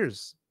 2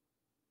 years.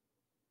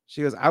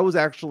 She goes, I was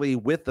actually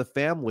with the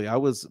family. I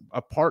was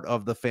a part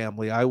of the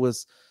family. I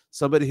was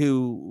somebody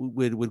who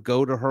would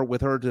go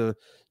with her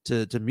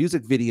to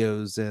music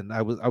videos, and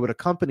I would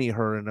accompany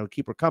her, and I would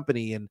keep her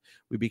company, and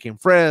we became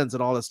friends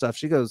and all that stuff.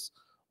 She goes,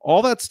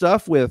 all that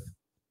stuff with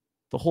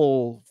the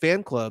whole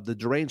fan club, the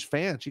deranged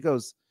fan, she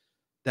goes,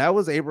 that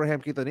was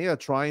Abraham Quintanilla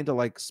trying to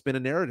like spin a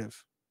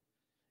narrative.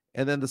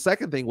 And then the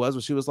second thing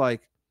was she was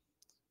like,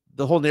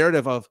 the whole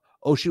narrative of,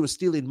 oh, she was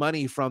stealing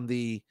money from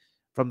them,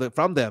 from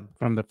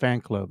the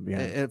fan club. Yeah.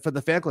 And from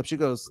the fan club. She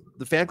goes,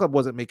 the fan club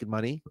wasn't making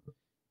money.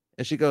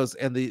 And she goes,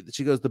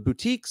 the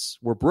boutiques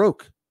were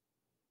broke.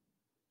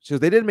 She goes,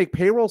 they didn't make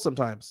payroll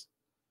sometimes.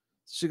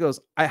 She goes,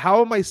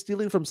 how am I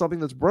stealing from something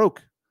that's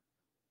broke?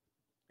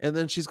 And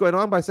then she's going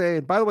on by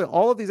saying, by the way,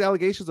 all of these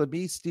allegations of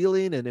me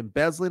stealing and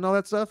embezzling and all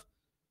that stuff,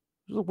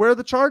 where are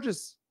the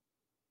charges?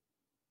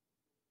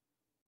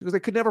 Because they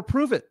could never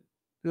prove it.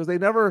 Because they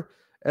never,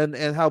 and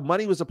how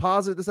money was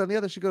deposited, this and the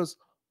other. She goes,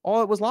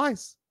 all it was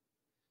lies.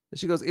 And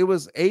she goes, it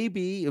was not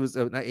AB, it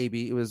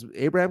was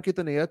Abraham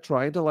Quintanilla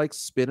trying to like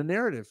spin a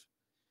narrative.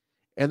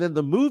 And then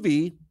the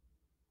movie,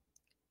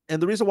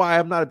 and the reason why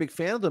I'm not a big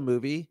fan of the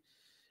movie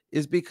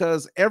is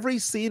because every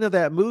scene of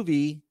that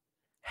movie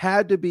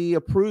had to be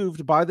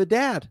approved by the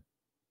dad.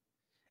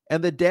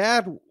 And the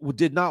dad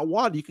did not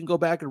want, you can go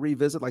back and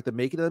revisit like the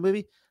making of the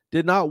movie,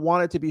 did not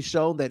want it to be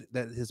shown that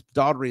his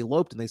daughter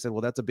eloped. And they said,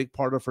 well, that's a big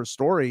part of her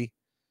story.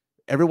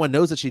 Everyone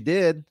knows that she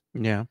did.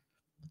 Yeah.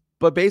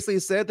 But basically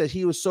said that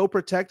he was so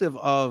protective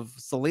of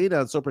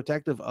Selena and so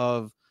protective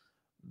of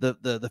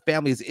the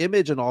family's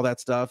image and all that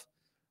stuff,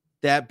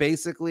 that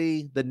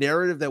basically the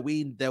narrative that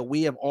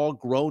we have all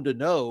grown to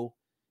know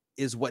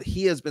is what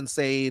he has been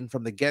saying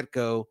from the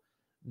get-go,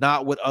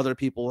 not what other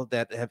people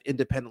that have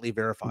independently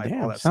verified.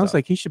 Damn, all that sounds stuff.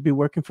 like he should be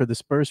working for the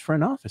Spurs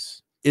front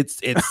office. It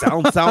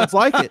sounds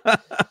like it.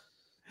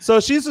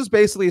 So she's just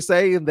basically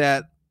saying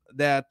that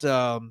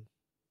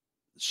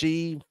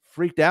she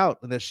freaked out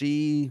and that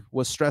she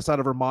was stressed out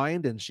of her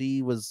mind, and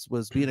she was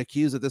being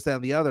accused of this, that,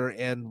 and the other,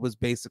 and was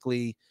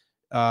basically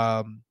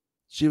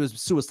she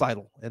was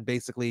suicidal, and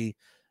basically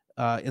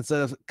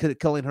instead of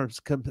killing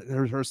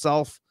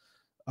herself,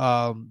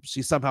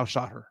 she somehow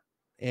shot her.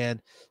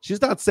 And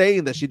she's not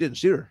saying that she didn't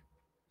shoot her.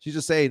 She's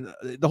just saying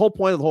the whole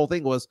point of the whole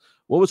thing was,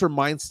 what was her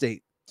mind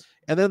state?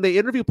 And then they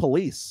interview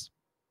police,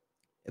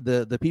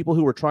 the people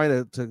who were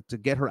trying to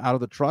get her out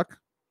of the truck.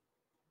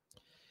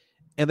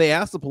 And they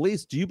asked the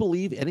police, do you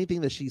believe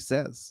anything that she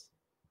says?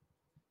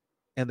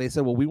 And they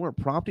said, well, we weren't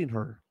prompting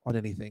her on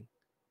anything.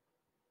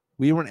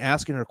 We weren't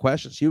asking her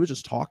questions. She was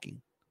just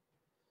talking.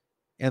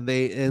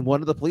 And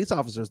one of the police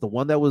officers, the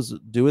one that was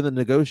doing the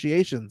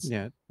negotiations,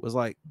 was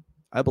like,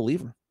 I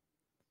believe her.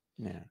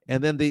 Yeah.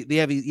 And then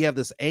you have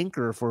this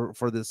anchor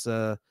for this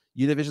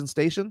Univision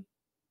station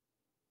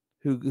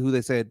who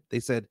they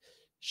said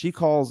she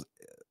calls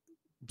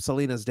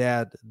Selena's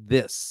dad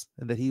this,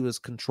 and that he was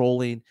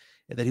controlling,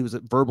 and that he was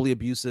verbally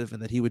abusive,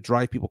 and that he would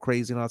drive people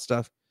crazy and all that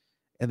stuff.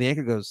 And the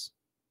anchor goes,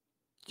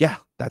 yeah,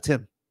 that's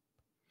him.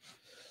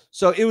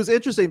 So it was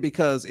interesting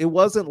because it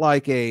wasn't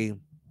like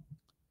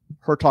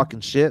her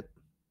talking shit.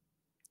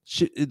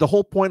 The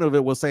whole point of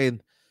it was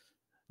saying,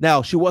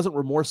 now she wasn't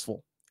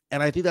remorseful.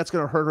 And I think that's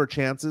going to hurt her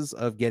chances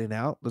of getting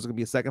out. There's going to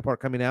be a second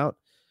part coming out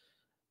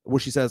where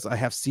she says, I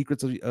have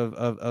secrets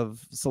of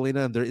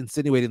Selena, and they're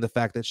insinuating the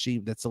fact that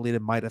Selena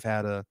might have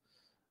had a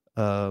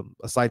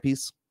side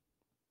piece,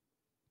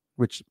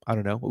 which I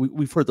don't know.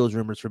 We've heard those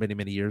rumors for many,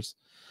 many years.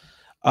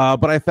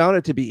 But I found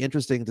it to be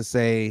interesting to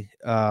say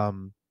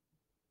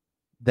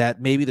that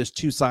maybe there's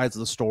two sides of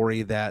the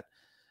story, that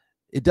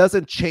it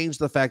doesn't change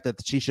the fact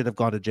that she should have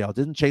gone to jail. It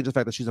didn't change the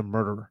fact that she's a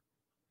murderer.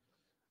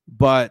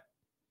 But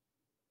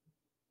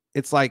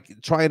it's like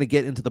trying to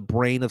get into the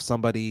brain of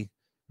somebody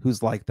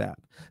who's like that.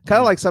 Kind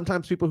of like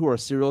sometimes people who are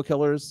serial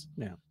killers,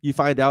 you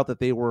find out that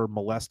they were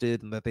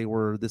molested and that they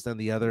were this and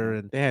the other,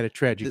 and they had a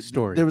tragic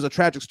story. There was a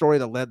tragic story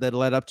that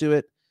led up to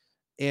it.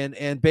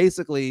 And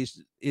basically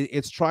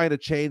it's trying to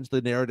change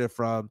the narrative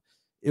from,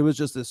 it was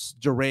just this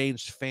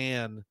deranged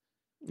fan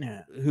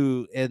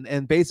who,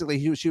 and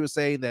basically she was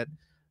saying that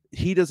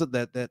he doesn't,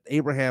 that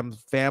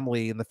Abraham's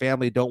family and the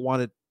family don't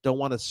want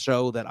to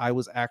show that I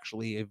was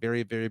actually a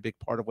very, very big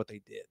part of what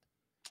they did.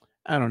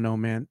 I don't know,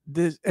 man.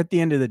 This, at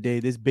the end of the day,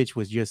 this bitch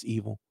was just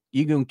evil.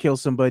 You gonna kill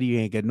somebody, you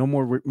ain't got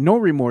no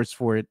remorse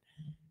for it.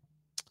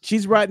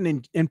 She's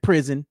rotting in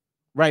prison.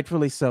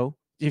 rightfully so.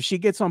 If she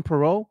gets on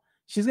parole,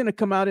 she's gonna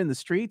come out in the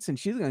streets and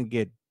she's gonna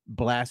get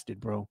blasted,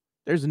 bro.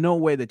 There's no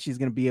way that she's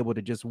gonna be able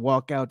to just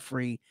walk out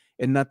free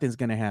and nothing's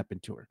gonna happen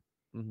to her.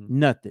 Mhm.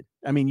 Nothing.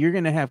 I mean, you're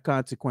gonna have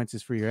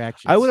consequences for your I would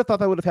actions. have thought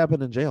that would have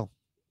happened in jail.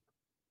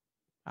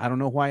 I don't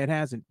know why it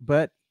hasn't,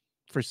 but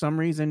for some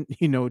reason,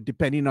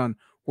 depending on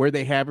where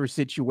they have her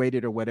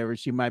situated or whatever,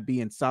 she might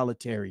be in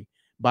solitary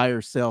by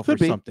herself or Could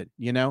be. something.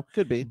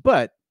 Could be.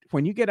 But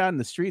when you get out in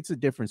the streets, it's a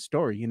different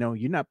story.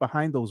 You're not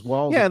behind those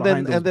walls or Yeah,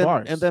 behind those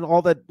bars. and then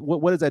all that.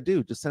 What does that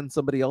do? Just send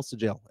somebody else to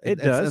jail. It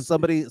And does.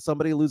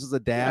 somebody loses a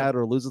dad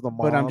or loses a mom.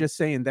 But I'm just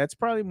saying that's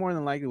probably more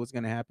than likely what's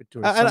going to happen to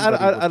her.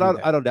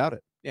 I don't doubt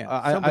it. Yeah,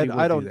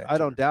 I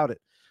don't doubt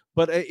it.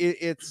 But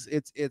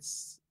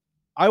it's.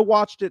 I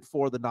watched it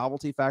for the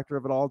novelty factor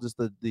of it all. Just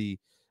the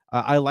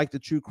I like the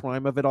true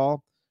crime of it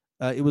all.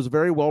 It was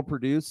very well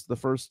produced. The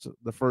first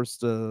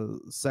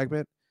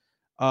segment.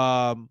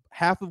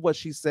 Half of what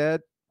she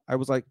said, I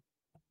was like,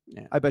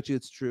 Yeah. I bet you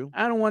it's true.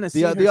 I don't want to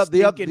see her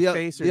stinking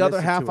face. The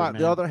other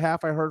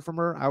half, I heard from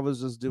her. I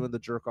was just doing the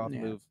jerk off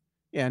move.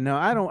 Yeah, no,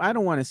 I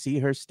don't want to see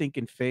her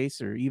stinking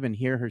face or even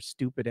hear her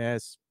stupid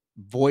ass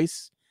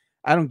voice.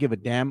 I don't give a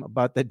damn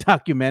about that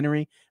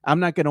documentary. I'm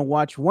not going to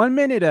watch 1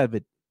 minute of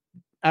it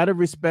out of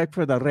respect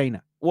for the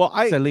reina. Well,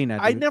 Selena,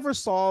 I dude. never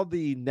saw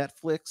the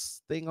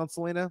Netflix thing on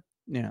Selena.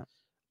 Yeah.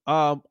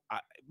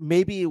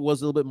 Maybe it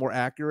was a little bit more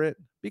accurate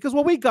because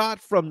what we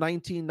got from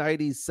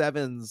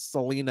 1997's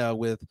Selena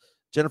with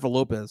Jennifer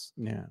Lopez,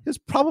 is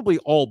probably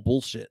all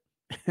bullshit.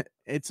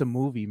 It's a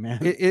movie, man.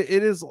 It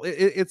is.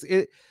 It's.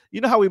 You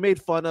know how we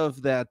made fun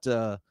of that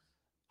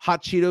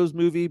Hot Cheetos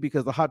movie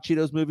because the Hot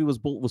Cheetos movie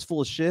was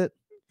full of shit.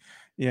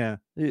 Yeah,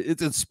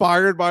 it's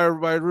inspired by a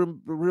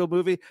real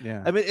movie.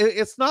 Yeah, I mean,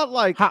 it's not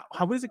like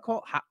how is it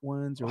called? Hot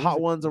Ones or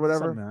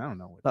whatever. I don't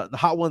know. The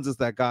Hot Ones is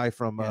that guy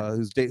from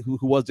who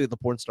was dating the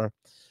porn star.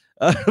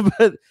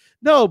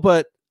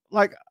 But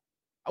like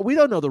we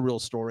don't know the real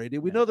story.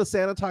 We know the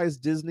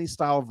sanitized Disney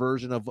style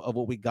version of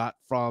what we got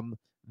from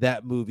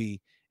that movie,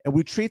 and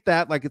we treat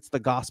that like it's the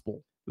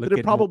gospel. But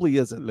it probably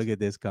isn't. Look at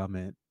this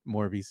comment.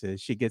 Morby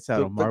says she gets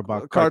out on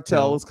Marbach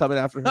cartel is coming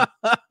after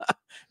her.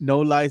 No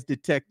lies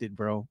detected,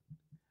 bro.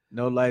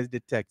 No lies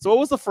detected. So what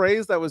was the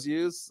phrase that was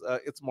used?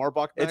 It's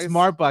Marbach nice. It's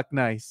Marbach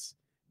nice.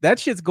 That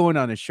shit's going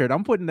on a shirt.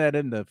 I'm putting that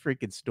in the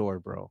freaking store,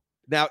 bro.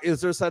 Now,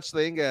 is there such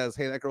thing as,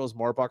 hey, that girl's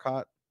Marbach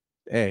hot?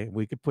 Hey,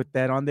 we could put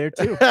that on there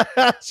too.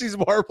 She's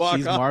Marbach.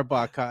 She's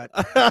Marbach hot.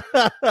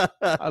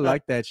 I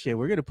like that shit.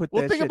 We're gonna put that.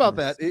 Well, think about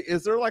that.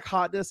 Is there like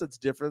hotness that's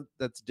different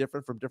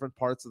from different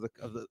parts of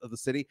the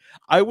city?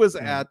 I was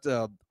at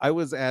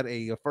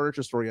a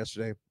furniture store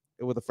yesterday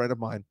with a friend of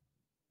mine,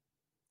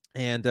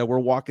 and we're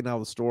walking out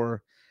of the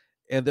store,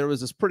 and there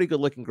was this pretty good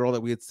looking girl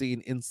that we had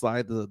seen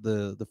inside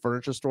the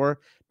furniture store.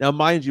 Now,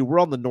 mind you, we're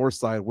on the north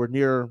side. We're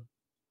near.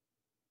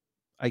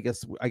 I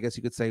guess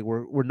you could say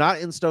we're not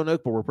in Stone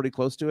Oak, but we're pretty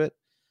close to it.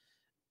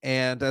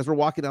 And as we're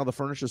walking out of the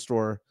furniture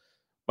store,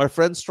 my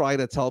friend's trying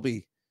to tell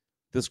me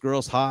this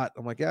girl's hot.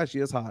 I'm like, yeah, she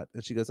is hot.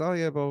 And she goes, oh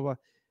yeah, blah blah blah.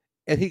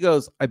 And he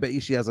goes, I bet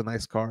you she has a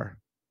nice car.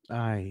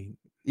 I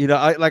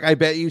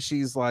bet you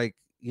she's like,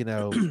 I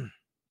don't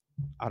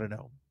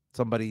know,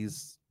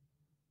 somebody's,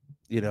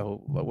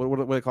 what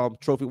do they call them,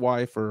 trophy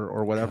wife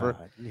or whatever.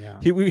 God, yeah.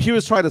 He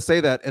was trying to say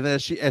that, and then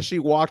as she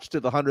walked to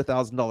the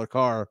 $100,000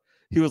 car.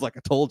 He was like, I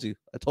told you.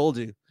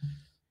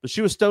 But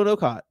she was Stone Oak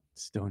hot.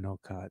 Stone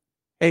Oak hot.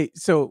 Hey,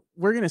 so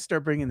we're going to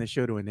start bringing the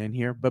show to an end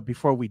here. But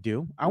before we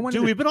do,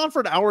 we've been on for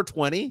an hour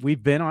 20.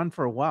 We've been on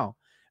for a while.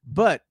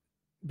 But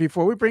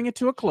before we bring it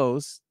to a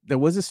close, there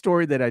was a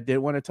story that I did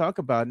want to talk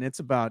about, and it's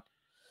about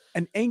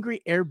an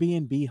angry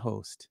Airbnb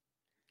host.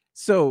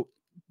 So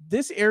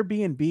this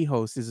Airbnb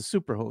host is a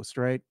super host,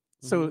 right?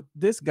 Mm-hmm. So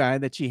this guy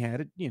that she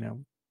had,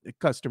 a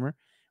customer,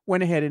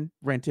 went ahead and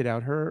rented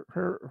out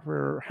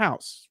her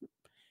house.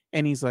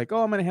 And he's like,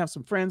 oh, I'm going to have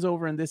some friends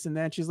over and this and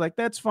that. She's like,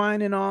 that's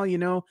fine and all,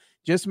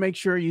 just make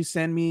sure you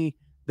send me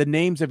the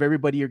names of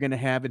everybody you're going to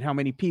have and how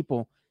many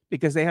people,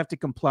 because they have to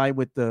comply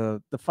with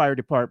the fire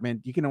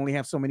department. You can only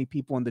have so many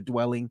people in the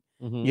dwelling,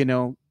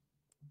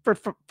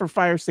 for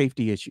fire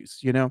safety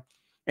issues,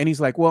 And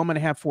he's like, well, I'm going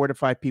to have 4 to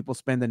 5 people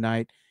spend the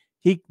night.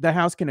 The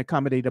house can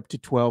accommodate up to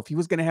 12. He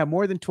was going to have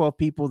more than 12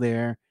 people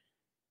there.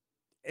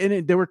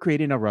 And they were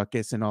creating a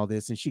ruckus and all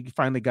this. And she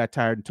finally got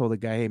tired and told the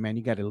guy, hey, man,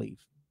 you got to leave,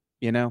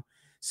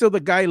 So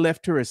the guy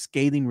left her a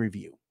scathing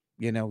review,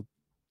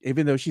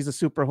 even though she's a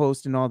super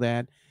host and all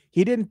that.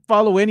 He didn't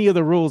follow any of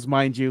the rules,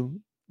 mind you,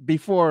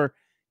 before,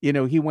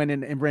 he went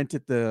in and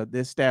rented the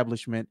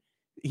establishment.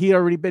 He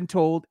already been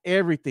told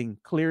everything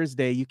clear as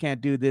day. You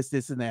can't do this,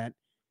 this, and that.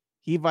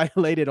 He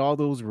violated all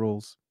those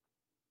rules.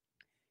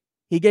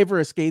 He gave her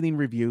a scathing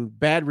review,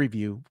 bad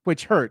review,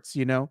 which hurts,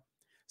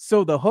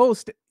 So the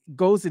host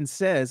goes and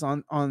says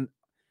on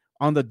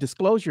the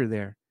disclosure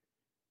there,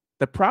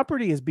 the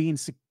property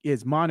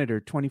is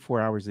monitored 24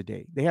 hours a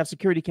day. They have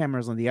security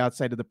cameras on the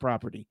outside of the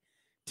property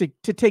to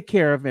take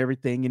care of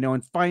everything,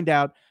 and find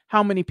out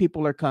how many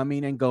people are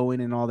coming and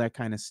going and all that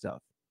kind of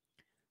stuff.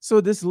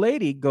 So this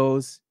lady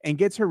goes and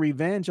gets her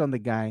revenge on the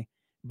guy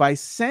by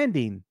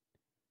sending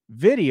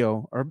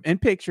video or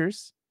and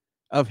pictures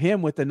of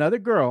him with another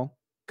girl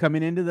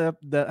coming into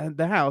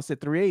the house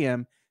at 3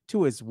 a.m.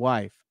 to his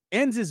wife,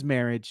 ends his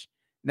marriage.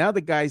 Now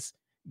the guy's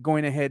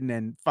going ahead and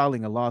then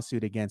filing a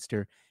lawsuit against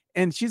her,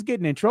 and she's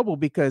getting in trouble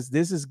because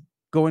this is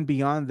going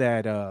beyond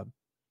that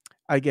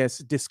I guess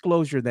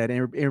disclosure that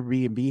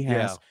Airbnb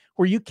Yeah. has,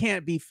 where you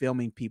can't be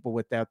filming people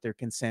without their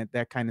consent,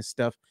 that kind of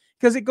stuff,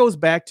 because it goes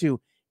back to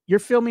you're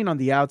filming on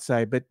the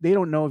outside, but they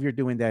don't know if you're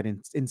doing that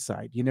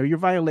inside. You know, you're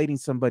violating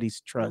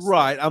somebody's trust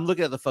Right. there. I'm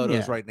looking at the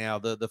photos Yeah. right now.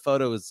 The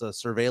photo is a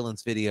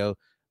surveillance video,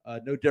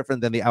 no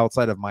different than the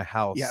outside of my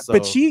house. Yeah,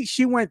 but So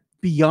she went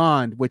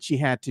beyond what she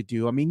had to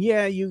do. I mean,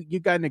 yeah, you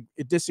got in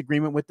a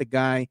disagreement with the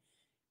guy.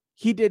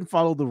 He didn't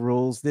follow the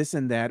rules, this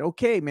and that.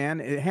 Okay, man,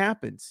 it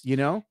happens, you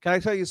know? can I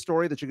tell you a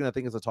story that you're gonna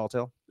think is a tall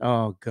tale?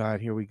 Oh God,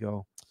 here we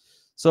go.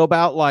 So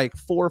about like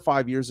 4 or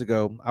 5 years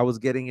ago, I was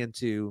getting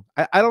into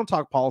I don't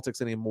talk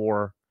politics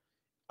anymore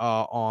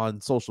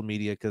on social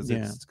media because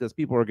Yeah.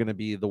 people are gonna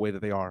be the way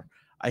that they are.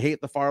 I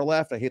hate the far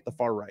left, I hate the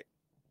far right.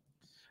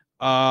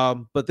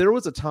 But there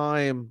was a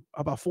time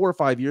about 4 or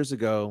 5 years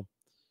ago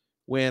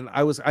when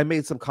I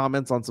made some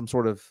comments on some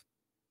sort of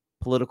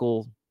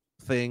political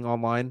thing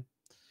online,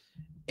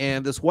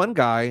 and this one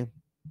guy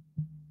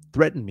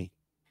threatened me.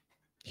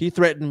 He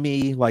threatened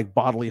me like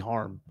bodily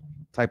harm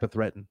type of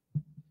threaten.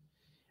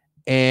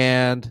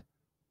 And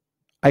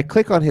I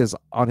click on his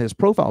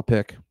profile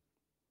pic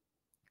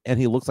and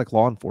he looks like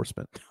law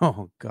enforcement.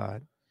 Oh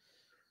God.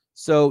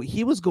 So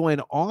he was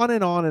going on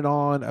and on and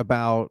on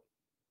about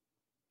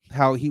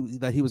how he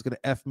was going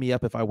to F me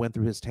up if I went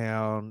through his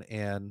town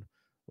and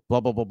blah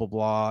blah blah blah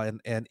blah,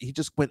 and he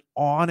just went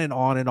on and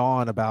on and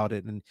on about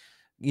it, and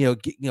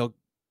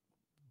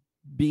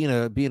being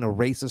a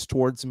racist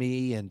towards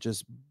me and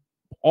just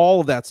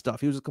all of that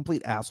stuff. He was a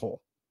complete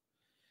asshole.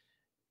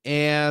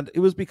 And it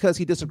was because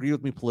he disagreed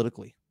with me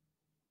politically,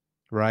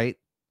 right?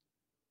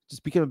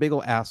 Just became a big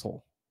old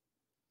asshole.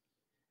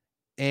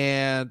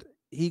 And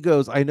he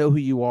goes, I know who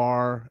you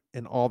are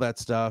and all that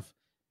stuff.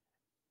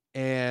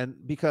 And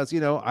because,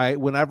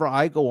 whenever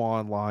I go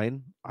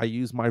online, I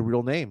use my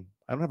real name.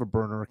 I don't have a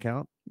burner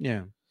account.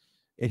 Yeah.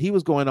 And he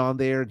was going on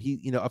there, and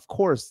he, of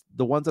course,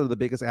 the ones that are the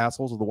biggest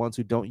assholes are the ones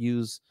who don't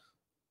use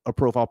a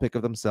profile pic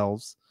of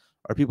themselves,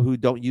 are people who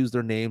don't use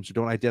their names or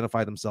don't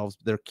identify themselves.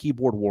 They're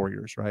keyboard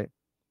warriors, right?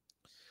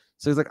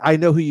 So he's like, I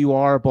know who you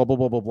are, blah, blah,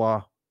 blah, blah,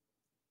 blah.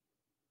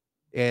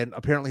 And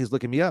apparently he's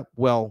looking me up.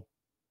 Well,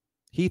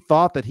 he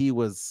thought that he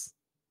was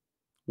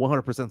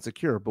 100%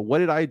 secure. But what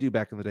did I do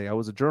back in the day? I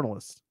was a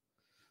journalist.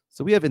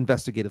 So we have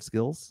investigative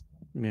skills.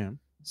 Yeah.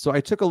 So I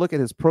took a look at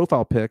his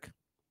profile pic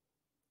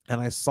and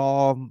I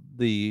saw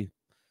the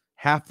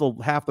half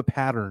the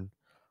pattern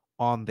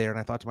on there. And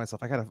I thought to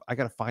myself, I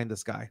gotta find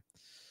this guy.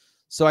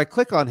 So I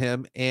click on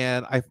him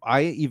and I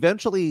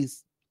eventually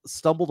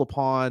stumbled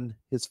upon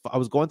I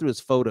was going through his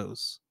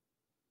photos,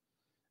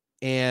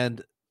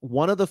 and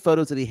one of the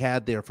photos that he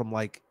had there from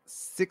like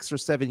 6 or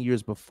 7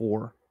 years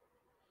before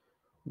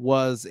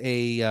was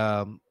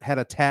had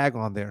a tag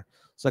on there.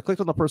 So I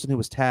clicked on the person who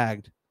was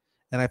tagged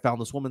and I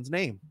found this woman's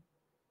name.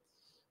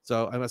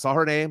 So I saw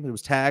her name, it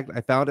was tagged,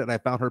 I found it, and I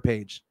found her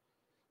page.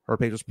 Her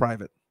page was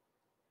private.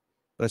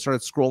 But I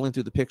started scrolling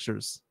through the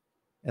pictures,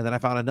 and then I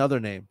found another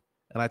name,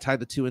 and I tied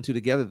the two and two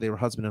together. They were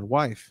husband and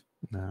wife.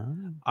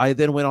 No. I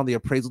then went on the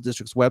appraisal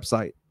district's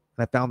website and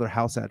I found their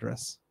house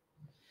address.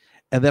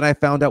 And then I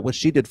found out what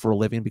she did for a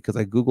living because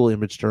I Google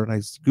imaged her and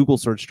I Google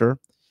searched her.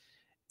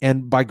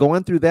 And by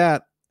going through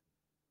that,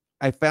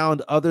 I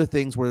found other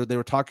things where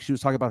she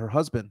was talking about her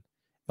husband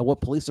and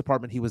what police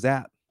department he was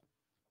at.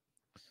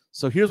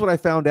 So here's what I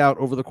found out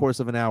over the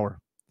course of an hour.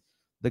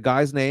 The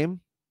guy's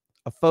name,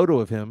 a photo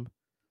of him,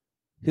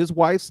 his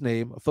wife's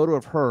name, a photo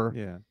of her.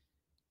 Yeah.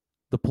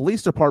 The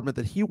police department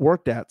that he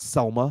worked at,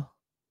 Selma,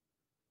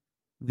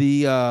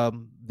 the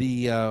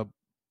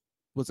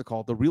what's it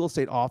called? The real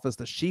estate office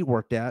that she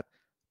worked at,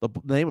 the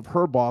name of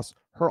her boss,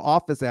 her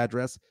office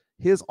address,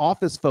 his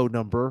office phone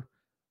number,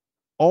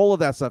 all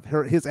of that stuff,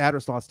 his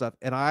address, all that stuff.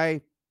 And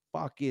I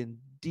fucking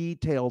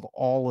detailed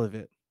all of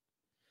it.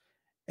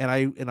 And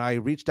I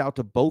reached out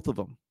to both of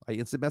them. I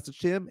instant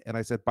messaged him and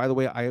I said, by the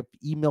way, I have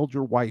emailed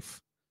your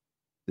wife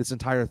this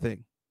entire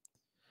thing.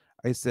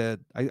 I said,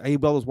 I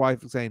emailed his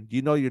wife saying, do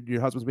you know your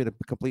husband's been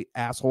a complete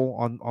asshole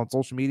on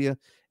social media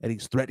and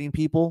he's threatening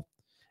people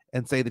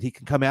and say that he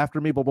can come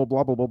after me, blah, blah,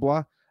 blah, blah, blah,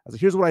 blah. I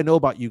said, here's what I know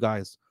about you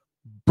guys.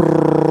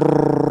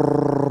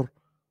 Brrr,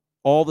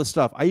 all the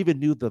stuff. I even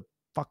knew the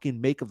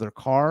fucking make of their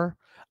car.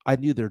 I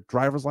knew their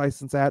driver's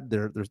license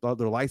their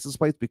license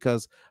plates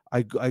because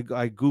I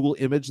Google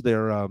image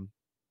their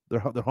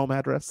home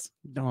address.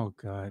 Oh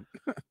God.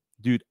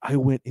 Dude, I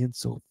went in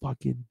so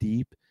fucking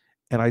deep.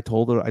 And I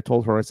told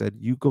her, I said,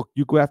 you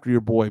go after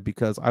your boy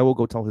because I will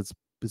go tell his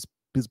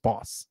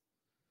boss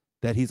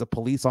that he's a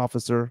police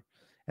officer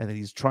and that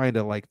he's trying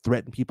to like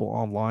threaten people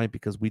online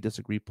because we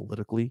disagree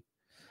politically.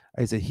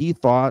 I said he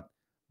thought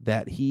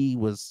that he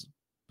was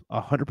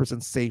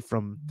 100% safe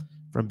from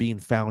being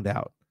found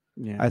out.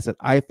 Yeah. I said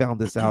I found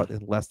this out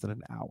in less than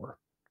an hour.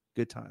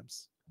 Good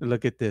times.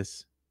 Look at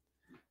this.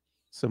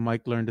 So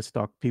Mike learned to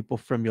stalk people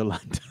from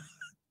Yolanda.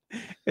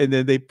 And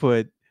then they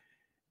put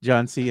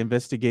John C.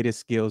 investigative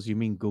skills. You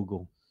mean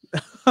Google?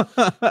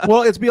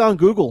 Well, it's beyond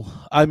Google.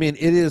 I mean,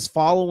 it is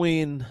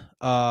following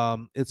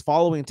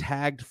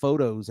tagged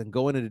photos and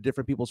going into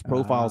different people's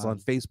profiles on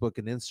Facebook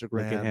and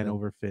Instagram. Look at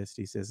Hanover Fist.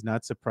 He says,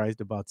 not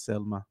surprised about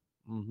Selma.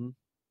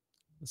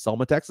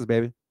 Selma, Texas,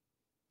 baby.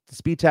 It's a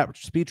speed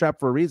trap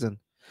for a reason.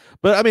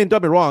 But I mean,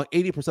 don't be wrong,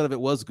 80% of it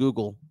was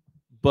Google,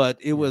 but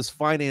it was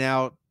finding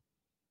out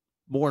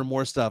more and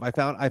more stuff. I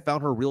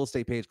found her real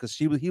estate page because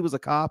he was a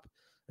cop,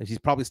 and she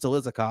probably still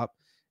is a cop,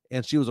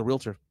 and she was a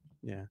realtor.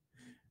 Yeah.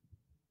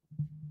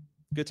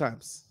 Good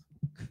times.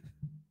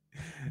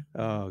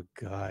 Oh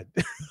God.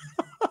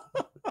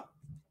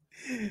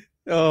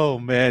 Oh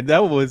man, that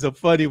was a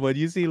funny one.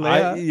 You see,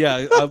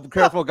 Leia? I'm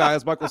careful,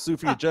 guys. Michael sue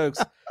for your jokes.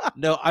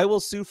 No, I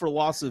will sue for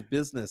loss of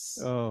business.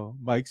 Oh,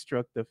 Mike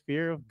struck the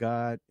fear of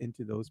God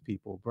into those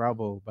people.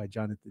 Bravo by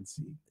Jonathan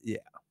C. Yeah.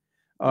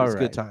 All right.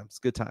 Good times.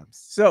 Good times.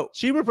 So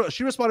she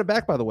responded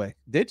back, by the way.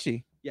 Did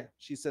she? Yeah.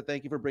 She said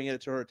thank you for bringing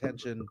it to her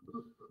attention,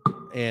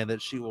 and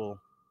that she will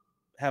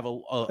have a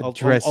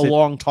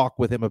long talk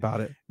with him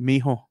about it.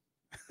 Mijo.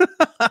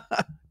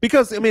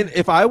 Because I mean,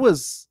 if I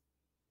was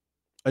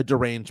a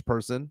deranged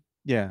person,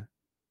 yeah,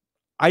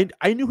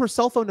 I knew her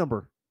cell phone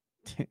number.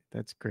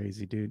 That's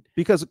crazy, dude.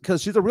 Because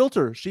she's a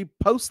realtor. She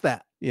posts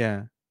that.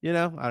 Yeah. You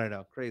know, I don't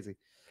know. Crazy.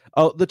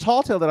 Oh, the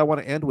tall tale that I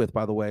want to end with,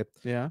 by the way.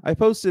 Yeah. I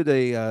posted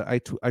I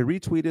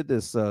retweeted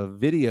this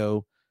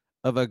video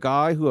of a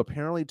guy who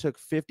apparently took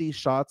 50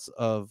 shots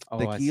of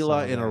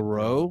tequila in a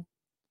row.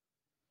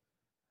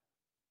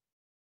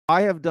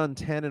 I have done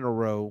 10 in a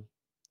row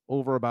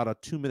over about a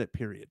 2-minute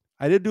period.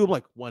 I did do them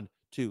like 1,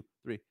 2,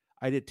 3.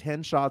 I did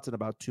 10 shots in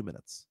about 2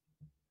 minutes.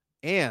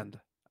 And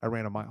I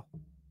ran a mile.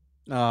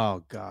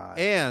 Oh, God.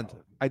 And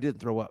I didn't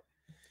throw up.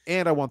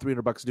 And I won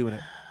 $300 doing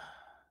it.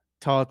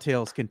 Tall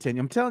tales continue.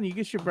 I'm telling you,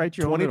 you should write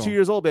your 22 own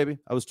years old, baby.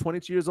 I was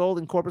 22 years old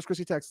in Corpus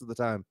Christi, Texas at the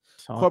time.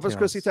 Corpus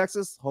Christi,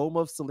 Texas, home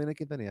of Selena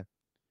Quintanilla.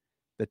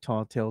 The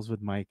Tall Tales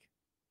with Mike.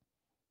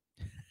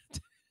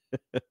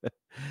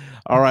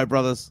 All right,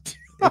 brothers.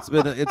 It's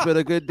been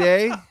a good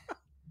day.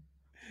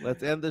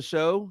 Let's end the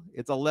show.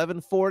 It's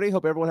 11:40.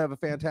 Hope everyone have a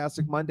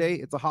fantastic Monday.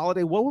 It's a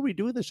holiday. What were we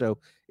doing the show?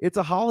 It's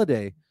a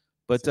holiday.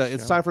 But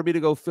it's time for me to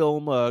go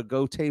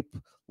go tape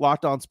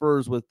Locked On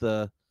Spurs with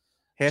Jeff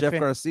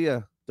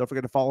Garcia. Don't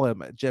forget to follow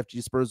him at Jeff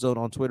G Spurs Zone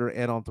on Twitter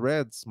and on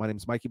Threads. My name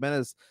is Mike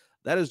Jimenez.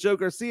 That is Joe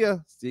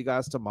Garcia. See you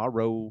guys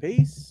tomorrow.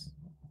 Peace.